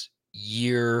is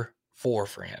year 4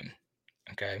 for him.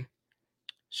 Okay,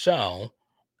 so,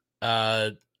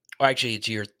 actually, it's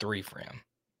year 3 for him.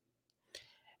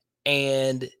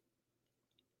 And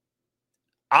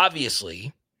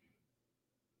obviously,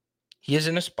 he is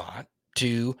in a spot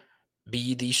to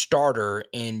be the starter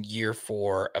in year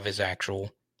 4 of his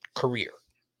actual career.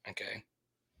 Okay.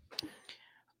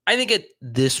 I think at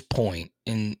this point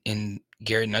in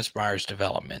Garrett Nussmeier's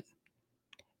development,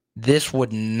 this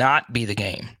would not be the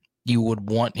game you would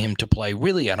want him to play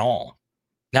really at all.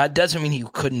 Now, it doesn't mean he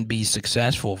couldn't be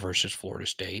successful versus Florida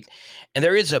State. And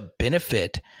there is a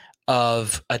benefit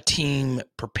of a team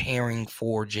preparing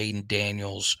for Jaden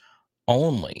Daniels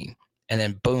only. And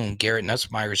then, boom, Garrett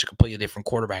Nussmeier is a completely different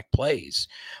quarterback plays.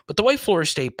 But the way Florida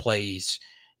State plays,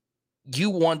 you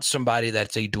want somebody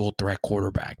that's a dual threat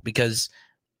quarterback because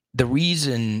the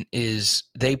reason is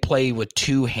they play with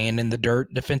 2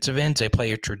 hand-in-the-dirt defensive ends. They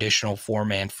play a traditional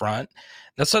 4-man front.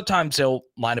 Now, sometimes they'll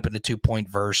line up in the 2-point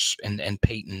verse and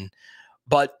Peyton.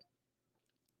 But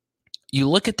you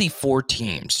look at the 4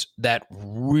 teams that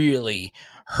really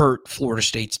hurt Florida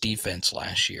State's defense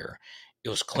last year. It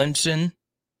was Clemson,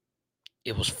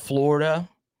 it was Florida,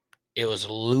 it was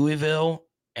Louisville,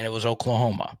 and it was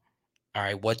Oklahoma. All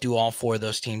right, what do all 4 of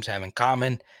those teams have in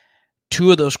common?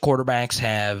 2 of those quarterbacks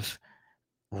have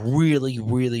really,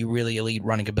 really, really elite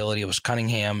running ability. It was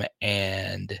Cunningham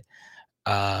and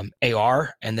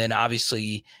AR. And then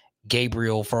obviously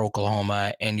Gabriel for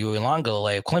Oklahoma and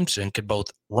Uiagalelei of Clemson could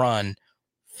both run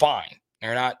fine.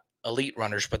 They're not elite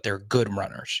runners, but they're good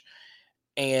runners.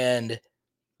 And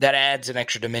that adds an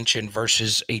extra dimension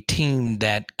versus a team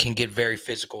that can get very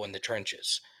physical in the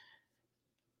trenches.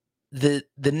 The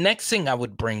next thing I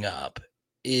would bring up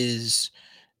is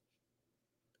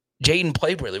Jaden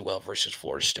played really well versus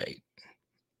Florida State.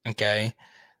 Okay.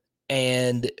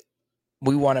 And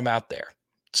we want him out there.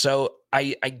 So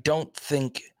I don't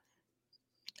think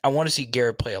I want to see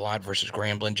Garrett play a lot versus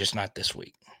Grambling, just not this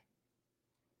week.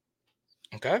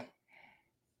 Okay.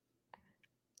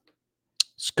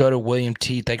 Let's go to William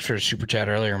T. Thanks for the super chat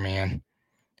earlier, man.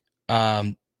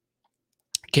 Can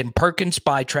Perkins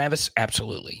spy Travis?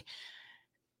 Absolutely.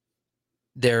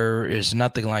 There is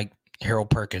nothing like Harold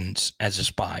Perkins as a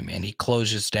spy, man. He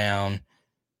closes down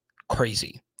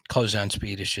crazy. Close down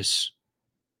speed is just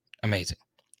amazing.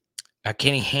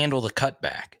 Can he handle the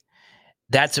cutback?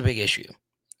 That's a big issue.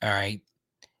 All right.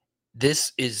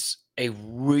 This is a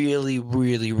really,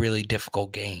 really, really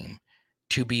difficult game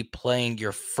to be playing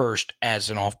your first as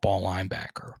an off-ball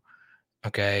linebacker.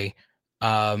 Okay.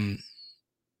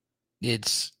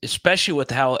 It's especially with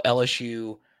how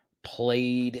LSU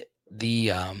played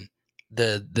the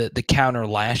counter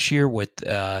last year with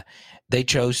they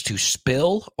chose to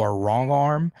spill or wrong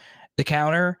arm the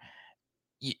counter.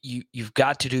 You've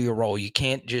got to do your role. You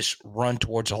can't just run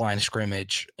towards the line of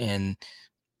scrimmage and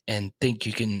think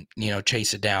you can,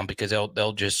 chase it down because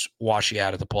they'll just wash you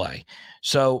out of the play.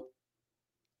 So,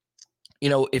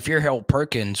 if you're Harold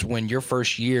Perkins, when your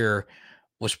first year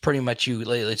was pretty much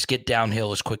let's get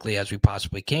downhill as quickly as we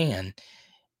possibly can,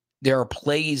 there are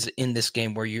plays in this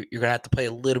game where you're going to have to play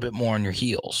a little bit more on your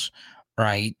heels,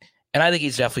 right? And I think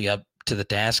he's definitely up to the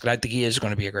task, and I think he is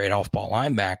going to be a great off-ball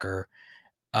linebacker.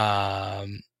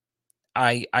 I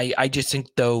just think,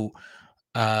 though,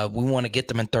 we want to get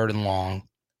them in 3rd and long,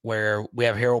 where we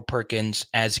have Harold Perkins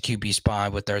as a QB spy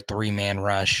with their 3-man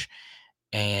rush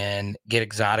and get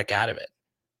Exotic out of it.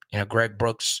 Greg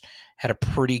Brooks had a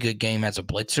pretty good game as a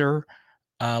blitzer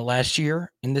last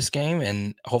year in this game,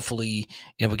 and hopefully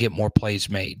we get more plays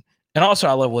made. And also,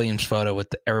 I love Williams' photo with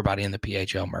everybody in the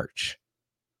PHL merch.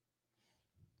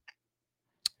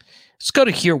 Let's go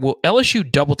to here. Will LSU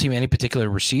double team any particular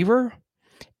receiver?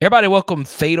 Everybody welcome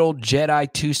Fatal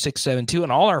Jedi 2672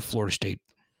 and all our Florida State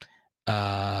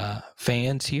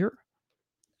fans here.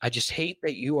 I just hate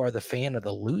that you are the fan of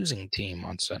the losing team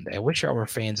on Sunday. I wish I were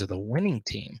fans of the winning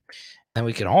team. Then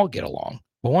we could all get along.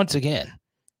 But once again,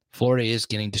 Florida is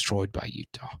getting destroyed by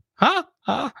Utah.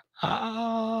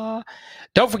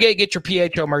 Don't forget, get your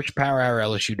PHO merch,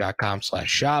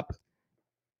 powerhourlsu.com/shop.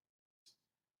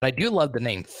 But I do love the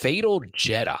name, Fatal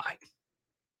Jedi.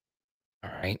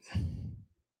 All right.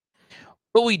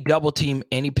 Will we double team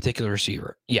any particular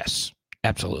receiver? Yes,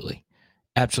 absolutely.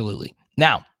 Absolutely.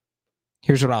 Now,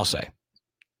 here's what I'll say.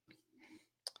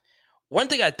 One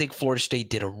thing I think Florida State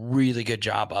did a really good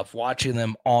job of watching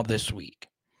them all this week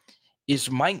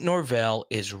is Mike Norvell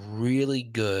is really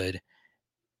good.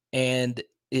 And,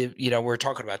 we're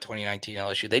talking about 2019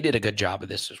 LSU. They did a good job of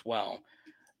this as well.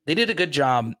 They did a good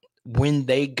job when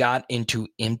they got into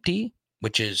empty,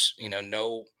 which is,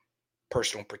 no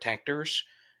personal protectors.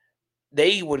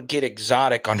 They would get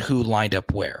exotic on who lined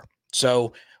up where.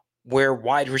 So where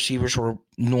wide receivers were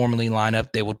normally lined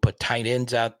up, they would put tight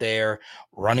ends out there,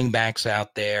 running backs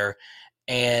out there,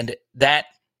 and that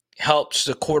helps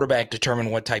the quarterback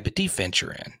determine what type of defense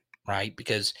you're in, right?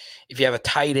 Because if you have a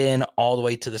tight end all the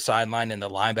way to the sideline and the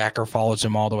linebacker follows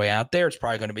him all the way out there, it's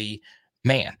probably going to be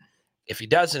man. If he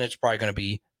doesn't, it's probably going to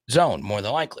be zone more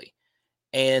than likely.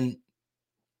 And,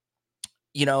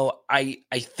 I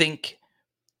think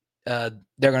they're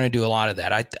going to do a lot of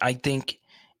that. I think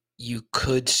you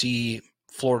could see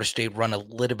Florida State run a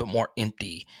little bit more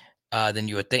empty than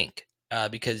you would think.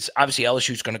 Because obviously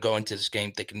LSU is going to go into this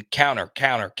game thinking counter.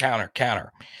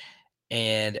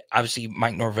 And obviously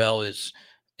Mike Norvell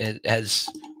has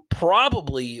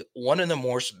probably one of the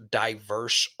most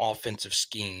diverse offensive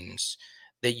schemes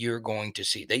that you're going to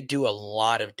see. They do a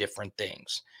lot of different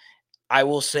things. I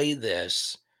will say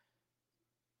this.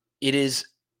 It is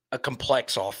a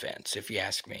complex offense, if you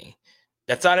ask me.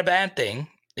 That's not a bad thing.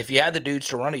 If you have the dudes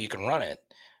to run it, you can run it.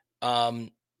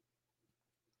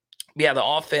 Yeah, the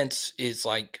offense is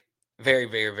like very,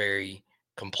 very, very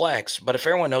complex. But if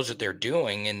everyone knows what they're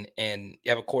doing and you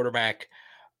have a quarterback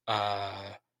who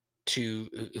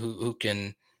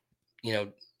can,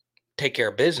 take care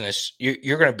of business,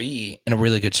 you're going to be in a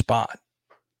really good spot.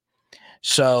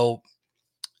 So,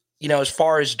 as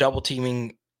far as double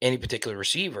teaming any particular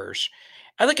receivers,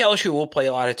 I think LSU will play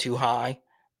a lot of too high.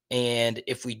 And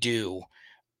if we do,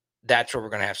 that's where we're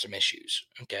going to have some issues.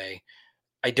 Okay.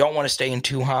 I don't want to stay in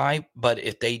too high, but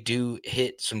if they do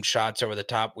hit some shots over the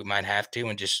top, we might have to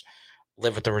and just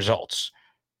live with the results.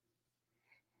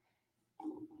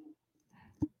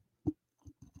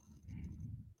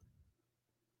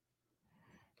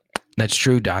 That's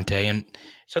true, Dante. And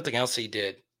something else he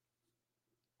did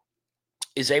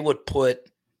is they would put,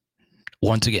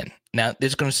 once again, now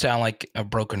this is going to sound like a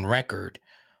broken record,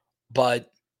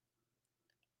 but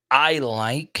I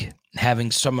like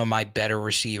having some of my better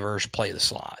receivers play the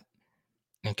slot.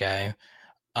 Okay.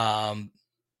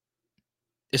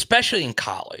 Especially in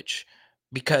college,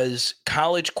 because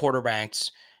college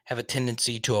quarterbacks have a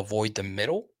tendency to avoid the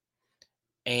middle.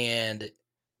 And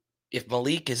if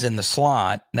Malik is in the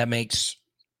slot, that makes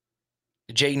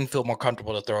Jaden feel more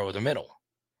comfortable to throw over the middle.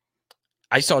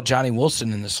 I saw Johnny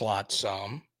Wilson in the slot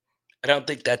some. I don't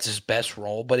think that's his best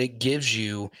role, but it gives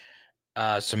you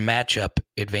some matchup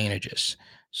advantages.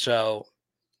 So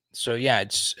yeah,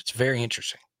 it's very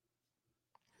interesting.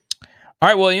 All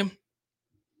right, William.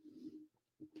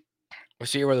 We'll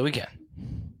see you over the weekend.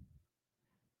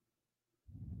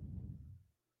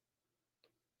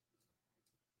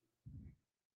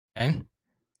 Okay.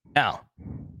 Now,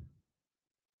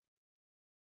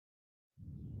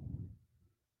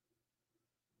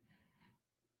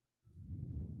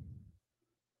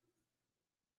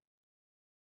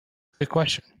 good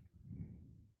question.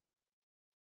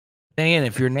 Dan,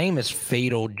 if your name is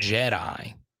Fatal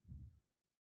Jedi,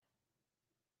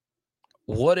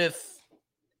 what if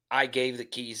I gave the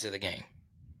keys to the game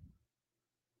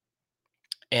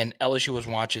and LSU was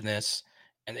watching this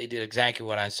and they did exactly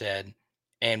what I said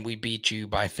and we beat you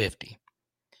by 50?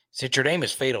 Since your name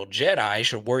is Fatal Jedi, I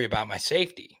should worry about my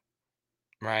safety,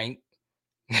 right?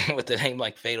 With a name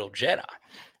like Fatal Jedi.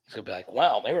 It's going to be like,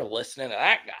 well, they were listening to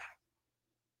that guy.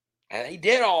 And they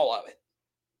did all of it.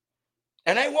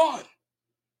 And they won.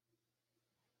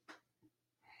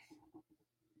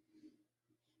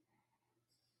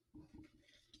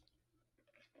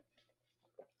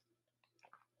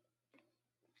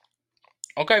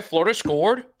 Okay, Florida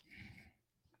scored.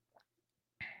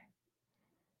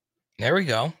 There we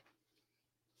go.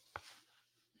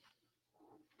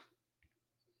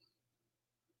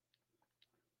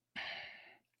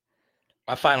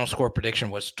 My final score prediction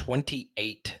was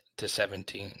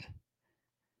 28-17.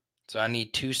 So I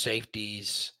need 2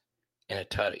 safeties and a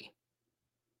tutty.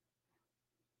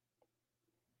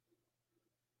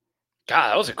 God,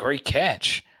 that was a great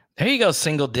catch. There you go,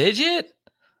 single digit.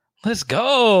 Let's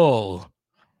go.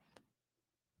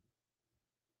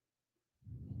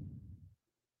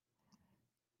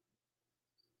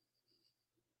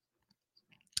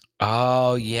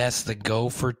 Oh, yes, the go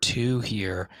for 2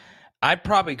 here. I'd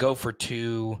probably go for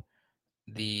 2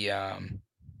 the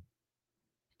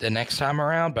next time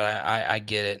around, but I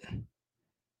get it.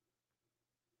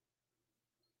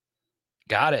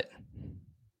 Got it.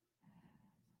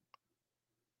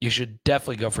 You should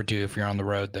definitely go for 2 if you're on the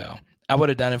road, though. I would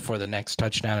have done it for the next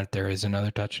touchdown if there is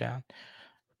another touchdown.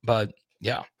 But,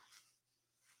 yeah.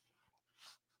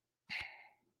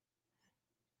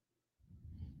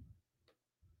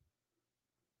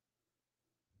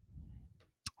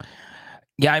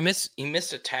 Yeah, he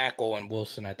missed a tackle, and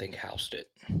Wilson, I think, housed it.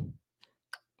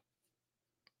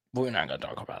 We're not going to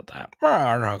talk about that. We're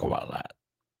not going to talk about that.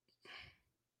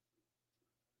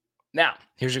 Now,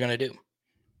 here's what you're going to do.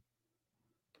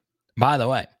 By the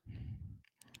way,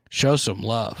 show some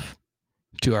love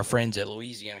to our friends at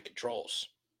Louisiana Controls.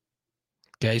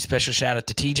 Okay, special shout out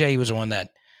to TJ. He was the one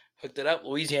that hooked it up.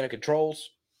 Louisiana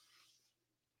Controls.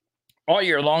 All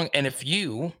year long. And if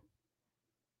you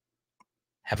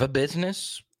have a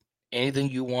business, anything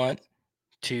you want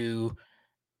to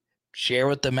share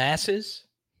with the masses,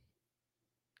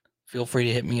 feel free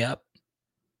to hit me up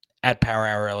at Power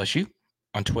Hour LSU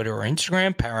on Twitter or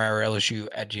Instagram.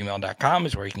 PowerHourLSU@gmail.com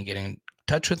is where you can get in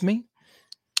touch with me.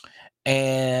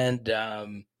 And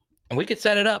we could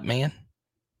set it up, man.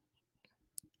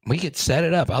 We could set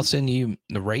it up. I'll send you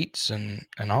the rates and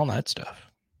all that stuff.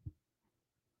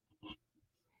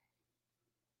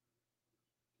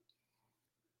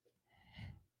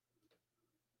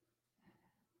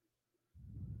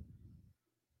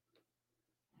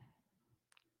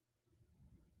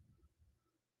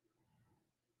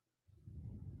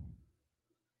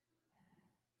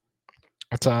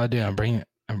 That's all I do. I'm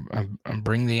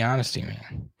bringing the honesty,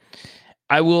 man.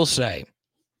 I will say,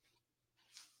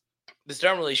 this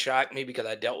doesn't really shock me because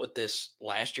I dealt with this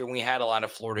last year. We had a lot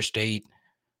of Florida State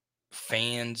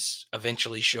fans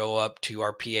eventually show up to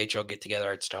our PHL get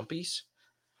together at Stumpy's,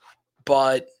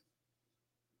 but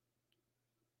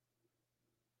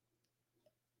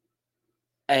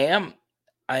I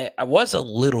was a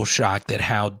little shocked at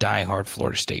how diehard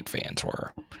Florida State fans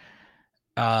were.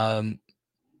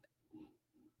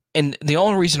 And the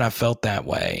only reason I felt that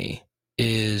way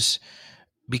is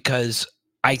because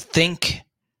I think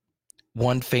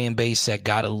one fan base that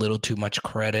got a little too much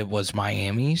credit was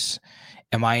Miami's.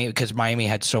 And because Miami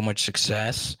had so much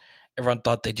success, everyone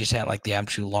thought they just had like the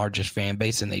absolute largest fan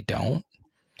base, and they don't.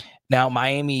 Now,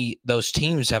 Miami, those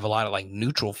teams have a lot of like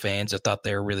neutral fans that thought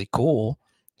they were really cool.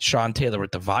 Sean Taylor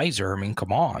with the visor. I mean,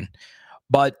 come on.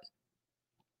 But,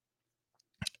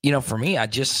 for me, I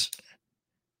just,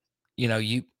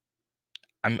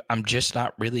 I'm just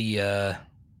not really, I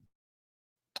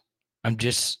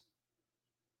was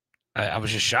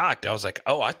just shocked. I was like,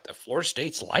 oh, Florida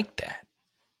State's like that.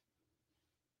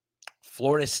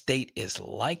 Florida State is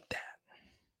like that.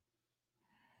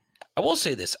 I will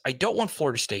say this. I don't want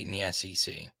Florida State in the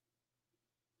SEC.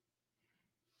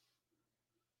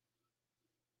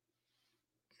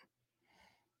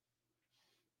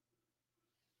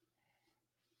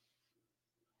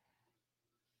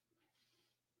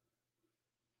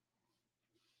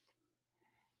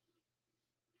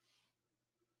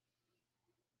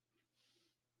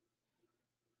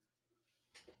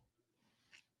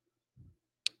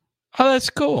 Oh, that's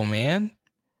cool, man.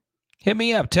 Hit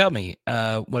me up. Tell me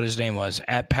what his name was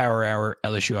at Power Hour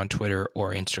LSU on Twitter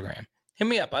or Instagram. Hit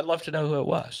me up. I'd love to know who it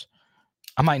was.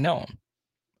 I might know him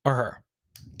or her.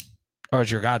 Or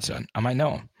it's your godson. I might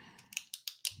know him.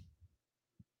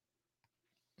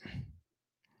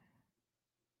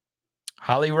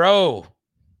 Holly Rowe.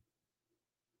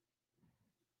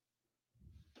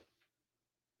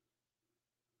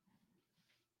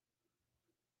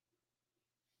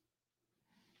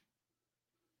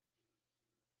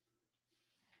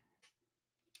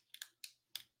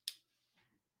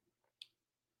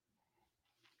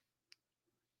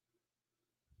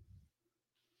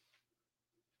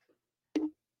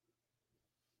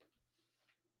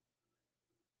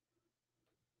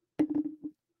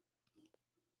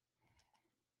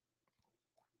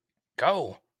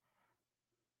 Go.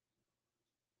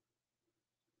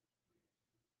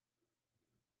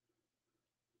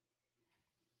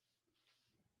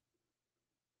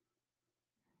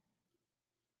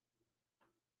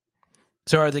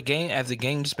 So have the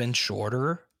games been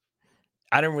shorter?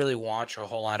 I didn't really watch a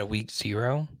whole lot of week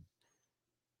 0.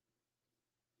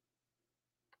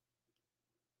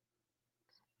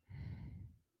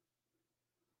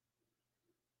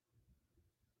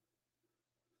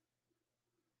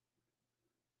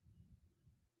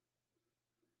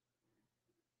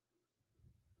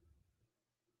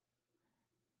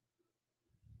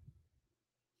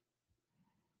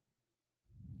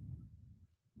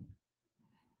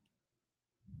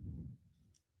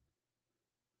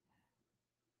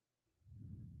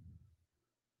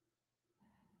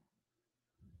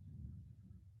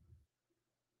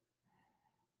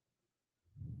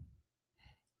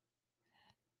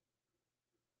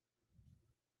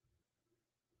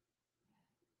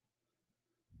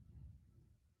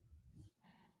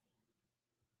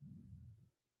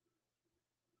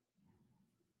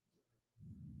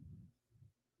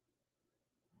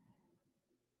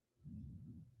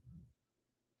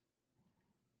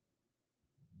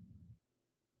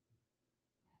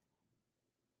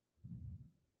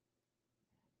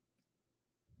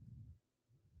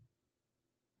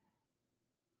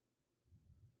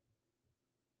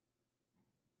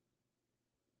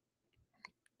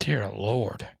 Dear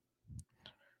Lord.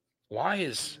 Why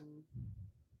is...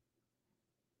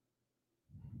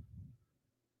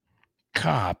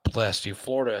 God bless you,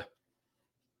 Florida.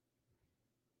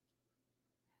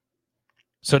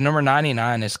 So number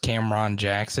 99 is Cameron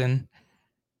Jackson.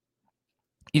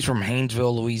 He's from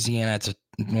Haynesville, Louisiana. It's a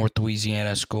North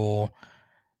Louisiana school.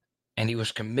 And he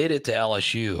was committed to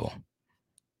LSU.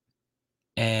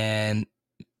 And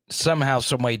somehow,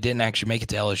 somebody didn't actually make it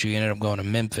to LSU. He ended up going to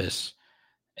Memphis.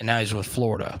 And now he's with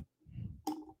Florida.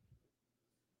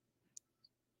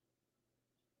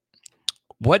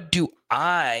 What do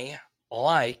I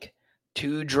like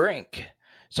to drink?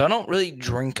 So I don't really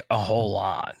drink a whole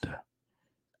lot.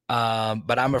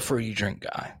 But I'm a fruity drink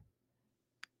guy.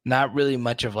 Not really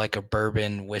much of like a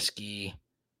bourbon, whiskey.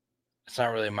 It's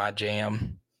not really my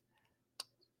jam.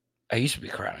 I used to be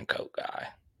a Crown and Coke guy.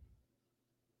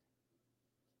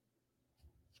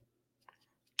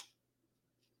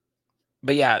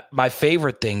 But yeah, my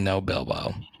favorite thing though,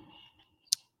 Bilbo,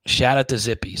 shout out to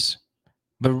Zippies.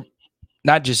 But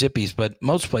not just Zippies, but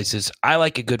most places, I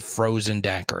like a good frozen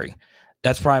daiquiri.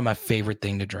 That's probably my favorite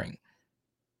thing to drink.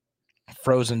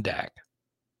 Frozen DAC.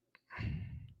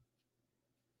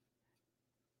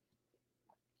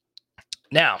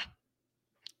 Now,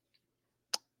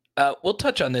 we'll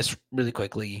touch on this really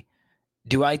quickly.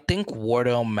 Do I think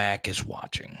Wardell Mack is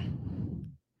watching?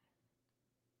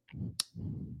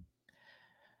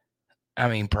 I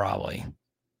mean, probably.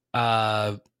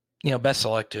 Best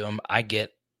of luck to him. I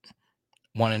get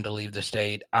wanting to leave the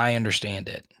state. I understand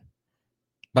it.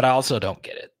 But I also don't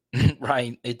get it.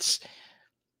 Right? It's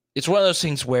one of those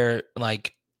things where,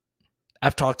 like,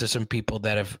 I've talked to some people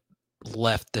that have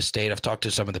left the state. I've talked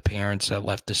to some of the parents that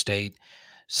left the state.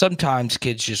 Sometimes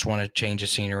kids just want to change the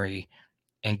scenery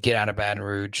and get out of Baton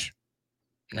Rouge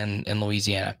and in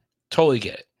Louisiana. Totally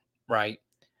get it, right?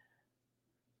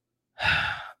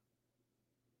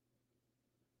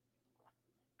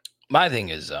 My thing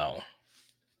is, though,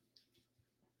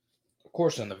 of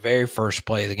course, in the very first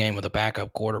play of the game with a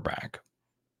backup quarterback,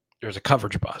 there's a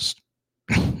coverage bust.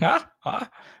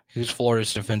 Who's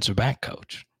Florida's defensive back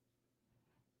coach?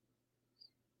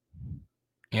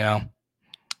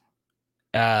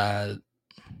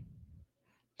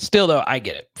 Still, though, I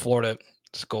get it. Florida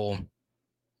school,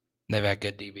 they've had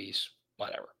good DBs,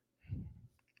 whatever.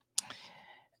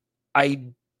 I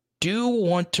do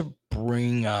want to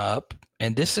bring up,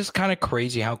 and this is kind of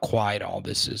crazy how quiet all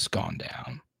this has gone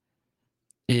down,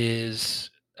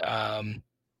 is the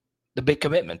big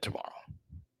commitment tomorrow.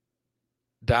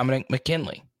 Dominic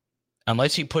McKinley.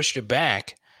 Unless he pushed it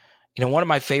back, one of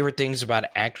my favorite things about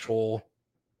actual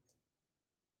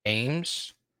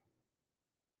games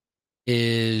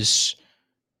is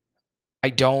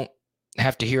I don't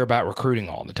have to hear about recruiting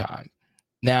all the time.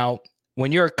 Now,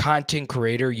 when you're a content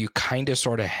creator, you kind of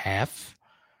sort of have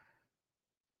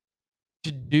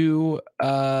to do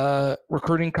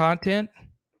recruiting content.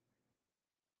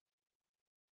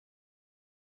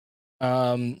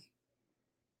 You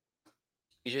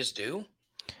just do.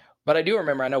 But I do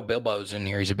remember, I know Bilbo's in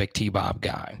here. He's a big T-Bob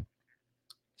guy.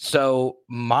 So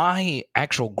my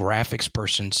actual graphics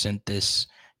person sent this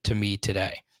to me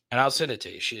today. And I'll send it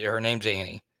to you. Her name's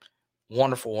Annie.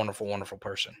 Wonderful, wonderful, wonderful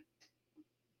person.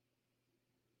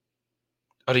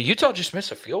 Oh, did Utah just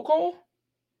miss a field goal?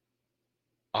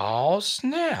 Oh,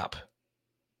 snap.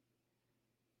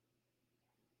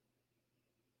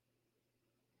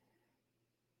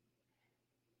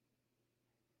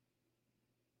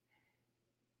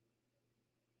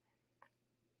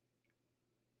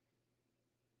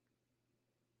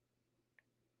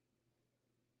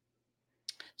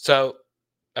 So,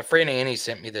 a friend Annie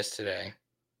sent me this today.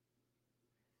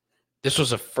 This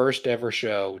was the first ever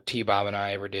show T-Bob and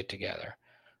I ever did together.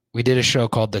 We did a show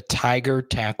called the Tiger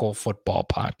Tackle Football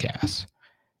Podcast.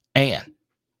 And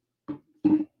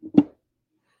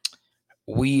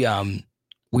we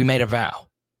made a vow.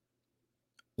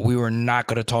 We were not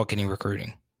going to talk any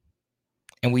recruiting.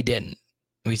 And we didn't.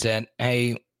 We said,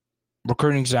 hey,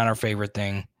 recruiting's not our favorite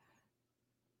thing.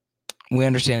 We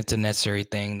understand it's a necessary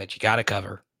thing that you got to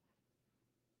cover.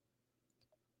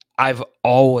 I've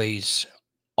always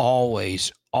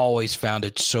found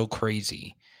it so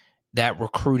crazy that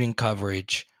recruiting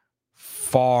coverage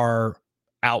far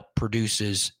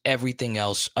outproduces everything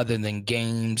else other than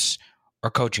games or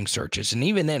coaching searches. And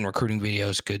even then, recruiting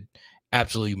videos could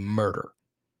absolutely murder.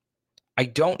 I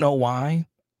don't know why.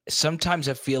 Sometimes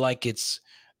I feel like it's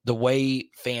the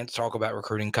way fans talk about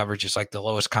recruiting coverage is like the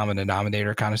lowest common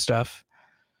denominator kind of stuff.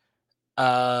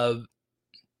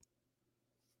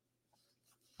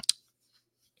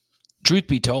 Truth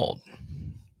be told,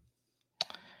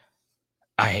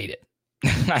 I hate it.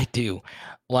 I do.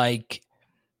 Like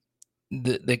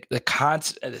the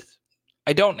concept.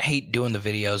 I don't hate doing the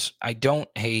videos. I don't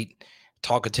hate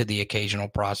talking to the occasional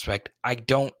prospect. I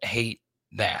don't hate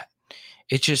that.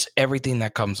 It's just everything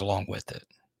that comes along with it.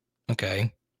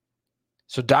 Okay.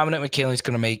 So Dominic McKinley's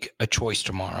going to make a choice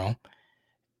tomorrow.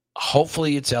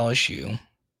 Hopefully it's LSU.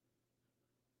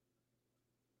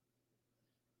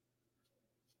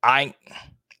 I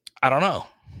don't know.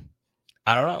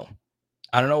 I don't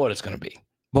know what it's going to be.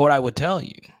 But what I would tell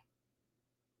you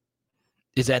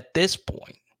is at this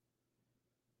point,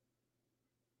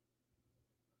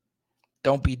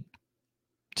 don't be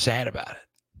sad about it.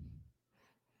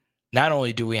 Not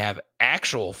only do we have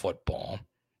actual football,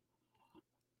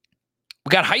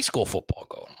 we got high school football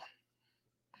going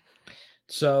on.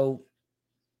 So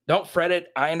don't fret it.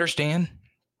 I understand.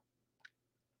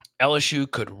 LSU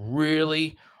could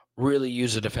really, really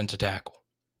use a defensive tackle.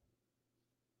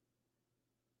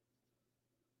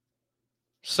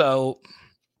 So,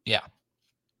 yeah,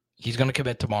 he's going to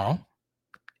commit tomorrow.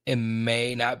 It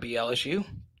may not be LSU.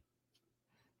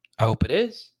 I hope it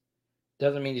is.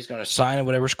 Doesn't mean he's going to sign at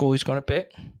whatever school he's going to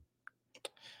pick.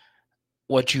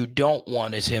 What you don't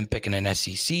want is him picking an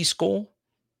SEC school,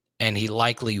 and he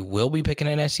likely will be picking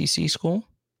an SEC school.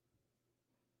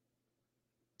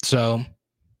 So,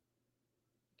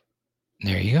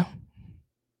 there you go.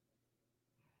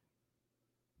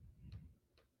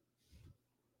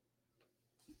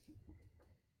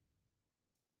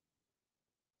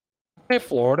 Hey,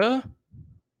 Florida.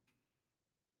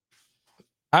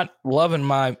 I'm loving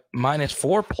my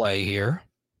 -4 play here.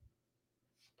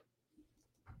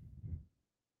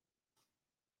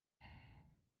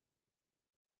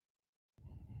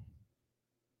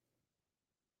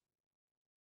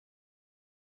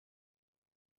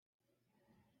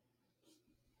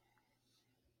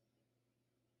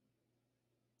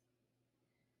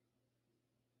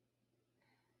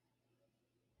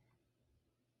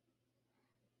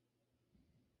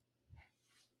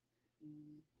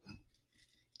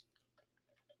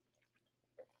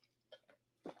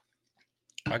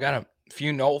 I got a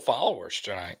few Noel followers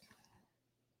tonight.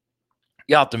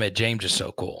 You have to admit, James is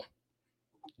so cool.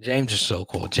 James is so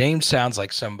cool. James sounds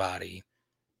like somebody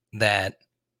that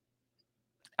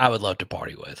I would love to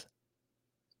party with.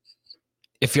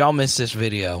 If y'all missed this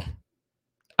video,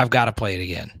 I've got to play it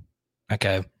again.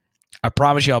 Okay. I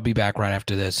promise you I'll be back right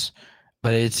after this.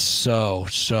 But it's so.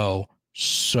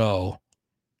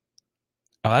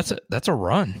 Oh, that's a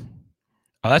run.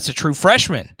 Oh, that's a true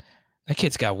freshman. That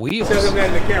kid's got wheels.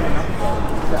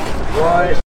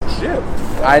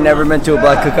 I never been to a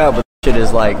black cookout, but shit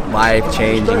is like life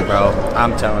changing, bro.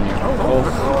 I'm telling you.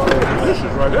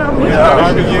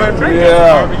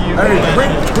 Hey,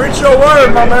 preach your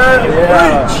word, my man.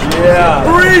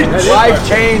 Preach. Life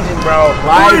changing, bro.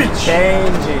 Life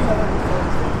changing.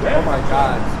 Oh my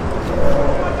God.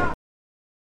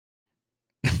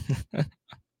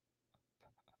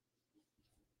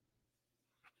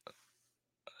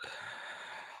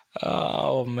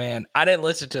 Oh, man. I didn't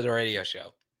listen to the radio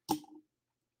show.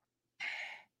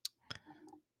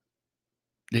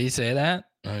 Did he say that?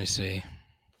 Let me see.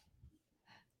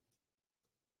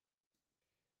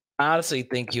 I honestly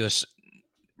think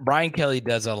Brian Kelly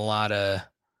does a lot of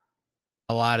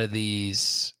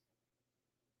these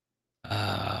he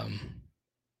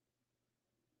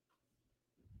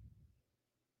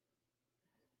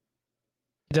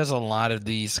does a lot of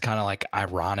these kind of like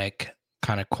ironic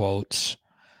kind of quotes.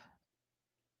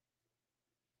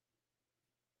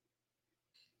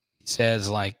 He says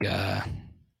like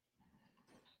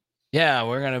yeah,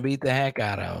 we're going to beat the heck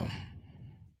out of them.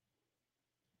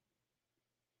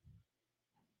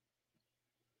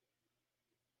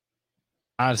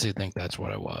 I honestly think that's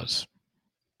what it was.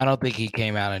 I don't think he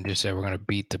came out and just said we're going to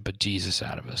beat the bejesus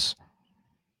out of us.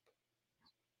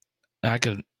 I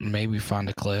could maybe find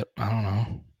a clip. I don't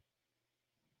know.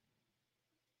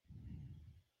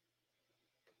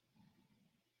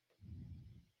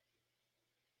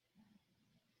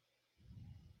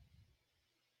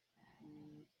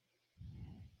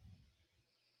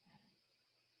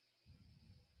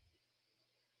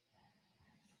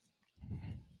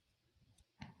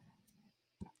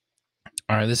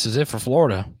 All right, this is it for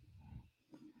Florida.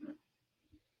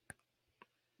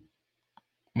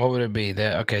 What would it be?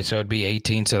 Okay, so it'd be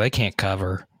 18, so they can't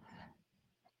cover.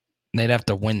 They'd have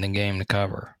to win the game to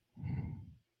cover.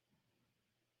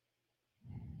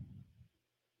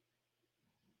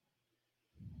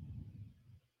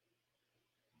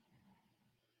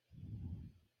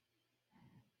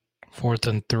 Fourth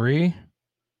and 3.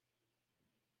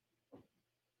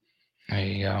 There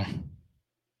you go.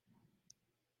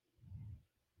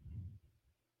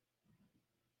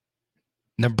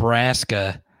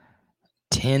 Nebraska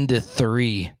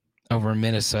 10-3 over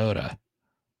Minnesota.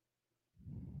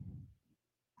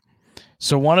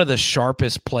 So one of the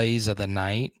sharpest plays of the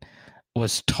night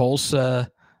was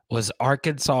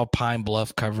Arkansas Pine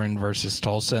Bluff covering versus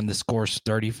Tulsa, and the score's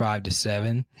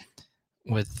 35-7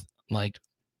 with like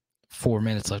 4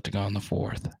 minutes left to go in the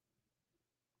fourth.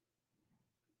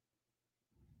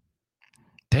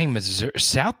 Dang, Missouri,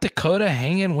 South Dakota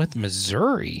hanging with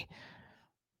Missouri.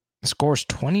 The score's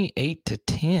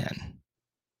 28-10.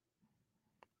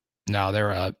 No,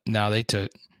 they're up. No, they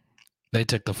took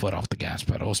the foot off the gas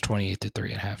pedal. It was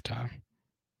 28-3 at halftime.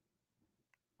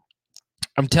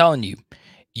 I'm telling you,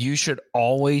 you should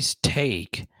always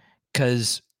take,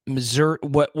 because Missouri,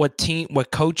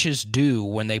 what coaches do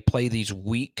when they play these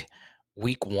week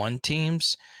 1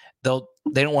 teams, they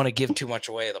don't want to give too much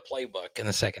away of the playbook in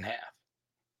the second half.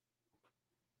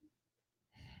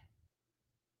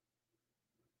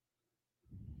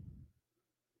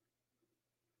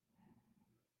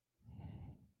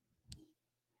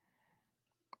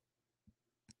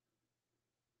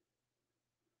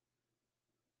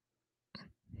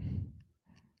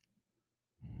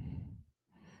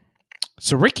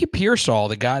 So Ricky Pearsall,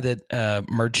 the guy that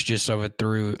merged just over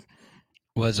through,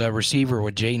 was a receiver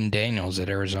with Jaden Daniels at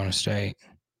Arizona State.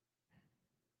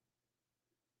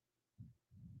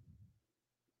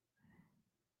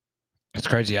 It's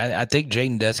crazy. I think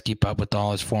Jaden does keep up with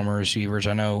all his former receivers.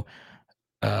 I know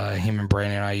him and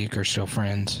Brandon Ayuk are still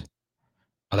friends.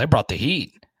 Oh, they brought the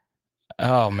heat.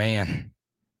 Oh, man.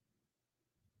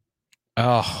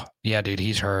 Oh, yeah, dude,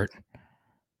 he's hurt.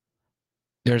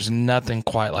 There's nothing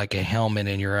quite like a helmet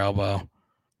in your elbow.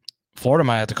 Florida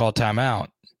might have to call timeout.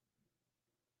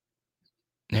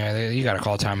 Yeah, you got to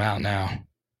call timeout now.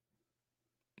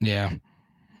 Yeah.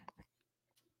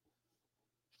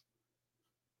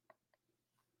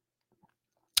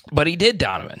 But he did,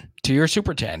 Donovan, to your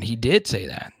Super 10. He did say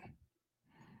that.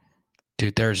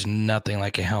 Dude, there's nothing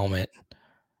like a helmet.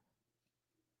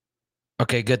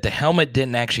 Okay, good. The helmet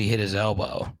didn't actually hit his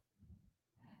elbow.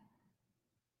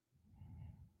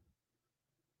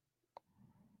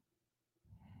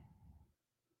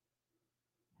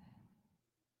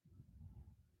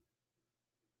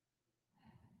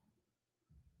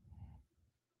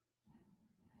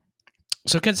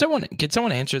 So can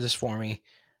someone answer this for me?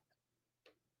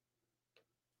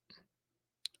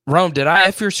 Rome, did I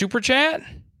F your Super Chat?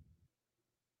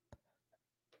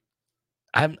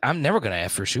 I'm never gonna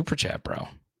F your Super Chat, bro.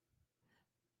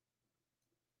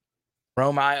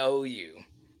 Rome, I owe you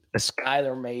the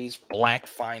Skylar Mays Black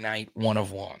Finite 1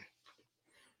 of 1.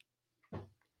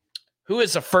 Who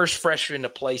is the first freshman to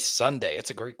play Sunday? It's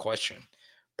a great question.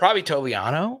 Probably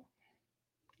Tobiano.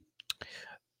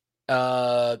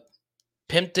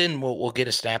 Pimpton will get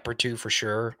a snap or two for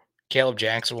sure. Caleb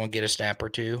Jackson will get a snap or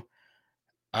two.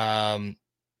 And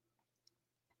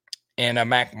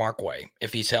Mac Markway,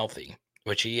 if he's healthy,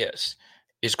 which he is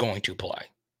going to play.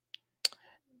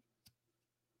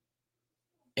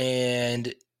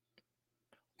 And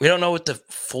we don't know what the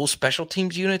full special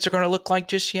teams units are going to look like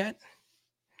just yet.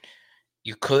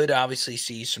 You could obviously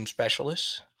see some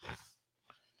specialists.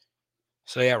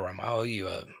 So, yeah, Ram, I owe you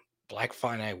a Black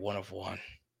Finite 1 of 1.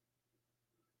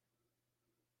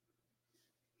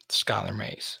 Skylar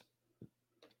Mays.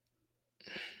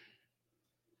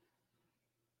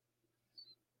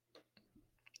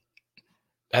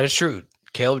 That is true.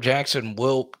 Caleb Jackson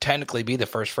will technically be the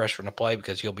first freshman to play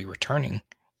because he'll be returning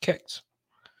kicks.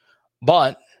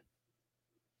 But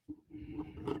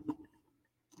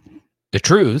the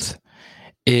truth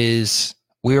is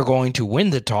we are going to win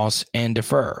the toss and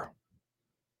defer.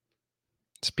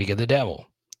 Speak of the devil.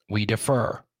 We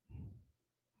defer.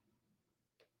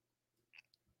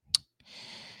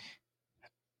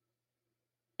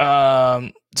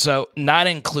 So not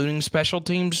including special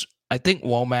teams, I think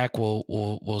Womack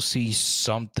will see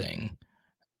something.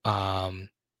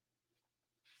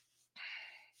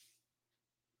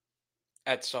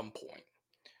 At some point.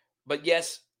 But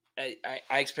yes, I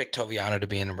expect Toviano to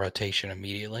be in the rotation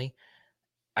immediately.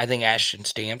 I think Ashton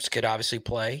Stamps could obviously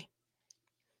play.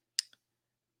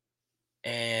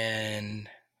 And,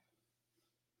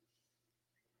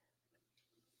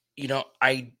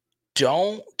 I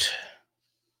don't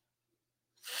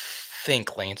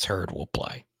think Lance Hurd will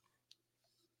play.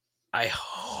 I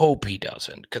hope he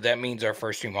doesn't, because that means our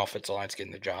first team offensive line's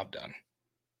getting the job done.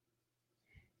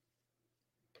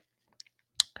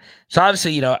 So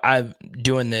obviously, I'm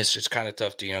doing this. It's kind of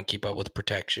tough to, keep up with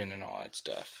protection and all that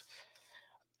stuff.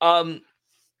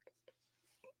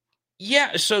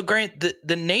 Yeah. So Grant,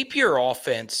 the Napier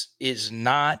offense is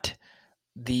not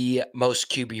the most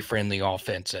QB friendly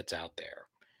offense that's out there.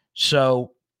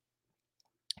 So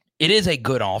it is a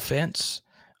good offense.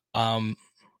 But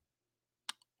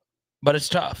it's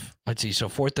tough. Let's see. So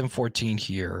 4th and 14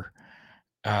 here.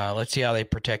 Let's see how they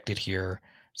protect it here.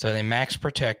 So they max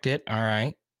protect it. All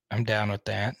right. I'm down with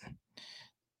that.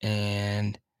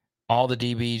 And all the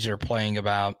DBs are playing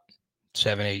about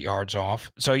 7-8 yards off.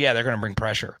 So, yeah, they're going to bring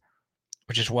pressure,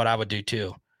 which is what I would do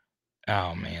too.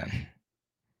 Oh, man.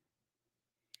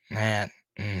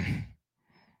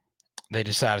 They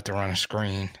decided to run a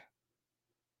screen.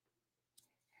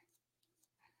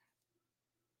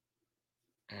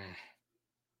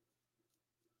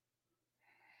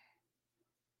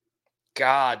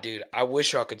 God, dude, I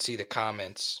wish y'all could see the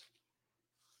comments.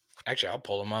 Actually, I'll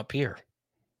pull them up here.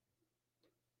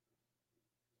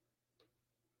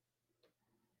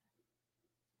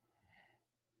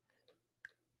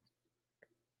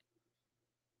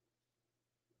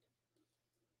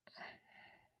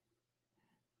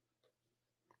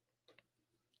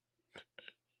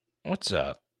 What's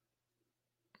up?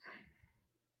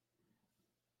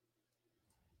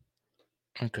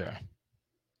 Okay.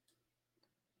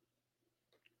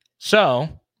 So,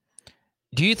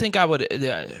 do you think I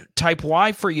would type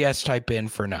Y for yes, type in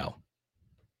for no?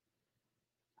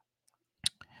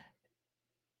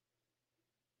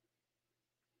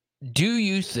 Do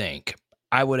you think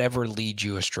I would ever lead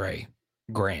you astray,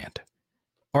 Grant,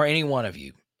 or any one of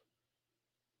you?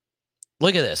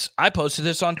 Look at this. I posted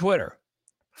this on Twitter.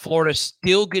 Florida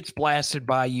still gets blasted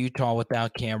by Utah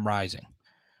without Cam Rising.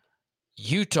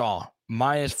 Utah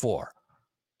 -4.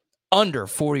 Under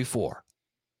 44.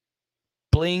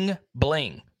 Bling,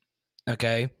 bling.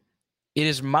 Okay? It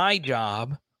is my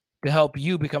job to help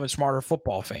you become a smarter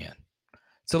football fan.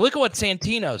 So look at what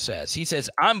Santino says. He says,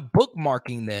 I'm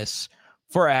bookmarking this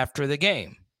for after the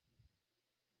game.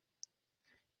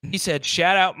 He said,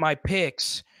 shout out my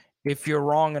picks if you're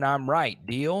wrong and I'm right.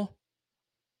 Deal?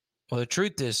 Well, the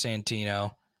truth is,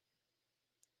 Santino,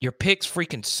 your picks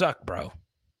freaking suck, bro.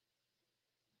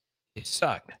 It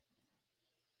sucked.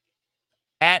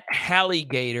 At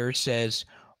Halligator says,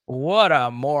 what a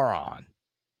moron.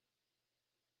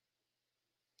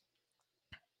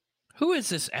 Who is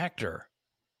this actor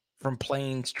from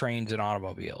Planes, Trains, and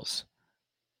Automobiles?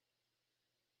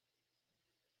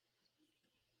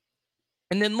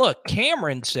 And then look,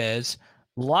 Cameron says,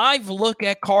 live look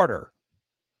at Carter.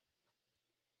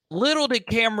 Little did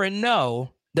Cameron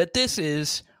know that this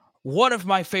is one of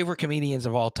my favorite comedians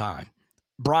of all time,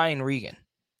 Brian Regan,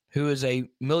 who is a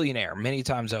millionaire many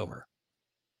times over.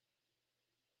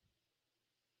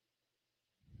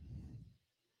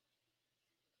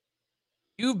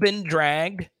 You've been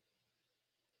dragged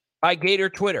by Gator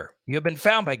Twitter. You have been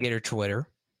found by Gator Twitter.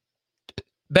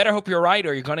 Better hope you're right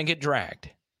or you're going to get dragged.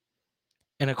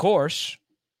 And of course,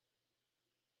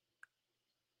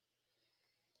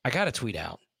 I got to tweet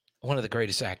out one of the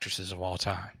greatest actresses of all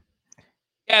time.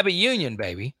 Gabby Union,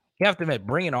 baby. You have to admit,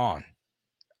 Bring It On.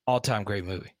 All-time great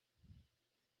movie.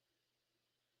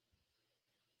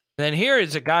 Then here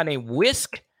is a guy named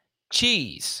Whisk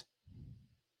Cheese.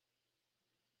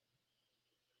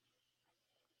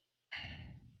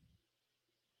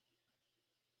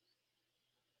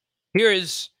 Here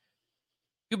is,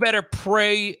 you better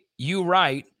pray you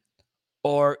right,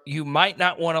 or you might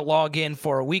not want to log in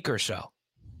for a week or so.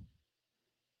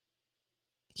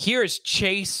 Here is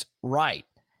Chase Wright.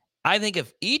 I think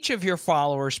if each of your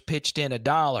followers pitched in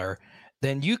 $1,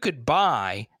 then you could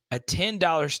buy a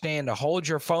 $10 stand to hold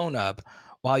your phone up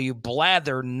while you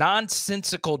blather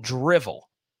nonsensical drivel.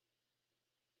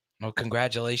 Well,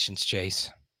 congratulations, Chase.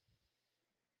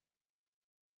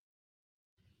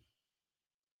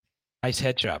 Nice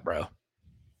headshot, bro.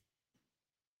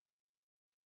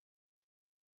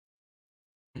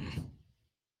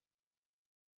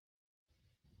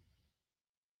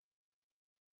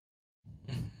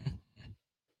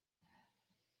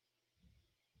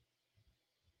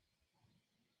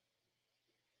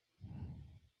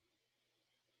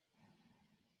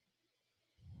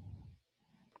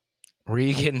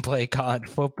 Regan play college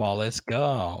football. Let's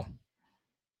go.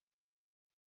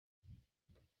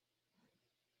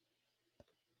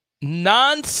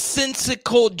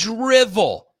 Nonsensical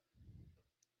drivel.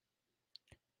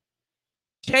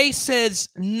 Chase says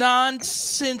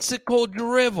nonsensical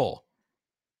drivel.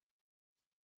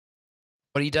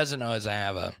 What he doesn't know is I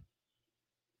have a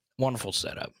wonderful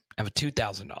setup. I have a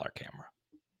 $2,000 camera.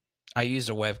 I use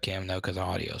a webcam, though, because the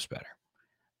audio is better.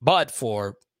 But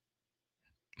for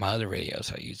my other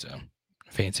videos, I use a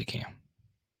fancy cam.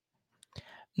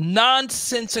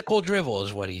 Nonsensical drivel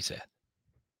is what he said.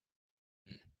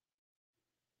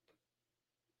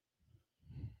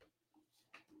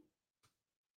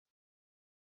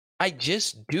 I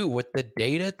just do what the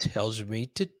data tells me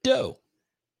to do.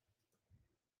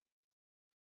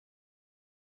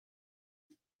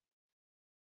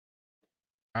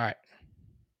 All right.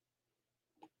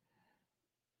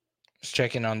 Let's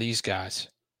check in on these guys.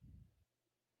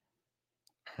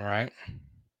 All right.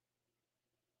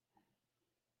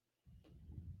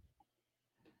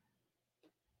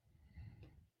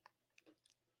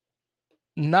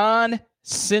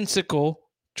 Nonsensical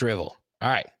drivel. All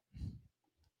right.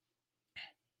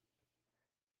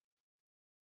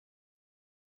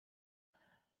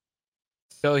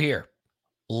 So here,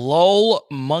 Lol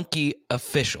Monkey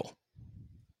Official.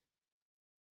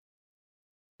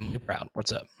 I'm proud.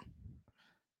 What's up?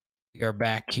 You're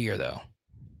back here, though.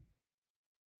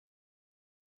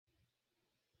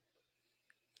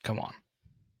 Come on.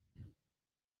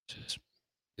 Just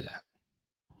do that.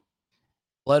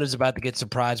 Blood is about to get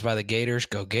surprised by the Gators.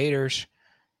 Go Gators.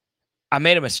 I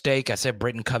made a mistake. I said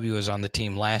Britton Covey was on the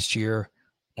team last year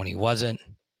when he wasn't.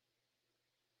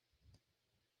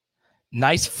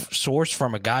 Nice source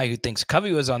from a guy who thinks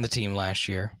Covey was on the team last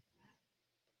year.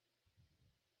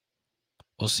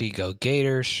 We'll see. Go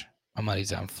Gators. My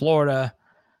money's on Florida.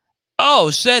 Oh,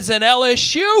 says an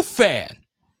LSU fan.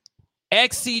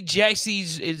 XC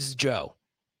Jexy's is Joe.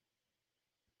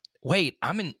 Wait,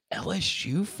 I'm an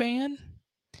LSU fan?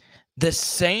 The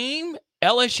same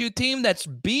LSU team that's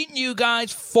beaten you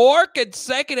guys 4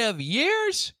 consecutive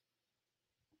years?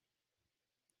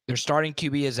 Their starting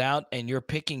QB is out, and you're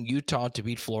picking Utah to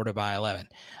beat Florida by 11.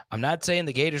 I'm not saying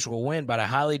the Gators will win, but I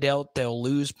highly doubt they'll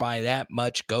lose by that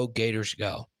much. Go Gators,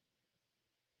 go.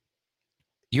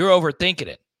 You're overthinking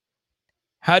it.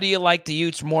 How do you like the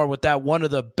Utes more without one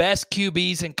of the best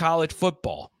QBs in college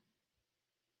football?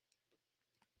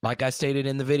 Like I stated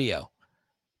in the video,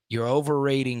 you're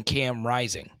overrating Cam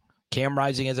Rising. Cam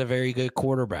Rising is a very good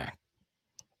quarterback.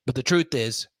 But the truth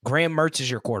is, Graham Mertz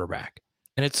is your quarterback,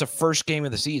 and it's the first game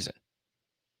of the season.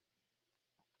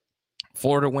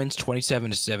 Florida wins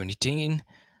 27-17.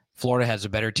 Florida has a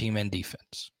better team and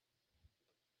defense.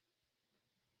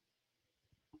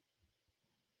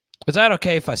 Was that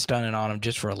okay if I stun it on him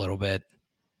just for a little bit?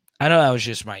 I know that was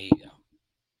just my ego.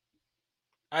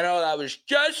 That was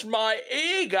just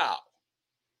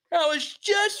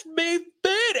me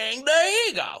feeding the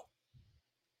ego.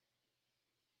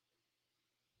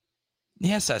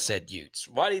 Yes, I said Utes.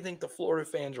 Why do you think the Florida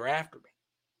fans are after me?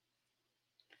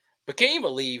 But can you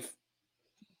believe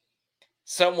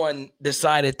someone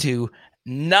decided to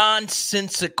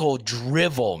nonsensical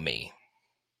drivel me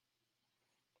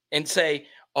and say,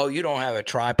 oh, you don't have a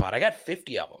tripod. I got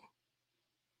 50 of them.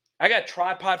 I got a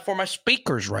tripod for my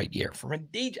speakers right here. For my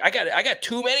DJ. I got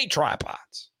too many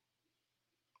tripods.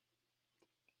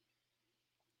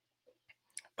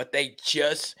 But they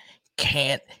just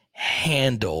can't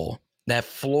handle that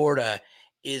Florida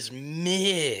is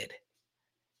mid.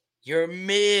 You're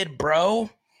mid, bro.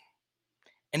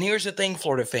 And here's the thing,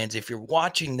 Florida fans. If you're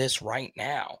watching this right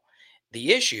now,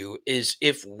 the issue is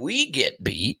if we get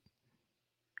beat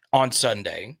on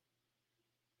Sunday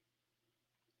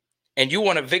and you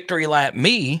want to victory lap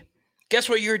me, guess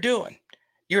what you're doing?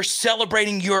 You're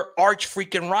celebrating your arch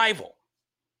freaking rival.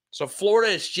 So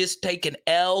Florida is just taking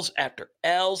L's after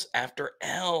L's after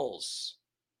L's.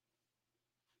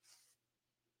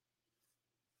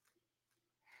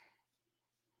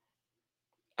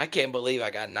 I can't believe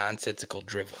I got nonsensical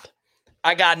dribbled.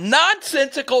 I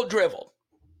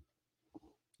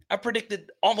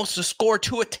predicted almost a score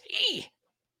to a T.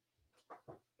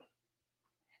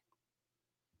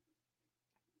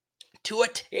 To a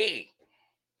T.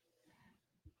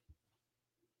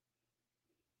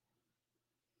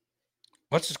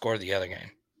 What's the score of the other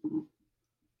game?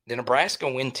 Did Nebraska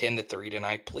win 10-3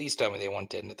 tonight? Please tell me they won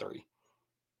 10-3.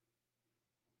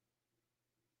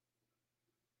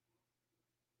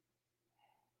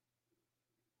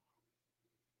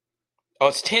 Oh,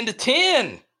 it's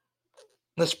 10-10.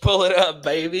 Let's pull it up,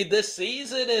 baby. The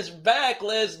season is back.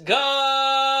 Let's go.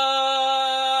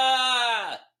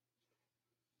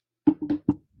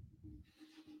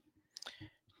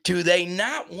 Do they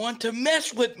not want to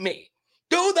mess with me?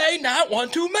 Do they not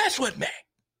want to mess with me?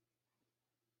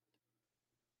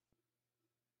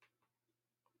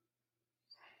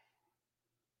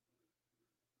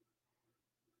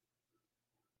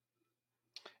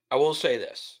 I will say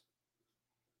this.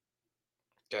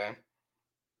 Okay.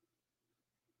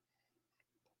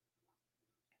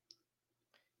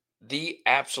 The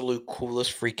absolute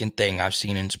coolest freaking thing I've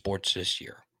seen in sports this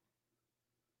year.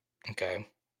 Okay.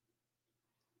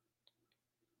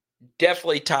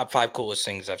 Definitely top 5 coolest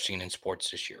things I've seen in sports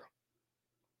this year.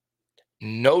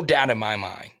 No doubt in my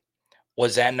mind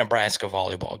was that Nebraska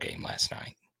volleyball game last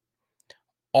night.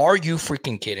 Are you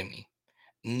freaking kidding me?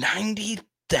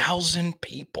 90,000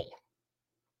 people.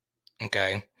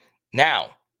 Okay.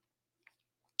 Now,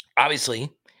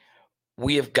 obviously,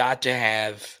 we have got to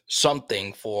have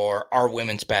something for our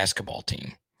women's basketball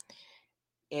team.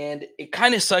 And it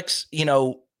kind of sucks,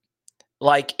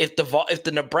 like if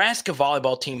the Nebraska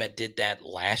volleyball team had did that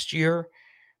last year,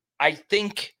 I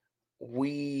think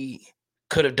we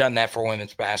could have done that for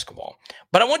women's basketball.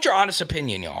 But I want your honest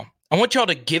opinion, y'all. I want y'all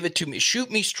to give it to me. Shoot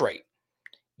me straight.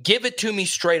 Give it to me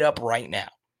straight up right now.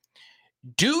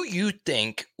 Do you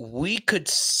think we could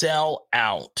sell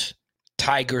out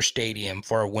Tiger Stadium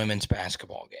for a women's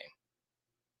basketball game?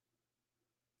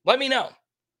 Let me know.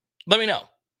 Let me know.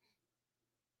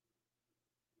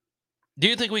 Do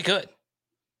you think we could?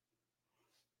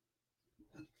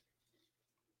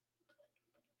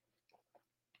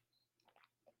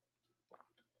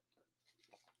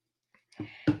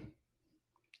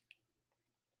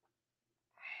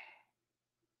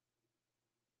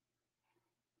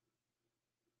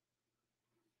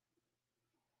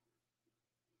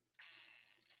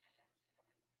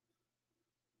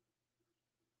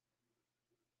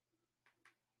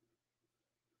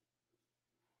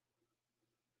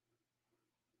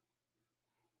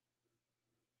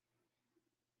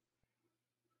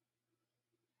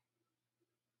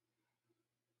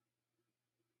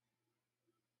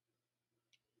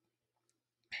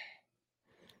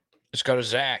 Let's go to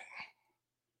Zach.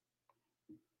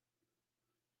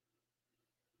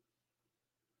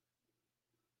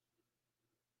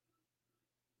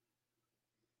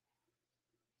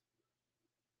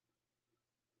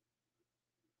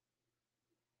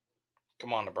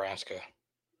 Come on, Nebraska.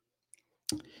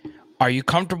 Are you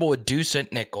comfortable with Deuce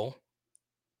at nickel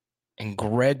and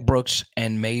Greg Brooks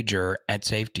and Major at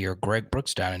safety, or Greg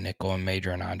Brooks down at nickel and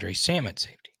Major and Andre Sam at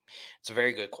safety? It's a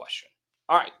very good question.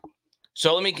 All right.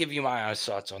 So let me give you my honest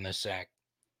thoughts on this, Zach.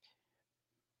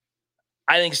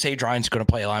 I think Sage Ryan's going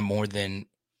to play a lot more than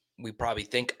we probably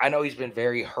think. I know he's been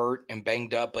very hurt and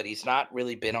banged up, but he's not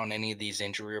really been on any of these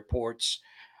injury reports.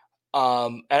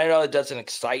 And I know it doesn't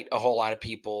excite a whole lot of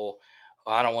people.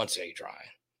 I don't want Sage Ryan.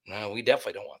 No, we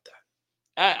definitely don't want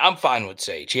that. I'm fine with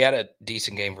Sage. He had a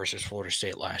decent game versus Florida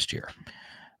State last year.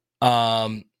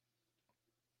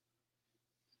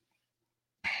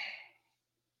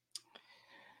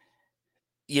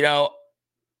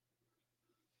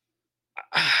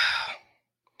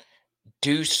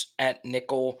 Deuce at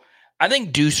nickel. I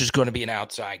think Deuce is going to be an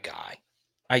outside guy.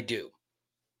 I do.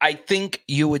 I think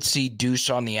you would see Deuce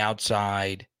on the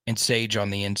outside and Sage on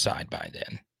the inside by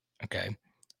then. Okay.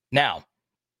 Now,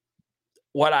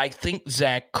 what I think,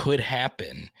 Zach, could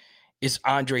happen is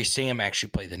Andre Sam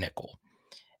actually play the nickel.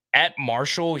 At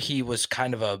Marshall, he was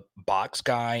kind of a box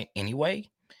guy anyway.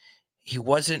 He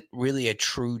wasn't really a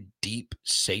true deep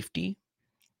safety.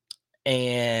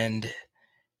 And,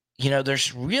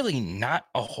 there's really not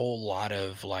a whole lot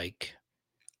of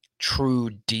true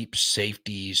deep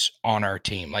safeties on our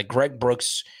team. Like Greg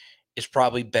Brooks is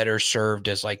probably better served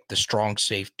as the strong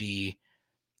safety,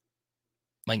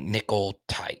 nickel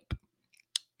type.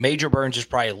 Major Burns is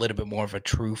probably a little bit more of a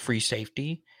true free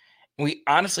safety. We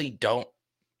honestly don't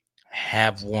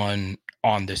have one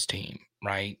on this team,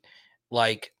 right?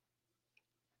 Last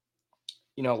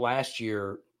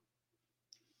year,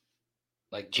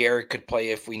 Jared could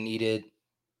play if we needed.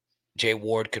 Jay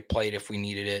Ward could play it if we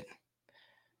needed it.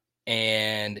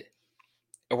 And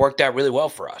it worked out really well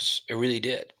for us. It really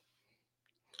did.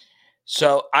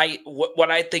 So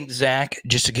what I think, Zach,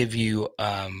 just to give you,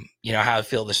 how I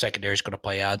feel the secondary is going to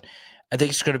play out, I think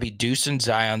it's going to be Deuce and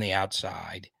Zion on the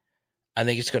outside. I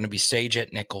think it's going to be Sage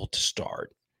at nickel to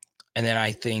start. And then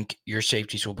I think your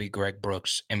safeties will be Greg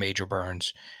Brooks and Major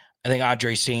Burns. I think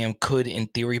Andre Sam could, in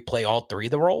theory, play all three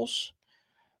of the roles.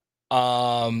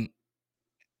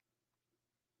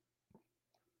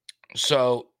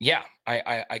 So, yeah,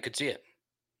 I could see it.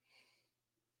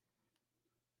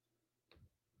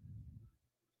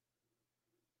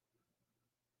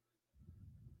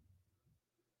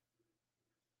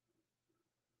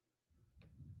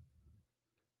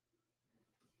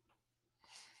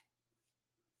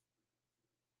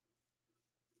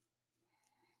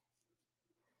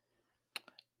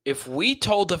 If we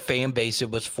told the fan base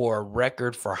it was for a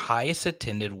record for highest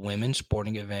attended women's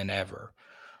sporting event ever,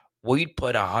 we'd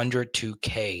put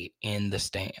 102K in the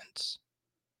stands.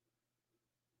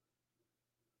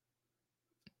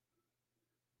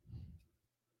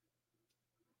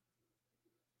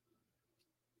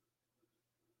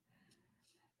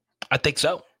 I think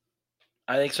so.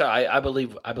 I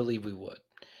believe we would,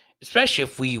 especially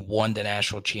if we won the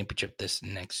national championship this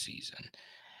next season.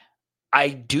 I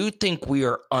do think we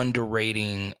are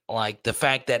underrating like the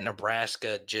fact that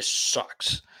Nebraska just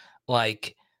sucks.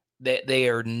 Like they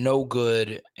are no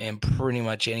good in pretty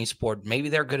much any sport. Maybe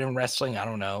they're good in wrestling. I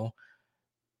don't know.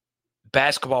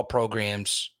 Basketball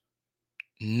programs,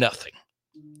 nothing.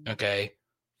 Okay.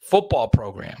 Football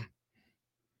program,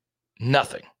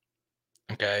 nothing.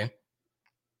 Okay.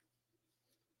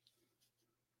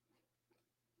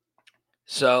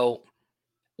 So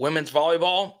women's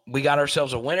volleyball, we got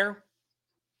ourselves a winner.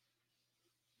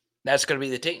 That's going to be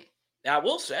the team. Now, I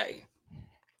will say,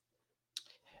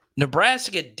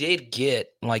 Nebraska did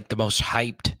get like the most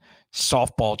hyped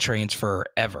softball transfer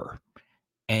ever.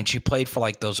 And she played for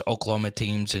like those Oklahoma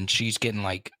teams, and she's getting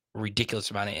like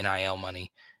ridiculous amount of NIL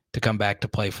money to come back to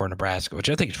play for Nebraska, which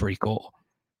I think is pretty cool.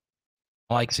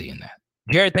 I like seeing that.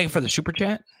 Jared, thank you for the super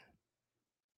chat.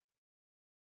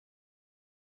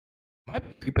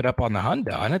 Might keep it up on the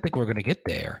Hundo. I don't think we're going to get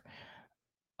there.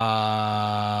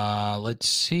 Let's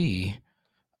see.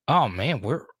 Oh man,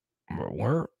 we're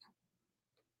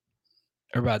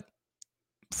about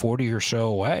 40 or so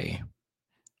away.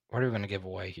 What are we going to give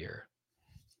away here?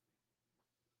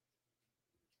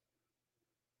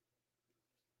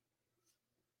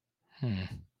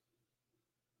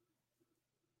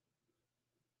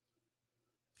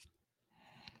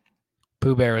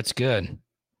 Pooh Bear, it's good.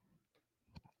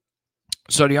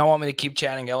 So do y'all want me to keep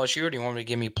chatting LSU, or do you want me to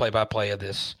give me play-by-play of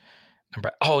this?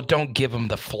 Oh, don't give them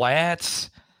the flats.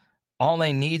 All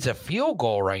they need is a field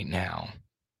goal right now.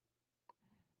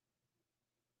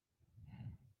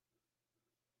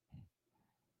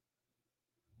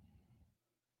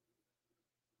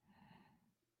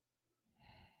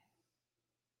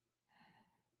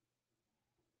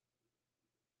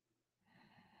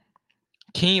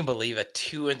 Can you believe a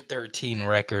 2-13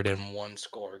 record in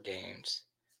one-score games?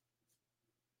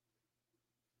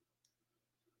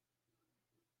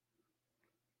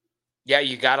 Yeah,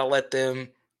 you got to let them.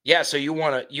 Yeah, so you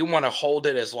want to hold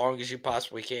it as long as you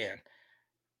possibly can.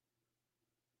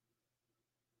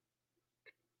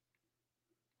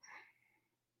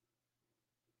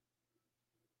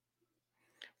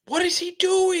 What is he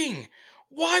doing?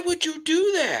 Why would you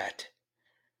do that?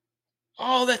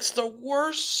 Oh, that's the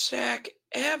worst sack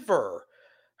ever.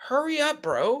 Hurry up,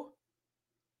 bro.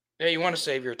 Yeah, you want to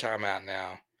save your timeout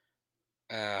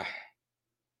now.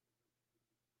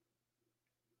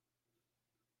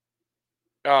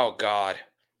 Oh, God.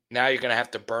 Now you're going to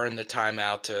have to burn the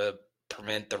timeout to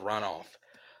prevent the runoff.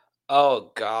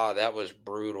 Oh, God, that was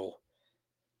brutal.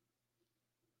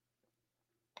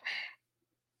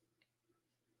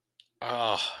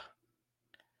 Oh.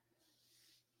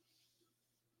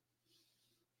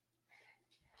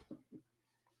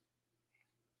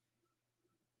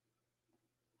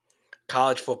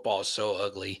 College football is so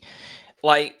ugly.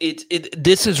 Like,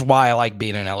 this is why I like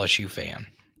being an LSU fan.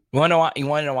 You want to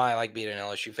know why I like being an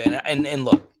LSU fan? And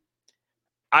look,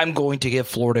 I'm going to give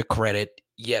Florida credit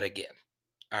yet again.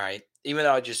 All right. Even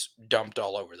though I just dumped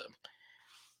all over them.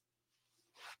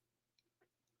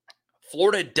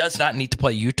 Florida does not need to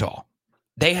play Utah.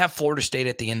 They have Florida State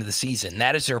at the end of the season.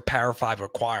 That is their Power 5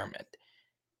 requirement.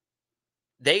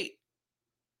 They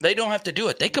don't have to do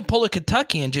it. They could pull a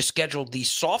Kentucky and just schedule the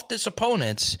softest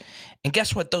opponents. And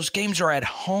guess what? Those games are at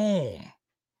home.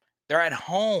 They're at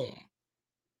home,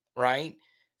 right?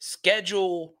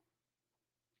 Schedule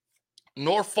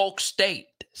Norfolk State.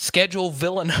 Schedule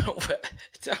Villanova.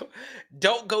 So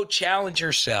don't go challenge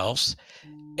yourselves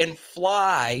and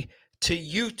fly to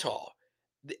Utah.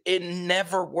 It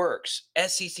never works.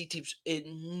 SEC teams, it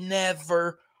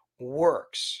never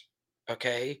works.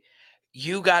 Okay?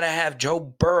 You got to have Joe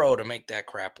Burrow to make that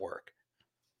crap work.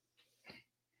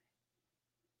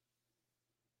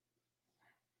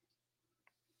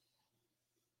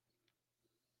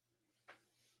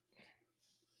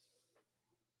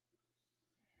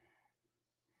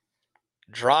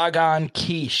 Dragon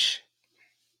Quiche.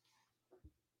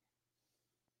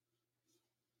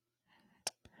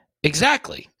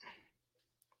 Exactly.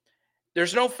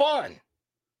 There's no fun,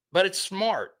 but it's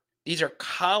smart. These are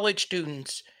college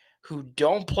students who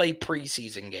don't play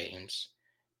preseason games,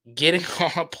 getting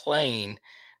on a plane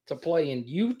to play in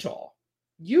Utah.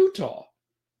 Utah.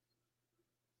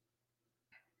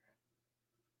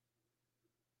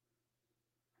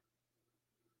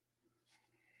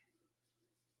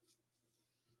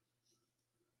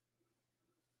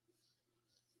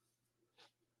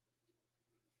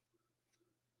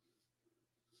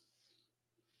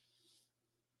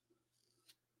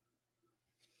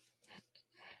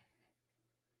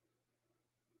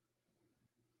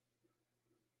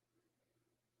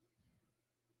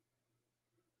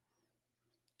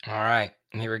 All right,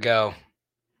 here we go.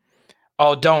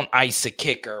 Oh, don't ice a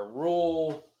kicker.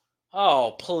 Rule.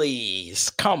 Oh, please.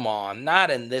 Come on.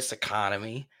 Not in this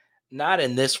economy. Not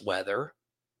in this weather.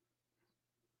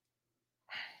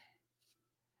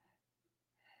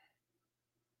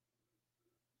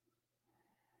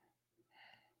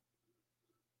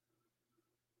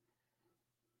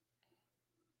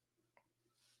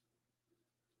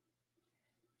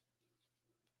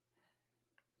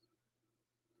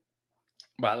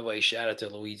 By the way, shout out to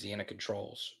Louisiana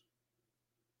Controls.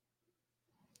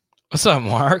 What's up,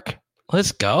 Mark?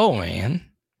 Let's go, man.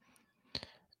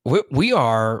 We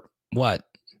are, what,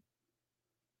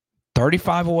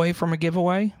 35 away from a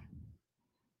giveaway?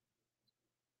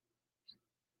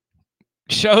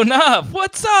 Show Nuff,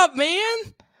 what's up, man?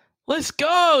 Let's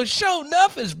go. Show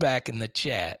Nuff is back in the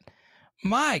chat.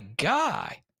 My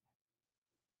guy.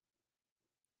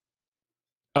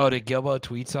 Oh, did Gilbo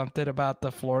tweet something about the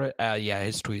Florida? Yeah,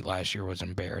 his tweet last year was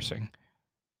embarrassing.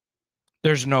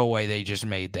 There's no way they just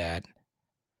made that.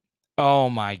 Oh,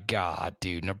 my God,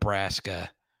 dude.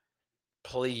 Nebraska.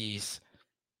 Please.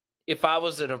 If I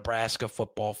was a Nebraska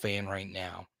football fan right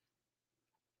now,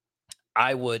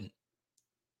 I would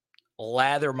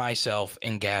lather myself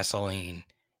in gasoline,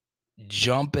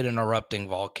 jump in an erupting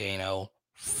volcano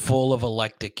full of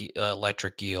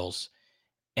electric eels,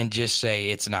 and just say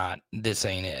it's not. This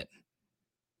ain't it.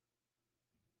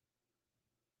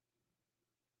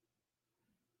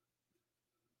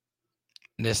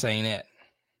 This ain't it.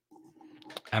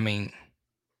 I mean,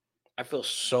 I feel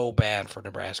so bad for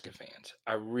Nebraska fans.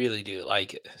 I really do.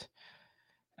 Like,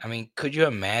 I mean, could you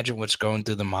imagine what's going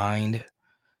through the mind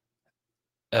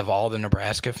of all the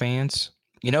Nebraska fans?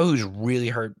 You know who's really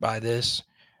hurt by this?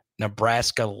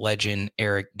 Nebraska legend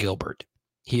Eric Gilbert.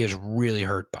 He is really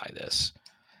hurt by this.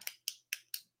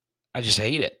 I just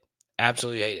hate it.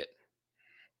 Absolutely hate it.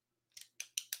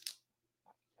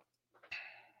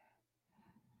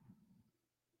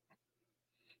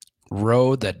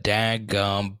 Row the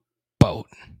daggum boat.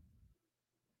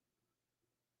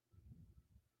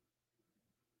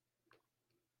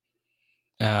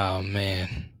 Oh,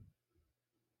 man.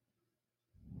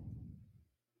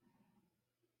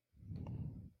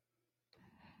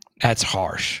 That's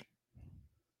harsh.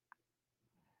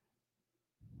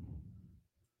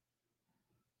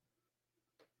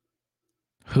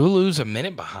 Hulu's a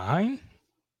minute behind?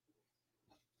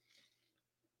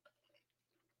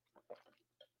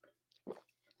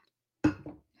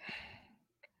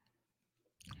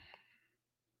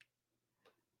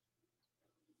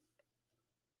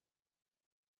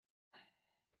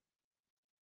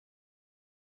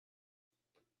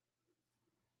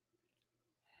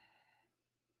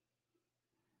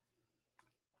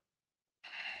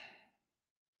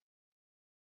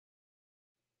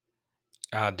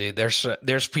 Oh, dude,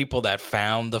 there's people that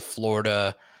found the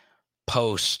Florida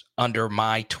post under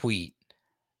my tweet,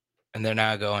 and they're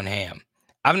now going ham.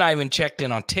 I've not even checked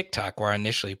in on TikTok where I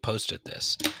initially posted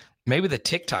this. Maybe the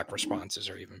TikTok responses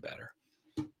are even better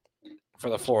for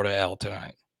the Florida L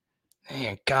tonight.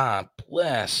 Man, God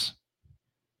bless.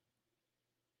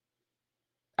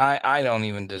 I don't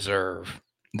even deserve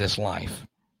this life.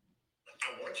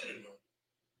 I want you to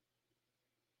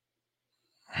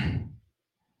know.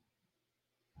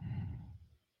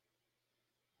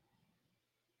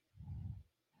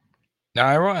 Now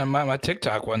I run my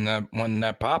TikTok wasn't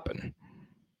that popping.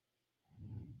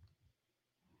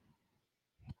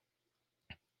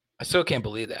 I still can't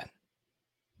believe that.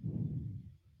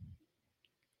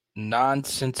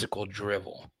 Nonsensical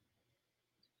drivel.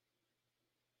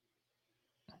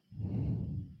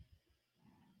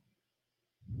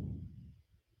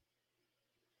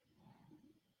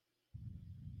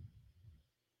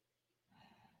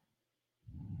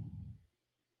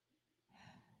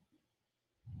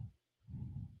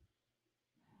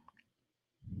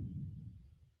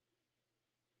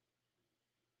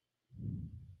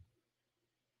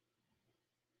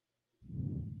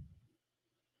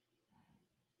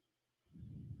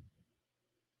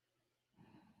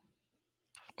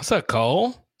 What's up,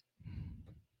 Cole?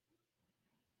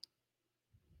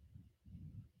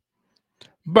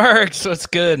 Burks, what's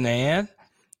good, man?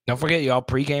 Don't forget, y'all,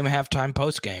 pregame, halftime,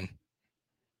 postgame.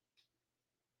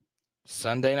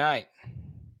 Sunday night.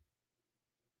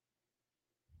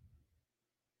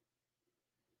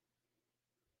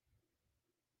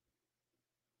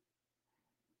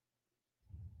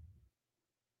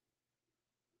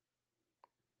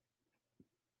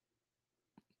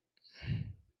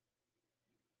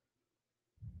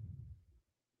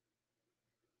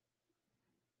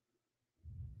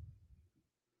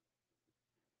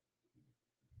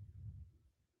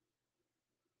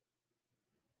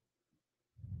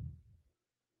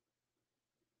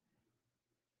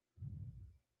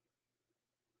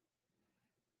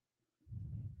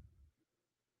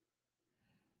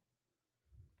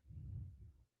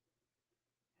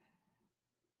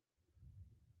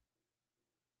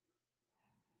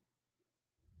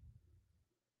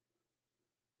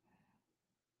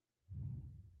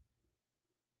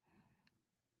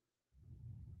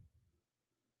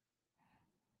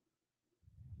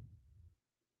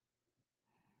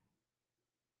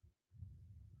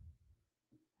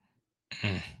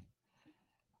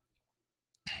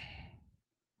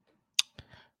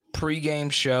 Pre-game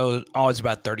show, always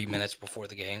about 30 minutes before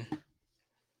the game.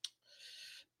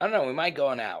 I don't know. We might go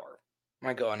an hour.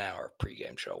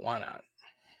 Pre-game show. Why not?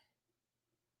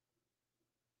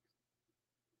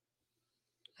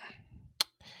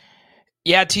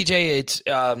 Yeah, TJ, it's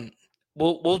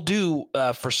we'll do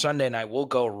for Sunday night. We'll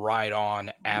go right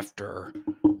on after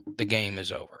the game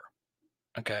is over.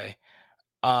 Okay.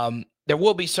 There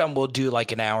will be some we'll do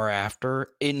like an hour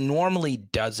after. It normally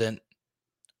doesn't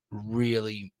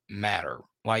really matter,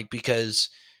 like, because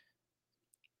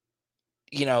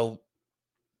there's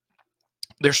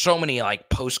so many like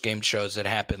post-game shows that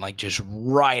happen like just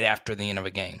right after the end of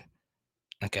a game.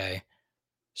 Okay.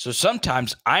 So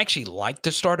sometimes I actually like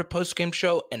to start a post-game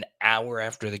show an hour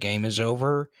after the game is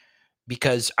over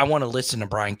because I want to listen to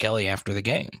Brian Kelly after the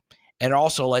game. And it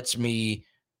also lets me,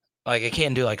 like, I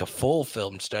can't do like a full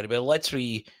film study, but it lets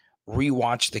me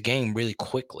rewatch the game really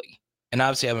quickly. And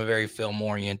obviously I'm a very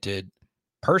film-oriented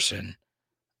person.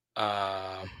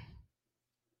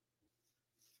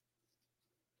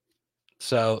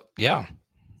 So, yeah.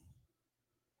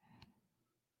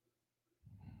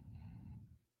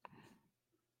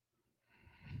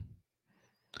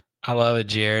 I love it,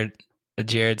 Jared.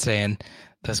 Jared saying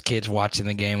those kids watching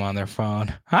the game on their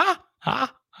phone.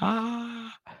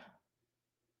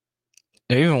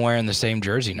 They're even wearing the same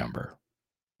jersey number.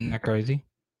 Isn't that crazy?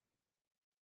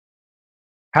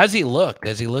 How's he look?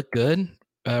 Does he look good,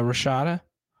 Rashada?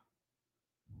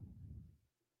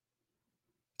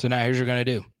 So now here's what we're going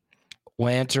to do. We'll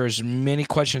answer as many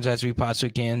questions as we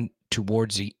possibly can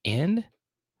towards the end.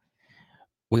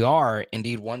 We are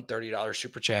indeed $130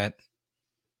 super chat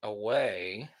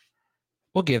away.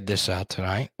 We'll give this out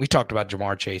tonight. We talked about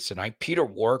Jamar Chase tonight. Peter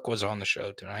Warrick was on the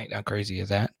show tonight. How crazy is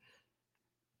that?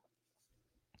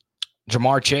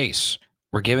 Jamar Chase.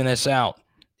 We're giving this out.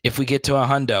 If we get to a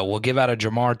hundo, we'll give out a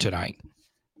Jamar tonight.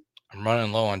 I'm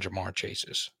running low on Jamar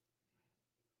Chases.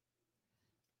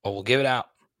 But we'll give it out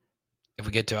if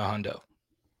we get to a hundo.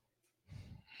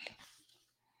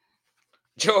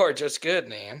 George, that's good,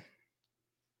 man.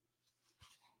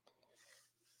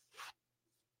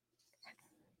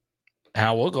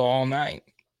 Now we'll go all night.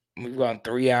 We've gone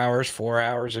 3 hours, 4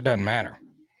 hours. It doesn't matter.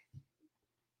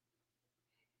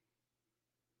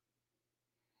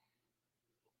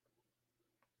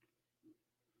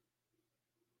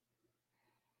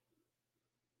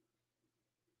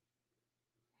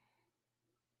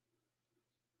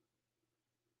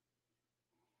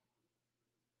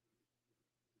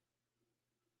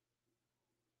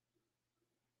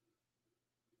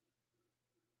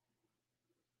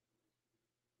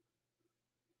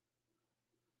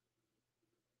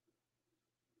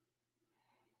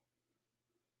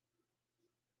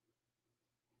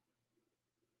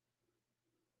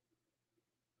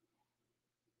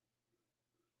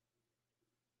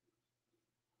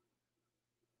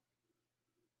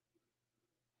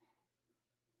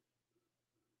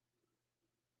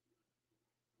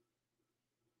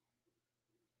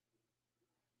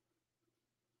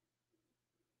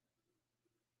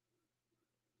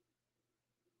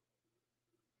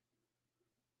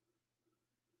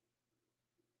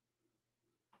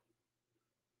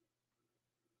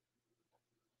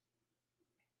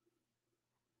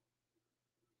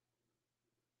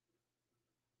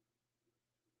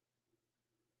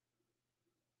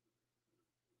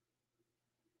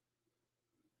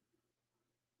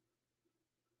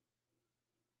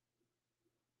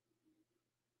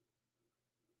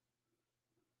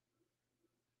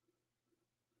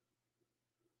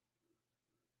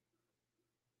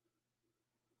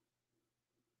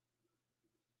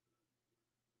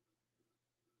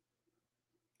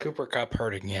 Cooper Kupp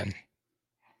hurt again.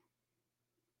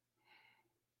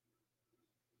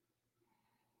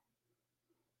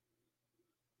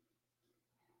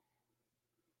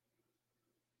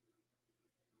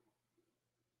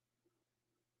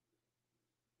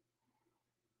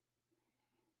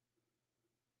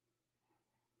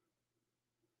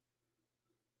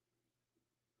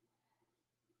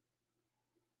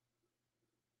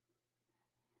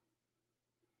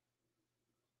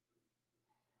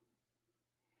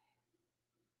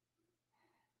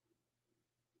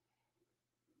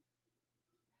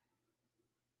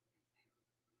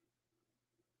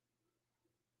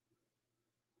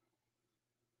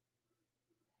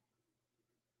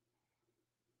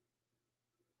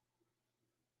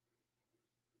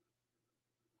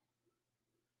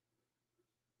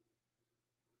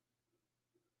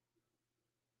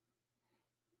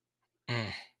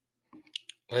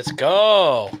 Let's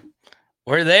go.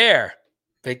 We're there.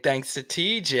 Big thanks to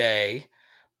TJ.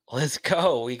 Let's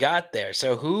go. We got there.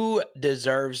 So who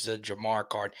deserves the Jamar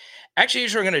card? Actually,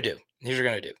 here's what we're going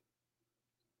to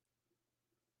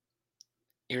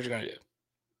do.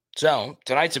 So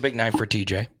tonight's a big night for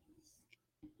TJ.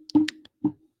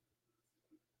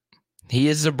 He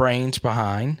is the brains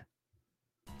behind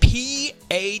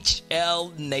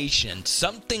PHL Nation.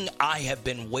 Something I have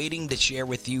been waiting to share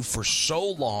with you for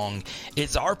so long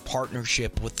is our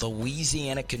partnership with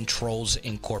Louisiana Controls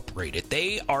Incorporated.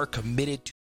 They are committed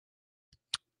to.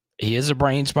 He is the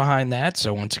brains behind that.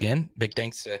 So once again, big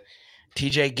thanks to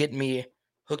TJ getting me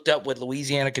hooked up with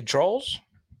Louisiana Controls.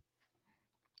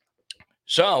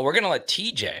 So we're going to let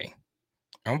TJ, I'm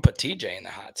going to put TJ in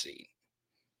the hot seat.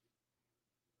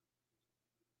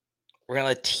 We're going to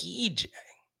let TJ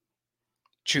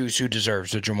choose who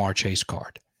deserves the Jamar Chase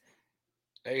card.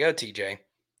 There you go, TJ.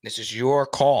 This is your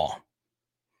call.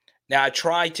 Now, I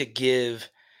tried to give,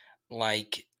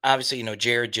 obviously,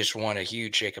 Jared just won a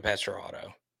huge Jacob Hester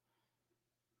auto.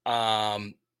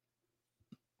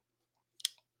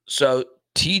 So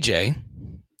TJ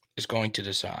is going to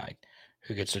decide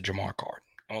who gets the Jamar card.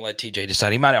 I'm going to let TJ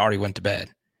decide. He might have already went to bed.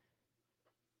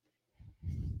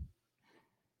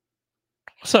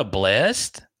 What's up,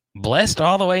 Blessed? Blessed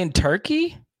all the way in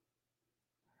Turkey?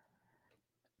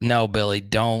 No, Billy,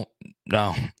 don't.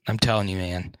 No, I'm telling you,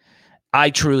 man. I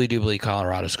truly do believe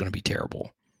Colorado's going to be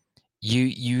terrible.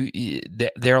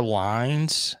 Their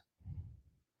lines.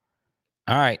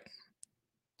 All right.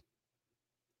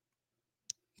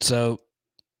 So,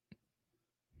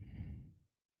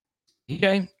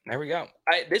 okay, there we go.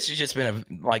 This has just been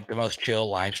the most chill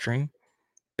live stream.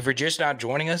 If you're just not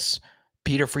joining us,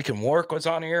 Peter freaking Warrick was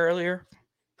on here earlier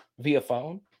via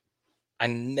phone. I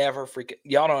never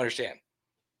y'all don't understand.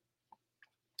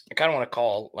 I kind of want to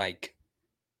call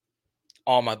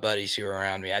all my buddies who are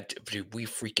around me. We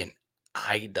freaking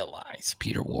idolize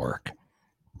Peter Warrick.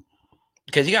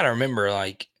 Because you got to remember,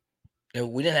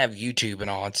 we didn't have YouTube and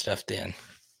all that stuff then.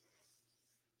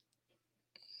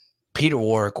 Peter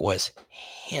Warrick was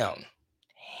him.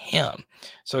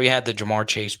 So we had the Jamar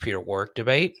Chase Peter Warrick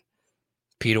debate.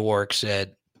 Peter Warrick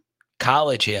said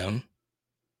college him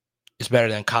is better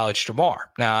than college Jamar.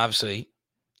 Now, obviously,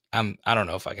 I don't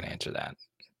know if I can answer that.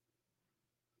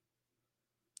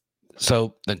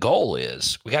 So the goal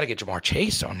is we got to get Jamar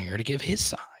Chase on here to give his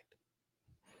side.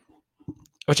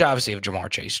 Which obviously if Jamar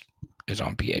Chase is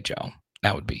on PHL,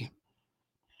 that would be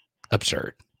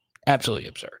absurd. Absolutely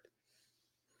absurd.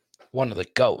 One of the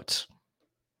GOATs.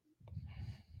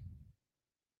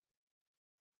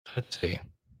 Let's see.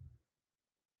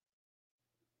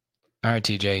 All right,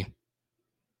 TJ.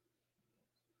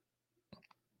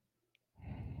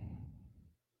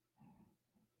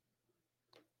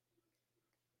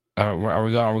 Are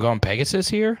we going Pegasus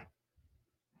here?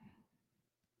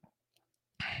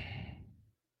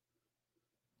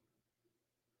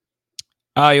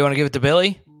 Oh, you want to give it to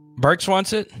Billy? Burks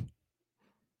wants it?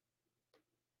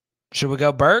 Should we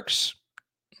go Burks?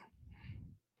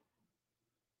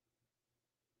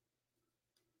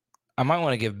 I might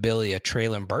want to give Billy a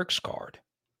Traylon Burks card.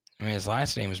 I mean, his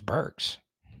last name is Burks.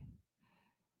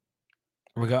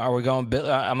 Are we going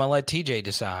Billy? I'm going to let TJ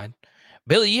decide.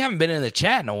 Billy, you haven't been in the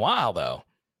chat in a while, though.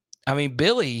 I mean,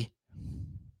 Billy.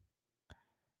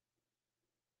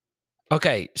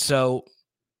 Okay, so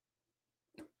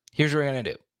here's what we're going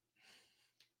to do.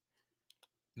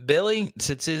 Billy,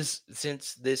 since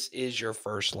this is your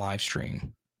first live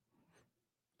stream,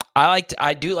 I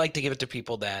do like to give it to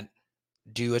people that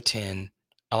do attend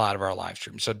a lot of our live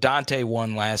streams. So Dante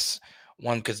won last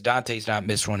one because Dante's not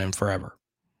missed one in forever.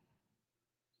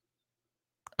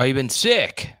 Oh, you been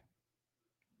sick?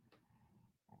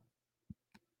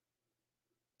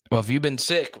 Well, if you've been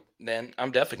sick, then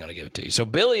I'm definitely going to give it to you. So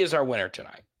Billy is our winner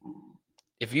tonight.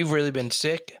 If you've really been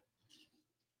sick,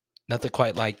 nothing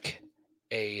quite like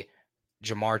a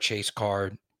Jamar Chase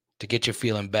card to get you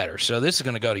feeling better. So this is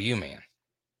going to go to you, man.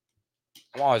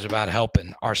 I'm always about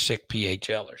helping our sick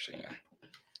PHLers. Yeah.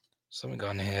 So let me go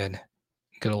ahead and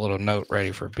get a little note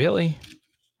ready for Billy.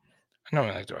 I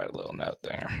normally like to write a little note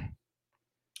there.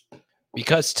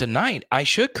 Because tonight, I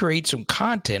should create some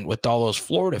content with all those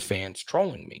Florida fans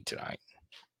trolling me tonight.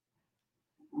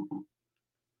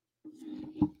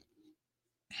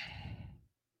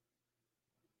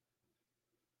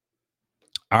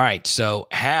 All right, so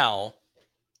Hal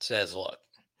says, look,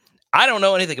 I don't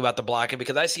know anything about the blocking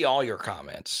because I see all your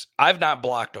comments. I've not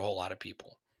blocked a whole lot of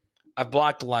people. I've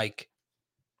blocked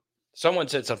someone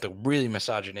said something really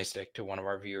misogynistic to one of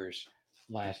our viewers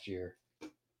last year.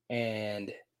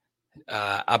 And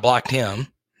I blocked him.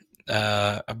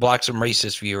 I blocked some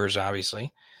racist viewers,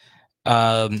 obviously.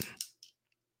 But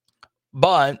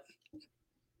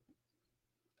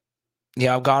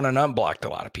Yeah, I've gone and unblocked a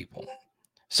lot of people.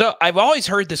 So I've always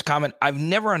heard this comment. I've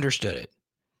never understood it.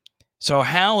 So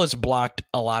Hal has blocked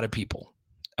a lot of people,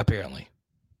 apparently.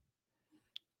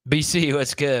 BC,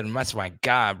 what's good? That's my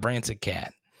guy, Branson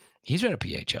Cat. He's been a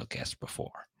PHL guest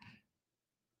before.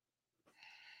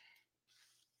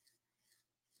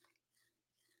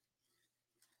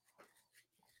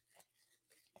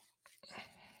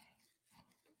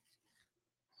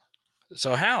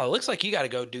 So Hal, it looks like you got to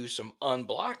go do some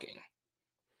unblocking.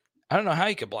 I don't know how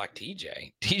you could block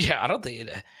TJ. TJ, I don't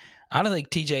think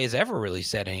TJ has ever really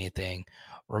said anything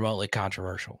remotely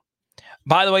controversial.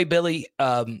 By the way, Billy,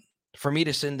 for me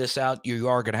to send this out, you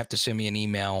are going to have to send me an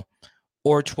email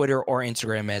or Twitter or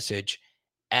Instagram message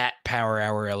at Power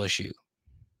Hour LSU.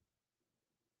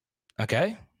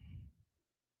 Okay?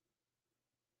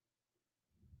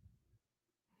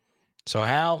 So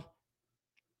Hal,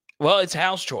 well, it's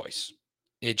Hal's choice.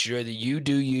 It's either you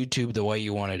do YouTube the way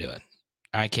you want to do it.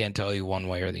 I can't tell you one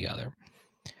way or the other.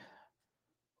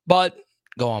 But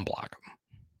go unblock them.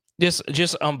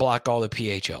 Just unblock all the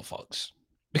PHL folks.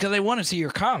 Because they want to see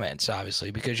your comments,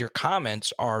 obviously, because your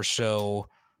comments are so,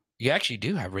 you actually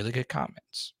do have really good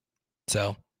comments.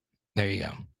 So there you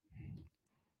go.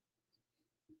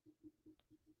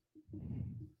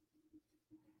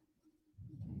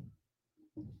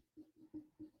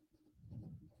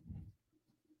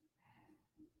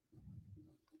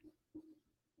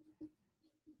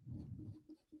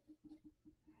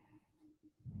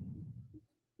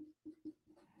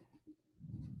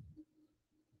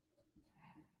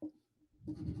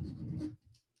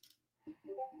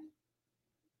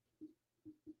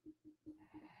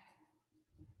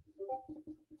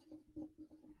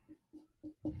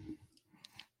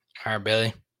 All right,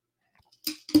 Billy.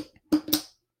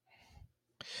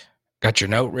 Got your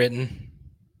note written?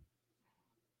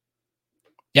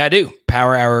 Yeah, I do.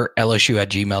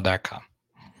 PowerHourLSU@gmail.com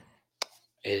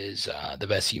is the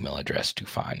best email address to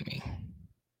find me.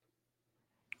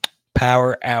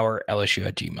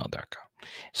 PowerHourLSU@gmail.com.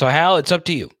 So, Hal, it's up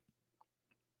to you.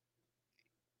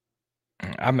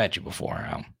 I've met you before,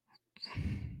 Hal.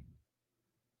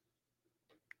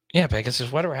 Yeah,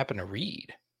 Pegasus, whatever happened to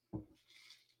Reed?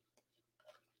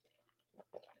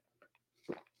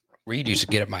 Reed used to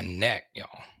get up my neck,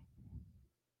 y'all.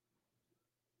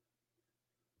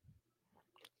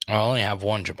 I only have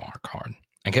one Jamar card.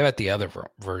 I give it the other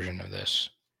version of this.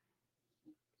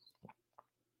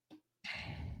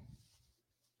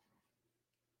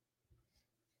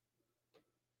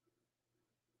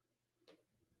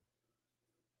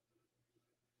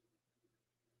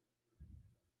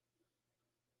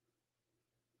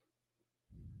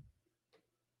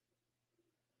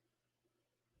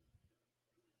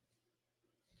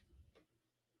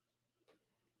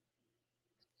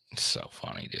 It's so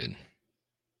funny, dude.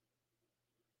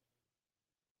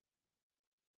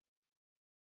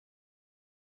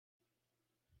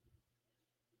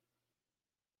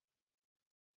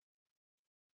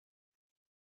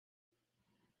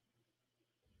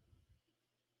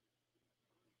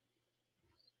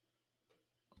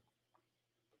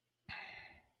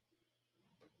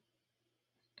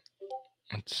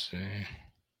 Let's see.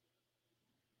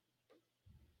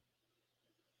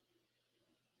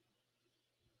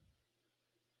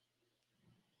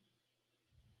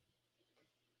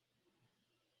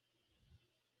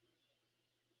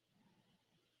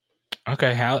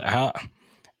 Okay, how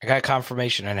I got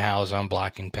confirmation on how is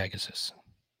unblocking Pegasus.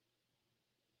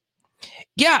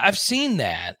 Yeah, I've seen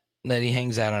that he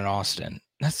hangs out in Austin.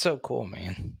 That's so cool,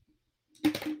 man.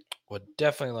 Would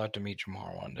definitely love to meet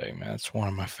Jamar one day, man. It's one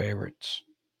of my favorites.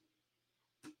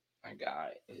 My guy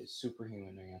is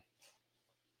superhuman,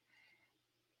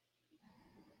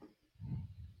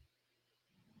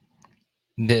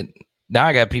 man. Now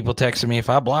I got people texting me if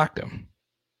I blocked him.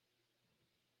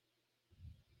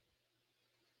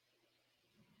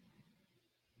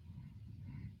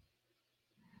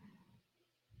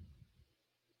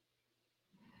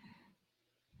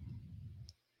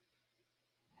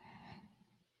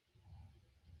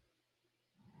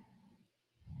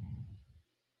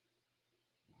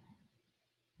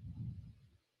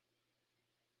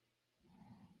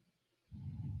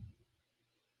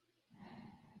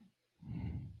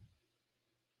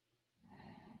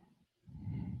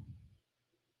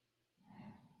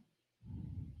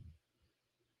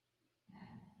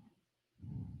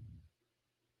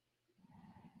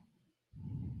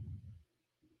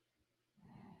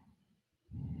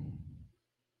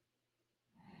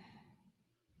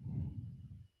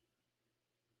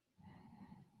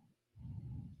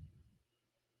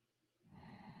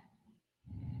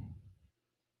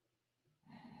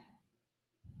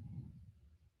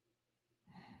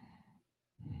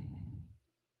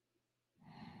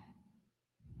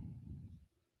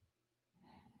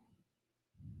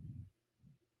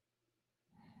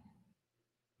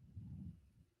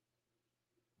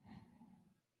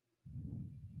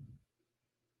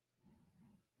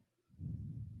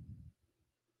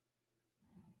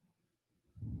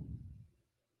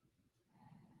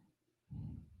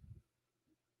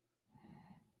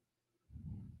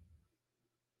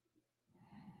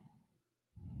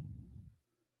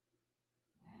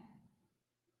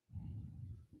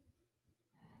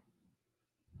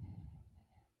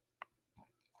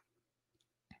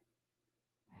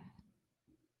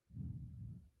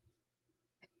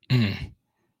 Mm.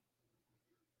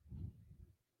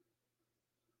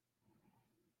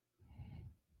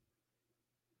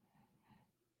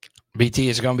 BT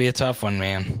is going to be a tough one,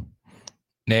 man.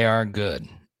 They are good.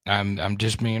 I'm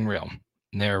just being real.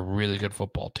 They're a really good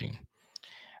football team.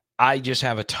 I just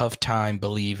have a tough time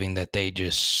believing that they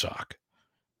just suck.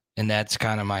 And that's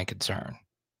kind of my concern.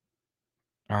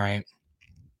 All right.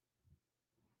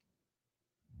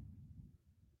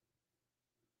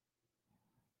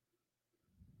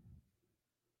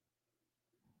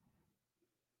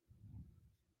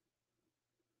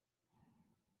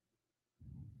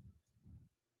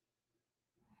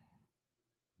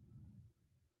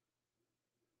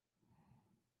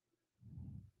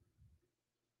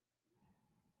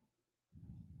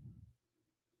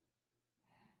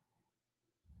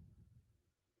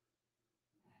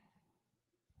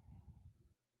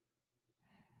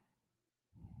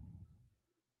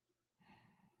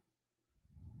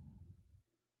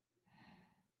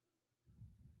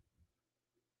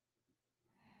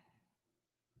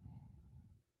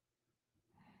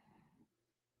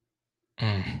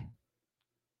 Mm.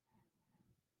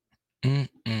 Mm,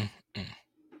 mm, mm.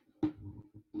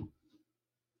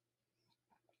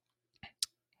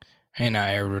 Hey, now,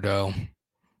 Erudo.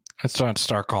 Let's not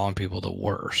start calling people the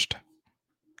worst.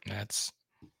 That's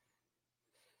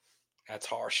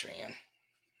harsh, man.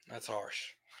 That's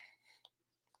harsh.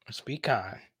 Let's be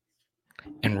kind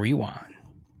and rewind.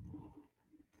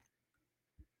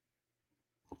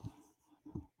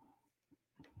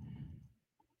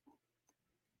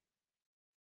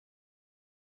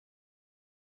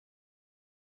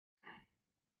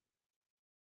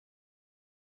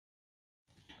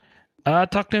 I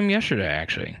talked to him yesterday,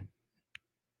 actually.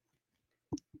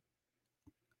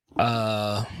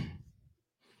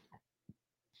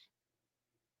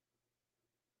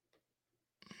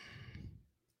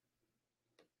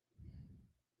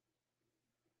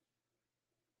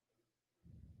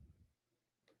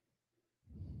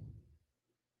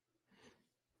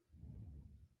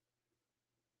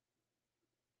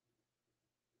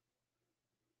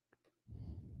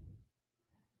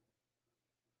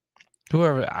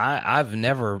 Whoever, I've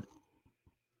never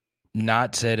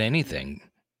not said anything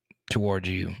towards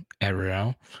you,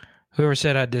 Erudo. Whoever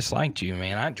said I disliked you,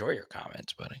 man, I enjoy your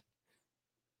comments, buddy.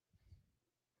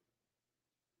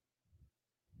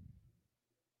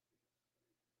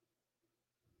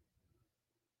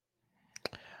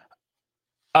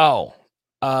 Oh,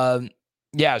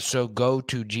 yeah. So go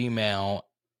to Gmail,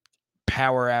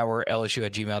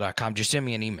 powerhourlsu@gmail.com. Just send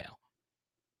me an email.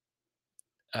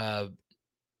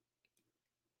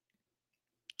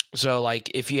 So like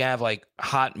if you have like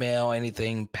Hotmail,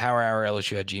 anything,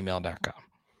 powerhourlsu@gmail.com.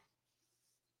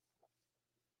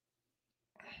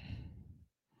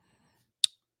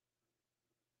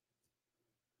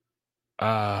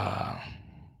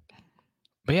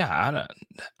 But yeah,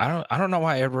 I don't know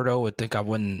why Eduardo would think I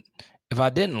wouldn't. If I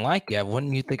didn't like you,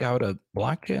 wouldn't you think I would have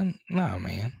blocked you? No,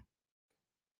 man.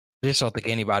 I just don't think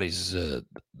anybody's the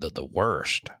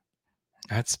worst.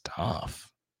 That's tough.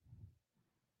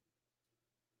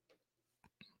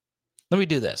 Let me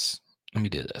do this. I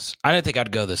didn't think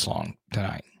I'd go this long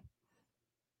tonight.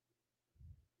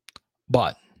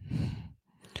 But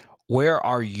where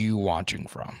are you watching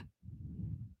from?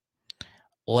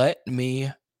 Let me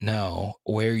know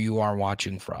where you are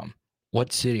watching from.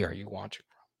 What city are you watching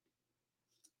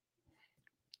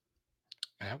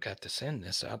from? I've got to send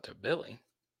this out to Billy.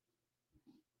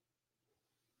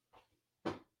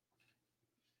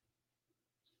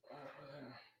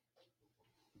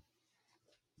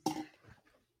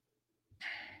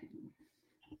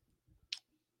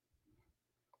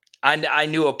 I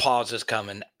knew a pause was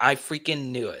coming. I freaking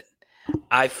knew it.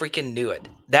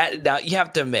 That now you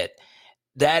have to admit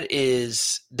that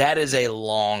is a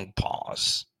long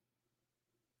pause.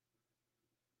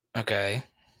 Okay.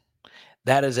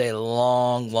 That is a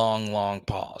long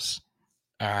pause.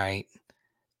 All right.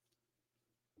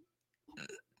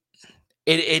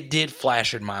 It did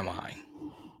flash in my mind.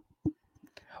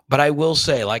 But I will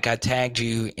say, like I tagged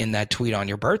you in that tweet on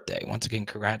your birthday. Once again,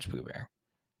 congrats, Pooh Bear.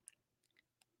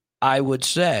 I would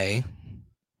say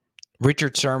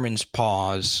Richard Sherman's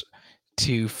pause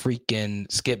to freaking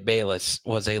Skip Bayless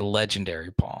was a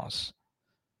legendary pause.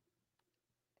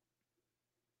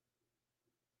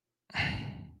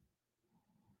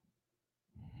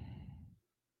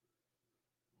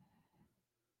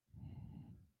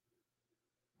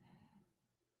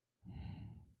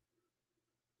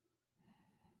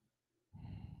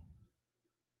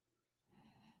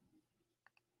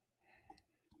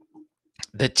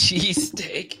 The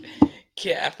cheesesteak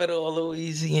capital of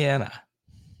Louisiana.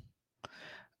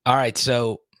 All right,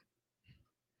 so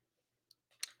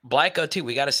Black OT,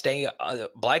 we got to stay.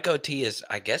 Black OT is,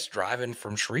 I guess, driving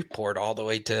from Shreveport all the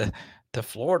way to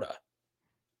Florida.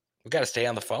 We got to stay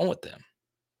on the phone with them.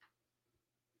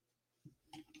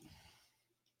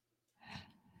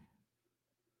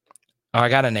 Oh, I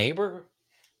got a neighbor?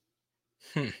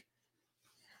 The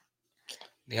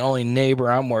only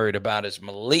neighbor I'm worried about is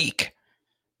Malik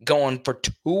going for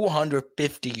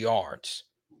 250 yards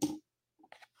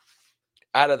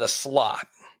out of the slot.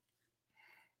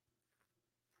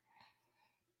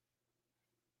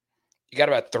 You got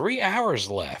about 3 hours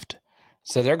left.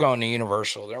 So they're going to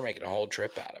Universal. They're making a whole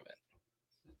trip out of it.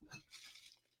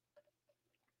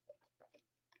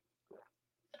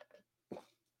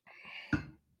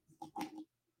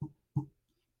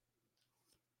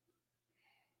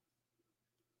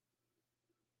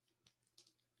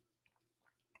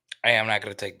 Hey, I'm not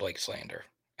going to take Blake Slander.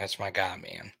 That's my guy,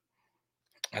 man.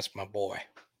 That's my boy.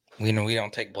 We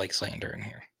don't take Blake Slander in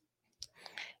here.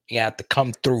 You have to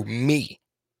come through me.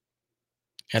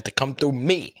 You have to come through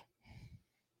me.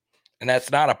 And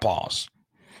that's not a pause.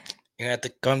 You have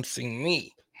to come see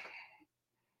me.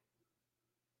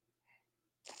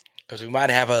 Because we might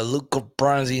have a Luca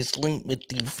Bronzi's link with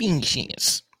the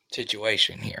Phoenicians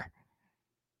situation here.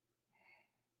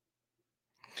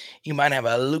 You might have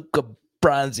a Luca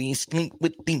Bronzi's link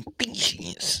with the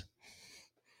Phoenicians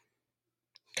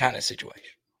kind of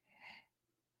situation.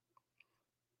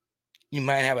 You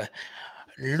might have a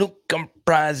Luca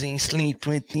Bronzi's link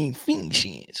with the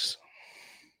Phoenicians.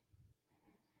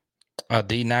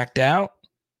 D knocked out.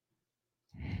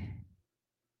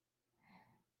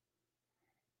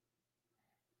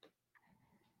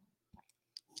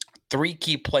 Three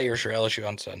key players for LSU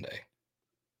on Sunday.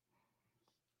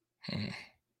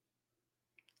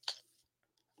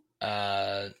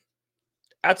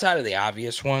 Outside of the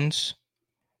obvious ones,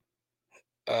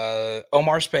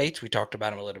 Omar Speights, we talked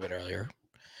about him a little bit earlier.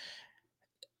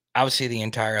 Obviously, the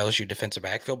entire LSU defensive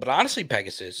backfield, but honestly,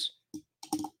 Pegasus,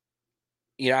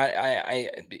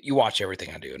 you watch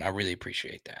everything I do, and I really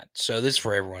appreciate that. So this is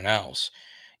for everyone else.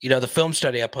 The film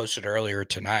study I posted earlier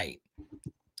tonight,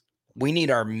 we need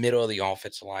our middle of the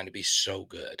offensive line to be so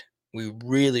good. We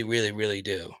really, really, really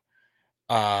do.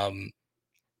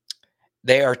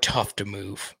 They are tough to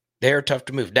move.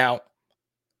 Now,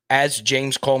 as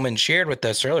James Coleman shared with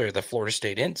us earlier, the Florida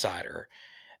State Insider,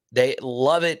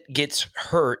 Lovett gets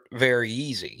hurt very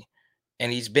easy,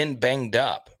 and he's been banged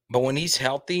up. But when he's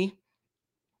healthy,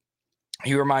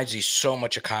 he reminds me so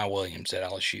much of Kyle Williams at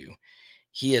LSU.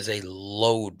 He is a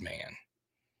load, man.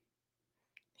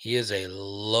 He is a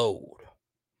load.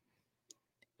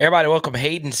 Everybody, welcome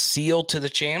Hayden Seal to the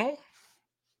channel.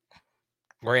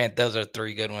 Grant, those are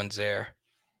three good ones there.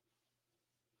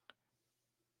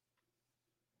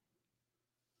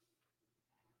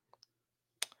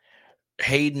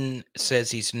 Hayden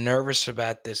says he's nervous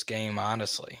about this game,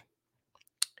 honestly.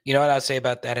 You know what I say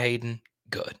about that, Hayden?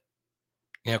 Good.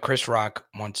 Chris Rock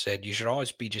once said you should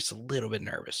always be just a little bit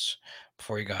nervous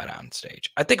before you got on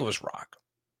stage. I think it was Rock.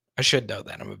 I should know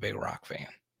that. I'm a big Rock fan.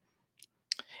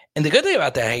 And the good thing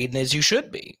about that, Hayden, is you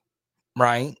should be,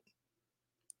 right?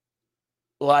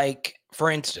 Like, for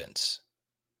instance,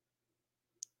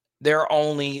 there are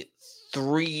only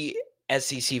 3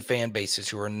 SEC fan bases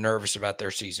who are nervous about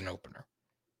their season opener.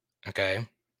 Okay?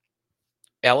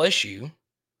 LSU,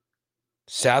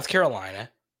 South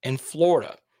Carolina, and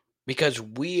Florida. Because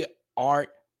we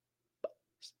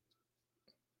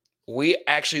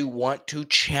actually want to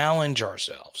challenge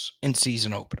ourselves in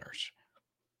season openers.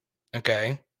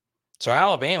 Okay? So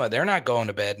Alabama, they're not going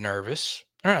to bed nervous.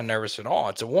 They're not nervous at all.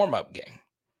 It's a warm-up game.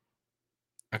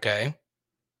 Okay?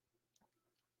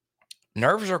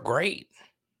 Nerves are great.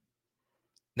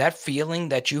 That feeling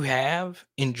that you have,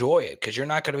 enjoy it, because you're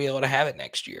not going to be able to have it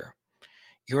next year.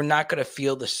 You're not going to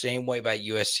feel the same way about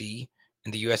USC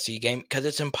in the USC game because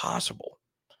it's impossible.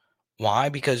 Why?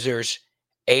 Because there's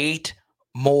 8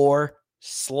 more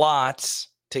slots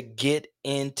to get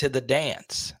into the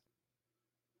dance.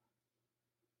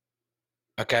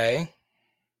 Okay?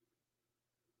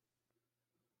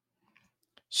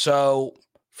 So,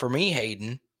 for me,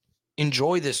 Hayden,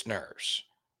 enjoy this nerves,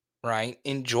 right?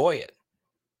 Enjoy it,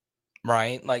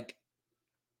 right? Like,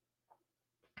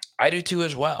 I do too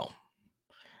as well.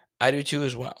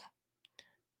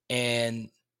 And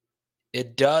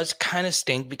it does kind of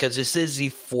stink because this is the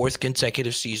 4th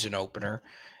consecutive season opener.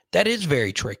 That is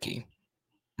very tricky,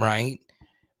 right?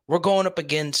 We're going up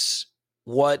against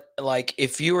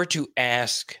if you were to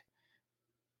ask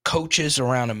coaches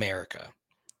around America,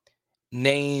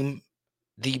 name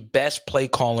the best play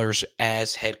callers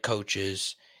as head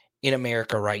coaches in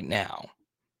America right now,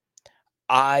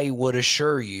 I would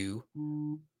assure you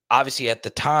obviously at the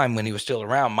time when he was still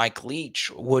around, Mike Leach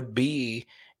would be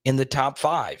in the top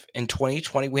 5. In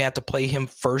 2020, we had to play him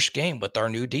first game with our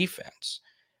new defense.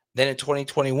 Then in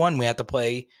 2021, we had to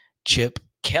play Chip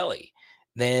Kelly.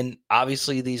 Then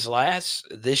obviously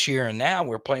this year and now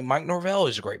we're playing Mike Norvell,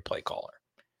 who's a great play caller.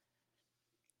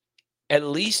 At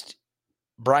least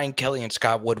Brian Kelly and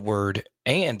Scott Woodward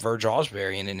and Verge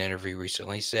Osbury in an interview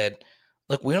recently said,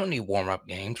 look, we don't need warm-up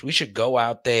games. We should go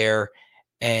out there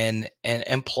and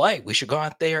play. We should go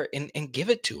out there and give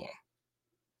it to them.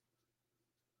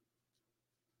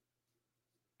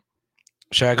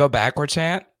 Should I go backwards,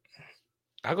 Hat?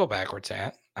 I'll go backwards,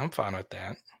 Hat. I'm fine with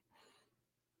that.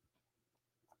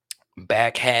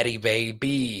 Back Hattie,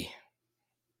 baby.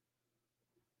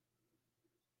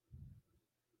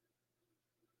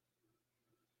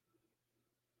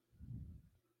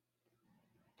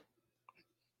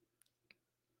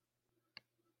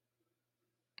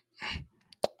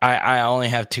 I only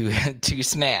have two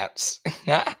snaps.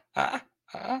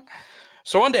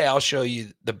 So one day I'll show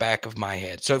you the back of my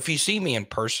head. So if you see me in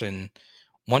person,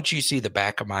 once you see the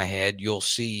back of my head, you'll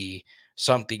see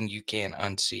something you can't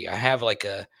unsee. I have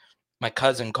my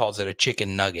cousin calls it a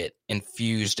chicken nugget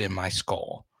infused in my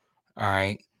skull. All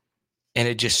right. And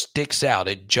it just sticks out.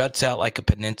 It juts out like a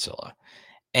peninsula.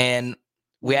 And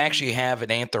we actually have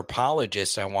an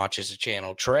anthropologist that watches the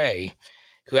channel, Trey,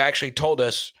 who actually told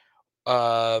us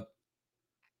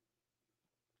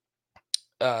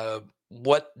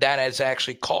what that is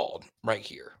actually called right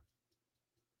here.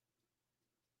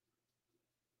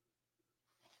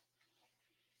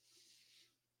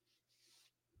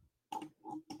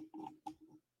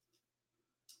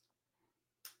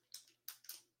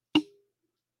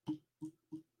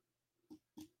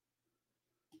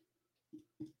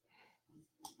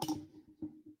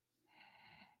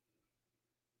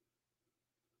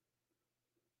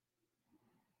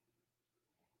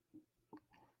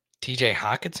 TJ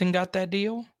Hawkinson got that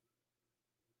deal?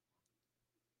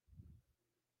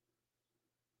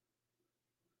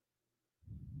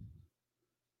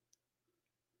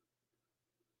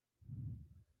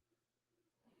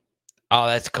 Oh,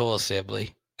 that's cool,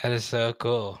 Sibley. That is so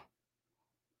cool.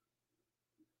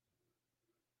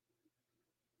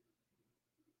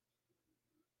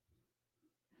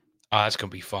 Oh, that's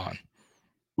going to be fun.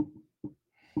 I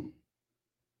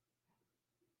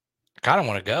kind of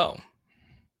want to go.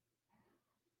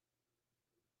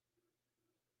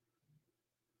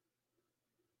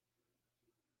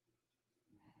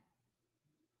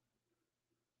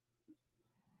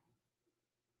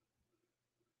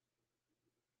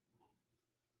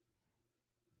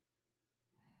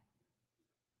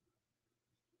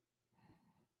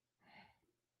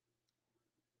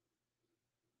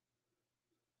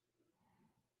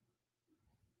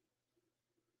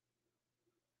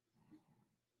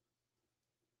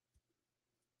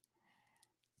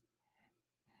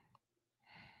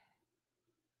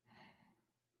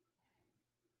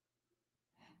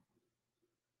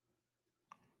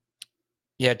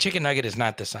 Yeah, chicken nugget is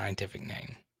not the scientific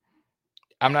name.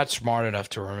 I'm not smart enough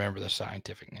to remember the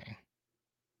scientific name.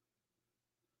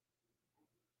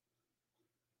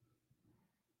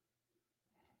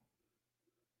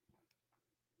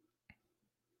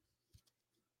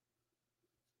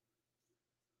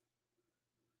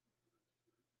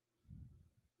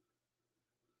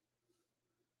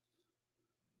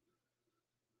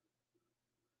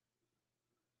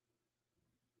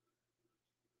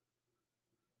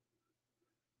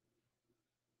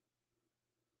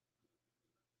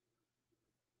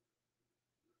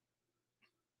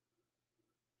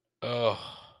 Oh.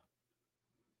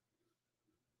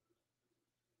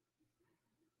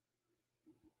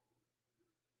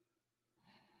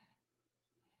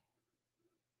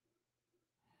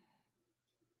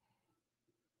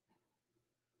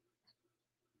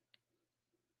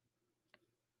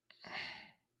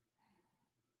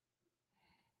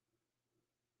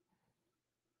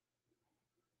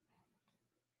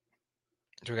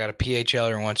 So we got a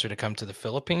PHLer who wants her to come to the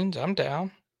Philippines. I'm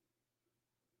down.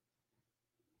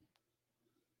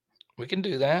 We can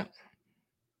do that.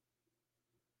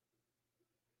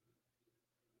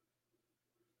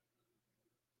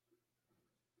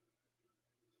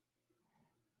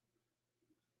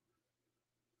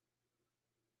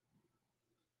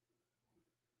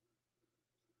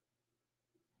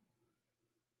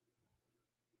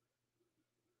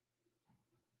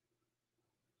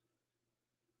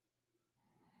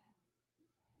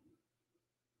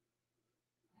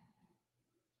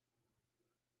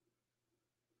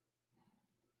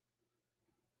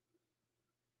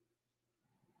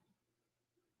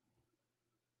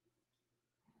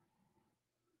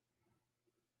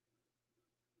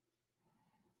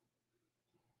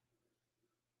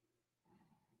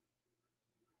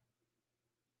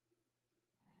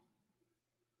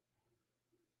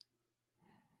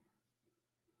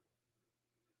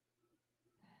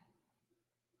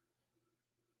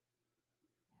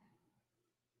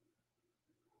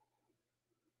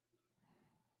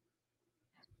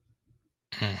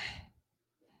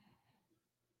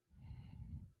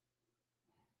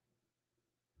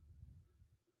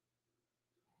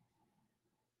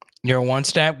 You're a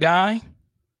one-step guy?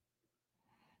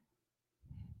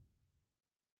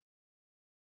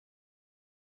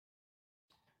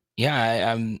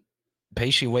 Yeah, I'm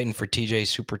patiently waiting for TJ's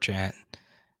super chat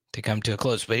to come to a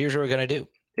close. But here's what we're going to do.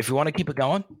 If you want to keep it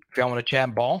going, if y'all want to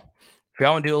chat ball, if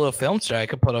y'all want to do a little film study, I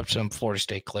could put up some Florida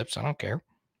State clips. I don't care.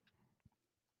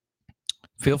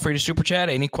 Feel free to super chat.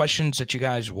 Any questions that you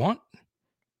guys want,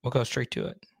 we'll go straight to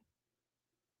it.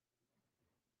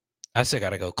 I still got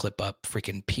to go clip up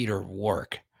freaking Peter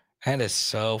Warrick. That is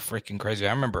so freaking crazy.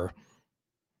 I remember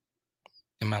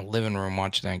in my living room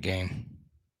watching that game.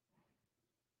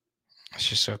 It's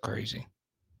just so crazy.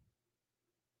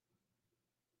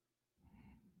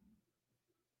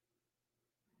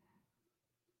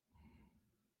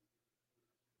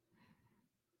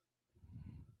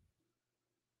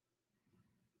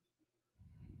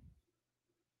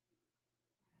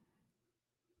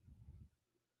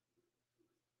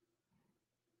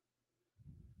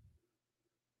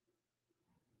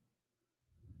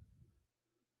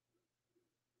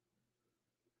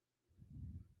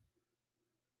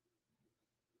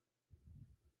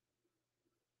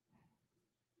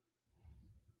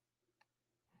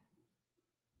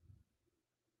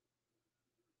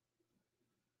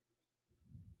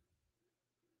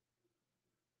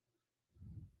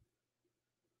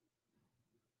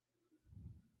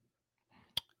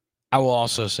 I will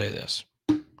also say this.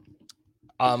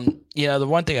 The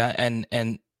one thing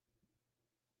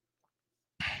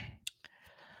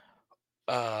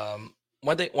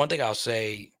one thing I'll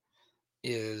say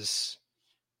is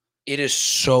it is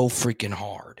so freaking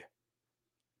hard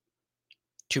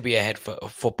to be a head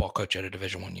football coach at a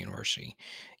Division I university.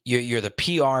 You're the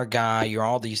PR guy. You're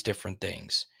all these different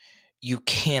things. You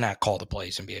cannot call the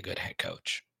plays and be a good head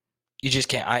coach. You just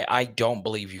can't. I don't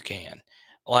believe you can.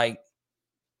 Like,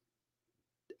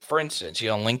 for instance,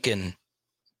 Lincoln,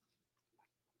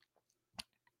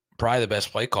 probably the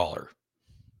best play caller.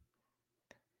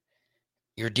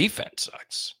 Your defense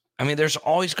sucks. I mean, there's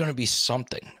always going to be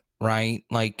something, right?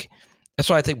 Like, that's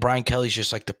why I think Brian Kelly's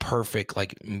just like the perfect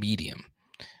medium.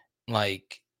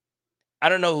 Like, I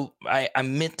don't know. I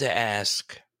meant to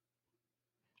ask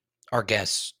our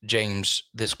guest, James,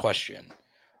 this question.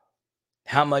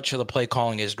 How much of the play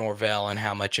calling is Norvell and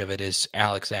how much of it is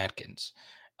Alex Atkins?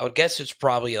 I would guess it's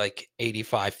probably like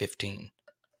 85-15.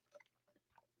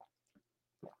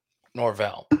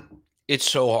 Norvell. It's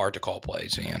so hard to call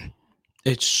plays, man.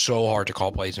 It's so hard to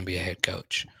call plays and be a head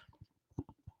coach.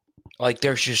 Like,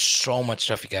 there's just so much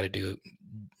stuff you got to do.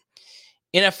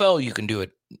 NFL, you can do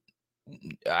it.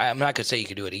 I'm not going to say you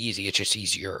can do it easy. It's just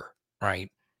easier,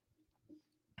 right?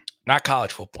 Not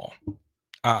college football.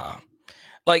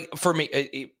 Like, for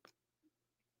me,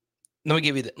 let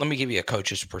me give you a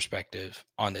coach's perspective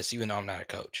on this, even though I'm not a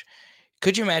coach.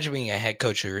 Could you imagine being a head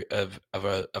coach of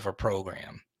a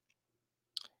program,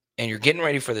 and you're getting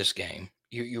ready for this game?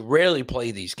 You rarely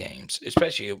play these games,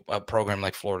 especially a program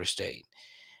like Florida State.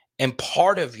 And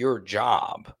part of your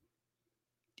job,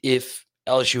 if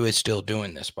LSU is still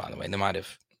doing this, by the way, they might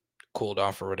have cooled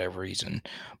off for whatever reason,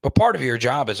 but part of your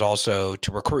job is also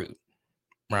to recruit,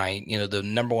 right? The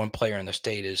number one player in the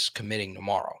state is committing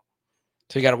tomorrow.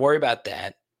 So you got to worry about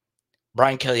that.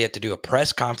 Brian Kelly had to do a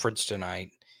press conference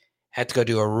tonight, had to go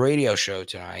do a radio show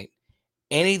tonight.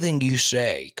 Anything you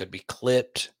say could be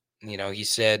clipped. He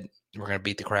said, we're going to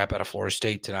beat the crap out of Florida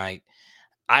State tonight.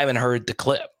 I haven't heard the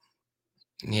clip.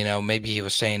 Maybe he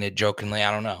was saying it jokingly.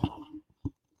 I don't know.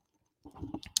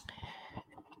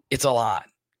 It's a lot.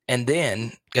 And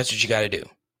then guess what you got to do?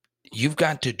 You've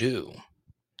got to do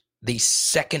the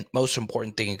second most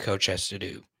important thing a coach has to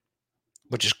do,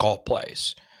 which is call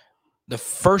plays. The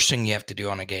first thing you have to do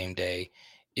on a game day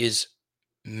is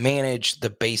manage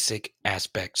the basic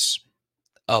aspects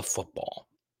of football,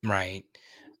 right?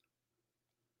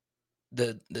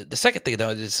 The second thing, though,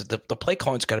 is the play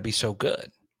calling's got to be so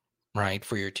good, right,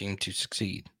 for your team to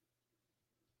succeed.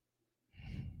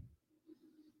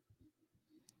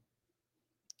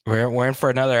 We're in for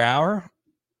another hour?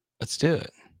 Let's do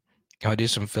it. Can I do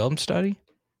some film study?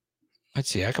 Let's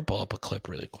see. I can pull up a clip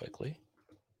really quickly.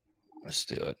 Let's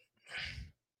do it.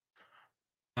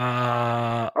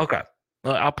 Okay.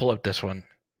 Well, I'll pull up this one.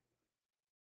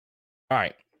 All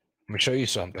right. I'm going to show you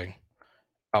something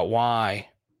about why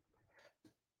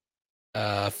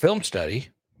film study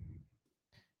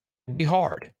can be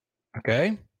hard.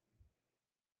 Okay?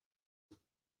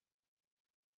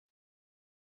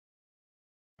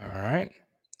 All right.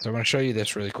 So I'm going to show you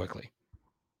this really quickly.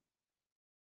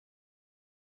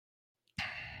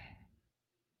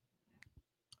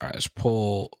 All right. Let's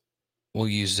pull. We'll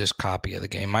use this copy of the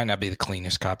game. Might not be the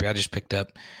cleanest copy. I just picked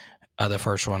up the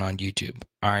first one on YouTube.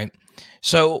 All right.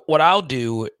 So what I'll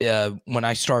do when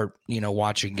I start,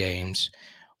 watching games,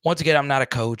 once again, I'm not a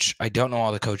coach. I don't know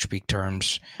all the coach speak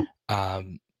terms, all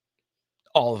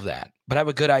of that. But I have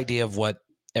a good idea of what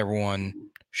everyone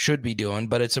should be doing,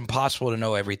 but it's impossible to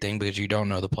know everything because you don't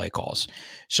know the play calls.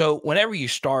 So whenever you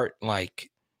start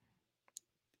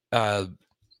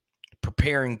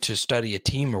preparing to study a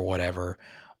team or whatever,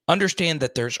 understand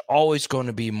that there's always going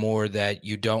to be more that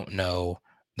you don't know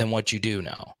than what you do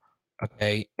know.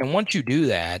 Okay. And once you do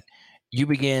that, you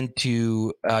begin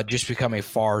to just become a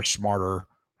far smarter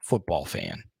football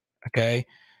fan. Okay.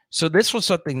 So this was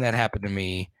something that happened to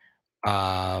me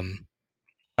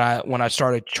when I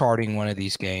started charting one of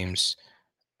these games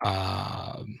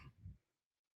last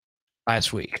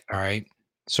week. All right.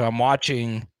 So I'm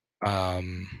watching.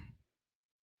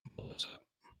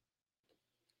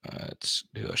 Let's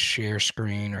do a share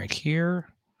screen right here.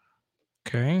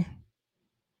 Okay.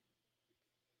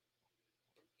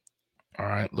 All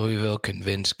right. Louisville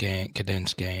condensed game.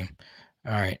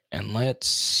 All right. And let's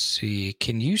see.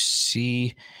 Can you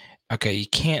see? Okay. You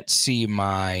can't see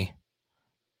my.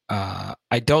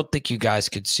 I don't think you guys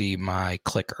could see my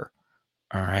clicker.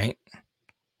 All right.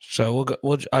 So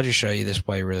I'll just show you this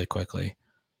play really quickly.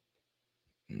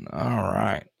 All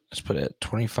right. Let's put it at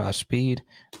 25 speed.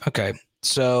 Okay.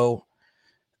 So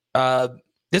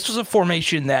this was a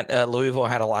formation that Louisville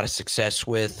had a lot of success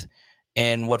with,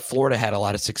 and what Florida had a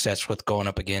lot of success with going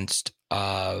up against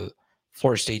Florida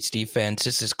State's defense.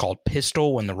 This is called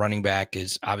pistol when the running back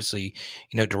is obviously,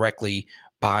 directly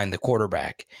behind the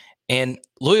quarterback. And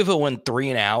Louisville went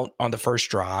 3 and out on the first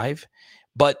drive,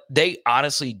 but they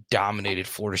honestly dominated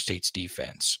Florida State's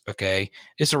defense. Okay.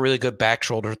 It's a really good back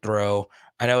shoulder throw.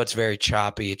 I know it's very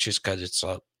choppy. It's just because it's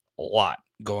a lot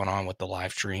going on with the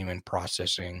live stream and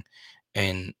processing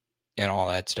and all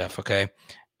that stuff. Okay.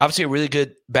 Obviously a really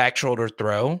good back shoulder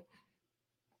throw.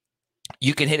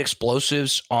 You can hit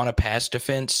explosives on a pass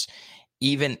defense,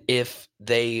 even if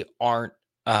they aren't,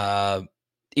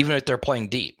 even if they're playing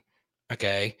deep.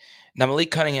 Okay. Now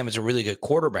Malik Cunningham is a really good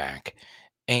quarterback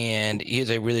and he is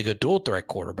a really good dual threat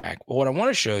quarterback. But what I want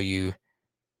to show you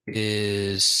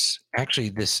is actually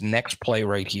this next play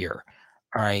right here.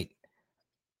 All right.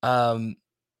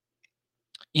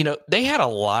 They had a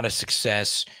lot of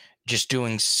success just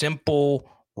doing simple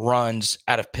runs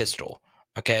out of pistol.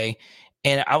 Okay.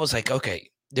 And I was like, okay,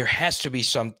 there has to be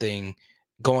something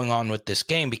going on with this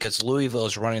game because Louisville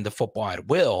is running the football at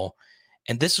will.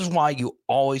 And this is why you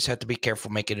always have to be careful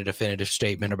making a definitive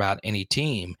statement about any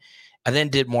team. I then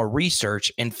did more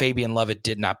research, and Fabian Lovett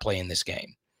did not play in this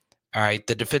game. All right.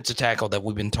 The defensive tackle that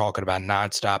we've been talking about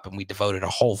nonstop, and we devoted a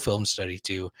whole film study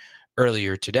to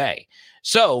earlier today.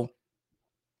 So,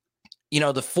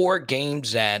 the 4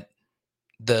 games that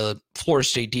the Florida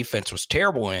State defense was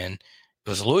terrible in, it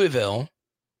was Louisville,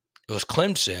 it was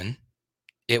Clemson,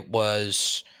 it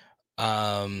was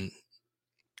Louisville,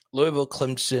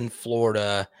 Clemson,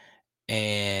 Florida,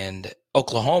 and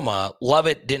Oklahoma.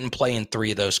 Lovett didn't play in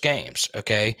 3 of those games,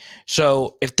 okay?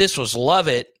 So if this was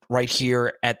Lovett right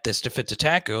here at this defensive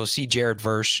tackle, see Jared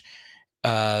Verse, he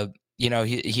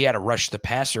had to rush the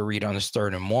passer read on his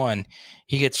 3rd and 1.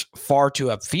 He gets far too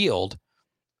upfield.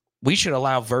 We should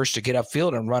allow Verse to get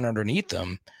upfield and run underneath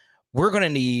them. We're going to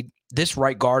need this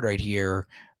right guard right here,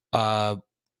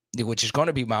 which is going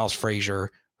to be Miles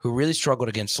Frazier, who really struggled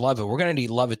against Lovett. We're going to need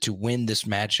Lovett to win this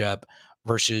matchup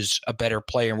versus a better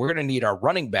player. And we're going to need our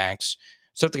running backs.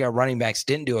 Something our running backs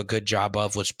didn't do a good job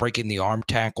of was breaking the arm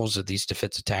tackles of these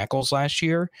defensive tackles last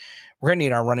year. We're going to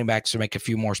need our running backs to make a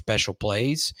few more special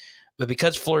plays. But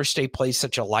because Florida State plays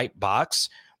such a light box,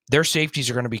 their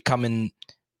safeties are going to be coming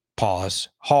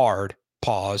hard,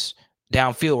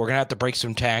 downfield. We're going to have to break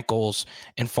some tackles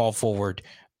and fall forward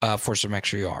for some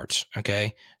extra yards.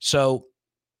 Okay. So,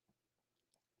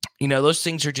 those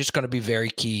things are just going to be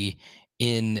very key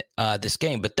in this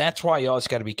game. But that's why you always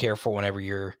got to be careful whenever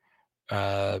you're,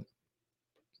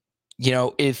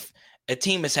 if a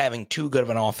team is having too good of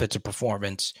an offensive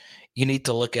performance, you need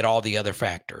to look at all the other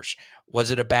factors. Was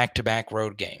it a back-to-back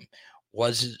road game?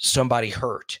 Was somebody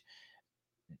hurt?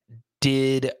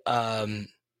 Did the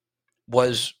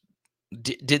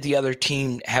other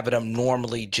team have an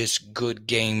abnormally just good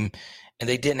game and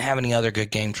they didn't have any other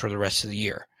good games for the rest of the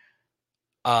year?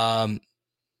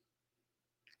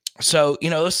 So,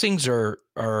 those things are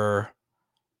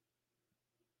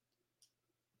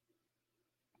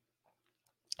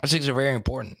very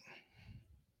important.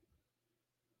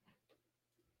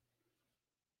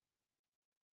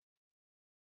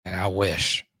 And I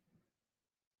wish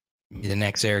the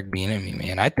next Eric Bieniemy,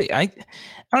 man. I don't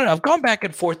know. I've gone back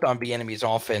and forth on Bieniemy's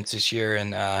offense this year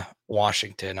in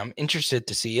Washington. I'm interested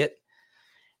to see it.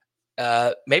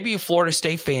 Maybe Florida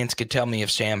State fans could tell me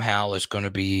if Sam Howell is going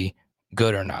to be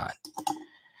good or not.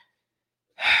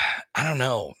 I don't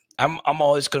know. I'm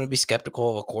always going to be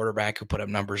skeptical of a quarterback who put up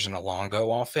numbers in a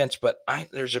Longo offense, but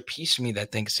there's a piece of me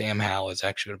that thinks Sam Howell is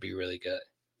actually going to be really good.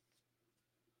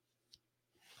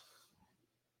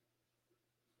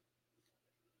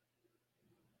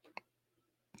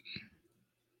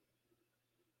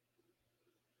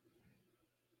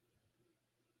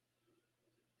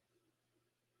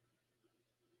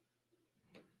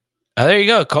 Oh, there you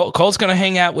go. Cole's going to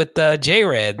hang out with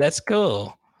J-Red. That's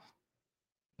cool.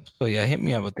 So, yeah, hit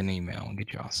me up with an email and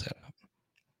get you all set up.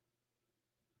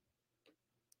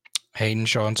 Hayden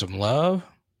showing some love.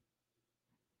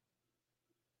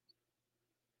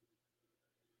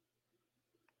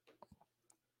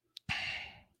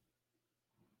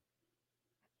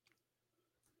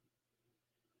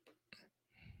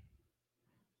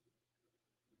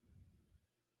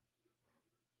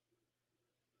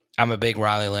 I'm a big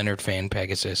Riley Leonard fan,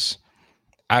 Pegasus.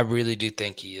 I really do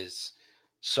think he is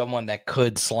someone that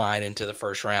could slide into the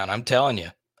first round. I'm telling you.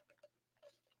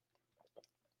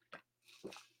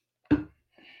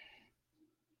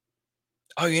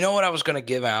 Oh, you know what I was going to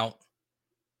give out?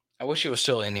 I wish it was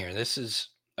still in here. This is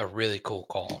a really cool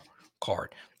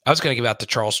card. I was going to give out the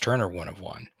Charles Turner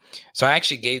 1-of-1. So I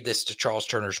actually gave this to Charles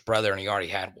Turner's brother, and he already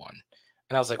had one.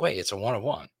 And I was like, wait, it's a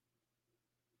 1-of-1.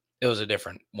 It was a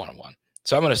different 1-of-1.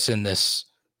 So I'm going to send this.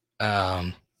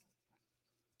 I'll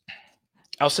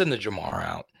send the Jamar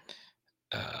out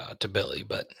to Billy.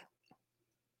 But,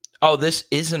 oh, this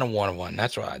isn't a 1-of-1.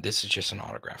 That's right. This is just an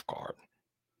autograph card.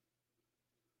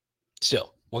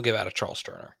 Still, we'll give out a Charles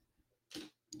Turner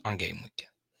on game weekend.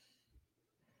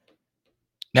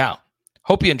 Now,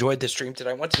 hope you enjoyed this stream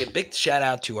today. Once again, big shout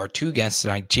out to our two guests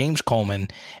tonight, James Coleman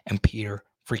and Peter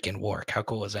freaking Warrick. How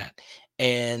cool is that?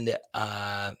 And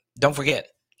don't forget,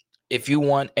 if you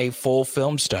want a full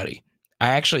film study, I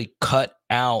actually cut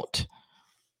out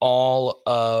all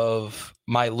of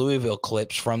my Louisville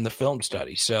clips from the film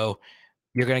study. So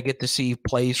you're going to get to see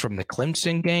plays from the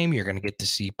Clemson game. You're going to get to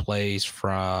see plays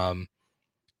from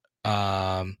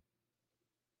all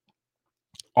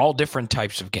different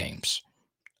types of games.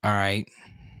 All right.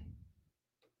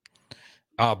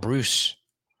 Bruce,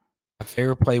 a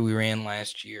favorite play we ran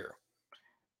last year.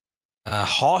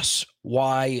 Hoss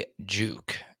Y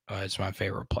Juke is my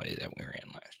favorite play that we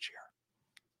ran last year.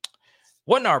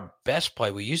 Wasn't our best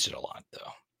play. We used it a lot,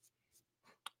 though.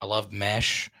 I love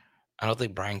mesh. I don't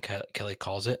think Brian Kelly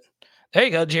calls it. There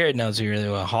you go. Jared knows you really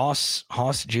well. Hoss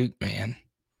Juke, man.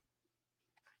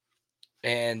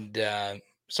 And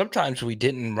sometimes we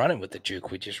didn't run it with the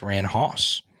juke. We just ran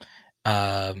Hoss.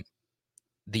 Jaden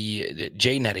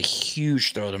had a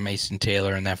huge throw to Mason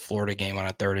Taylor in that Florida game on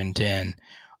a 3rd and 10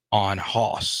 on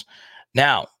Hoss.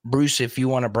 Now, Bruce, if you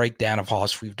want a breakdown of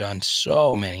Hoss, we've done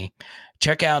so many.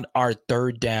 Check out our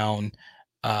 3rd down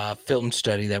film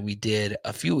study that we did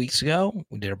a few weeks ago.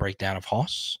 We did a breakdown of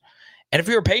Hoss. And if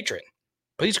you're a patron,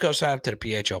 please go sign up to the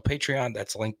PHL Patreon.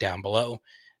 That's linked down below.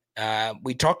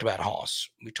 We talked about Hoss.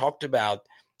 We talked about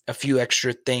a few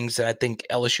extra things that I think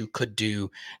LSU could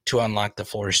do to unlock the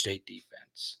Florida State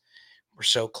defense. We're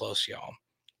so close, y'all.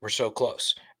 We're so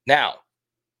close. Now,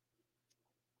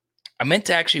 I meant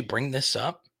to actually bring this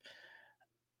up.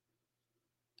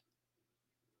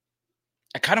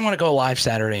 I kind of want to go live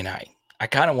Saturday night. I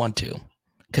kind of want to,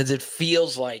 because it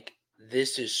feels like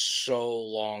this is so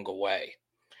long away.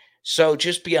 So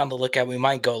just be on the lookout. We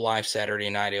might go live Saturday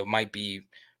night. It might be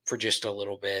for just a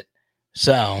little bit.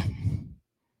 So,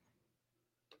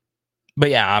 but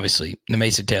yeah, obviously the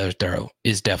Mason Taylor throw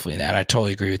is definitely that. I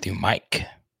totally agree with you, Mike.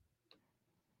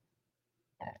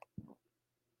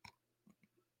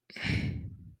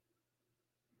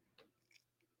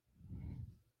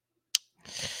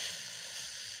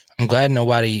 I'm glad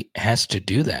nobody has to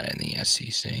do that in the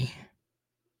SEC.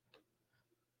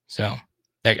 So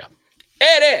there you go.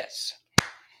 It is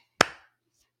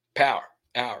Power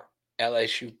Hour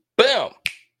LSU. Boom.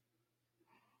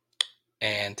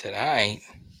 And tonight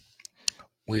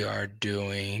we are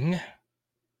doing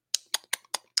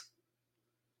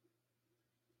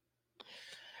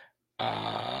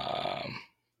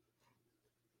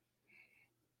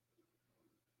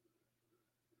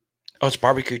it's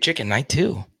barbecue chicken night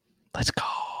 2. Let's go.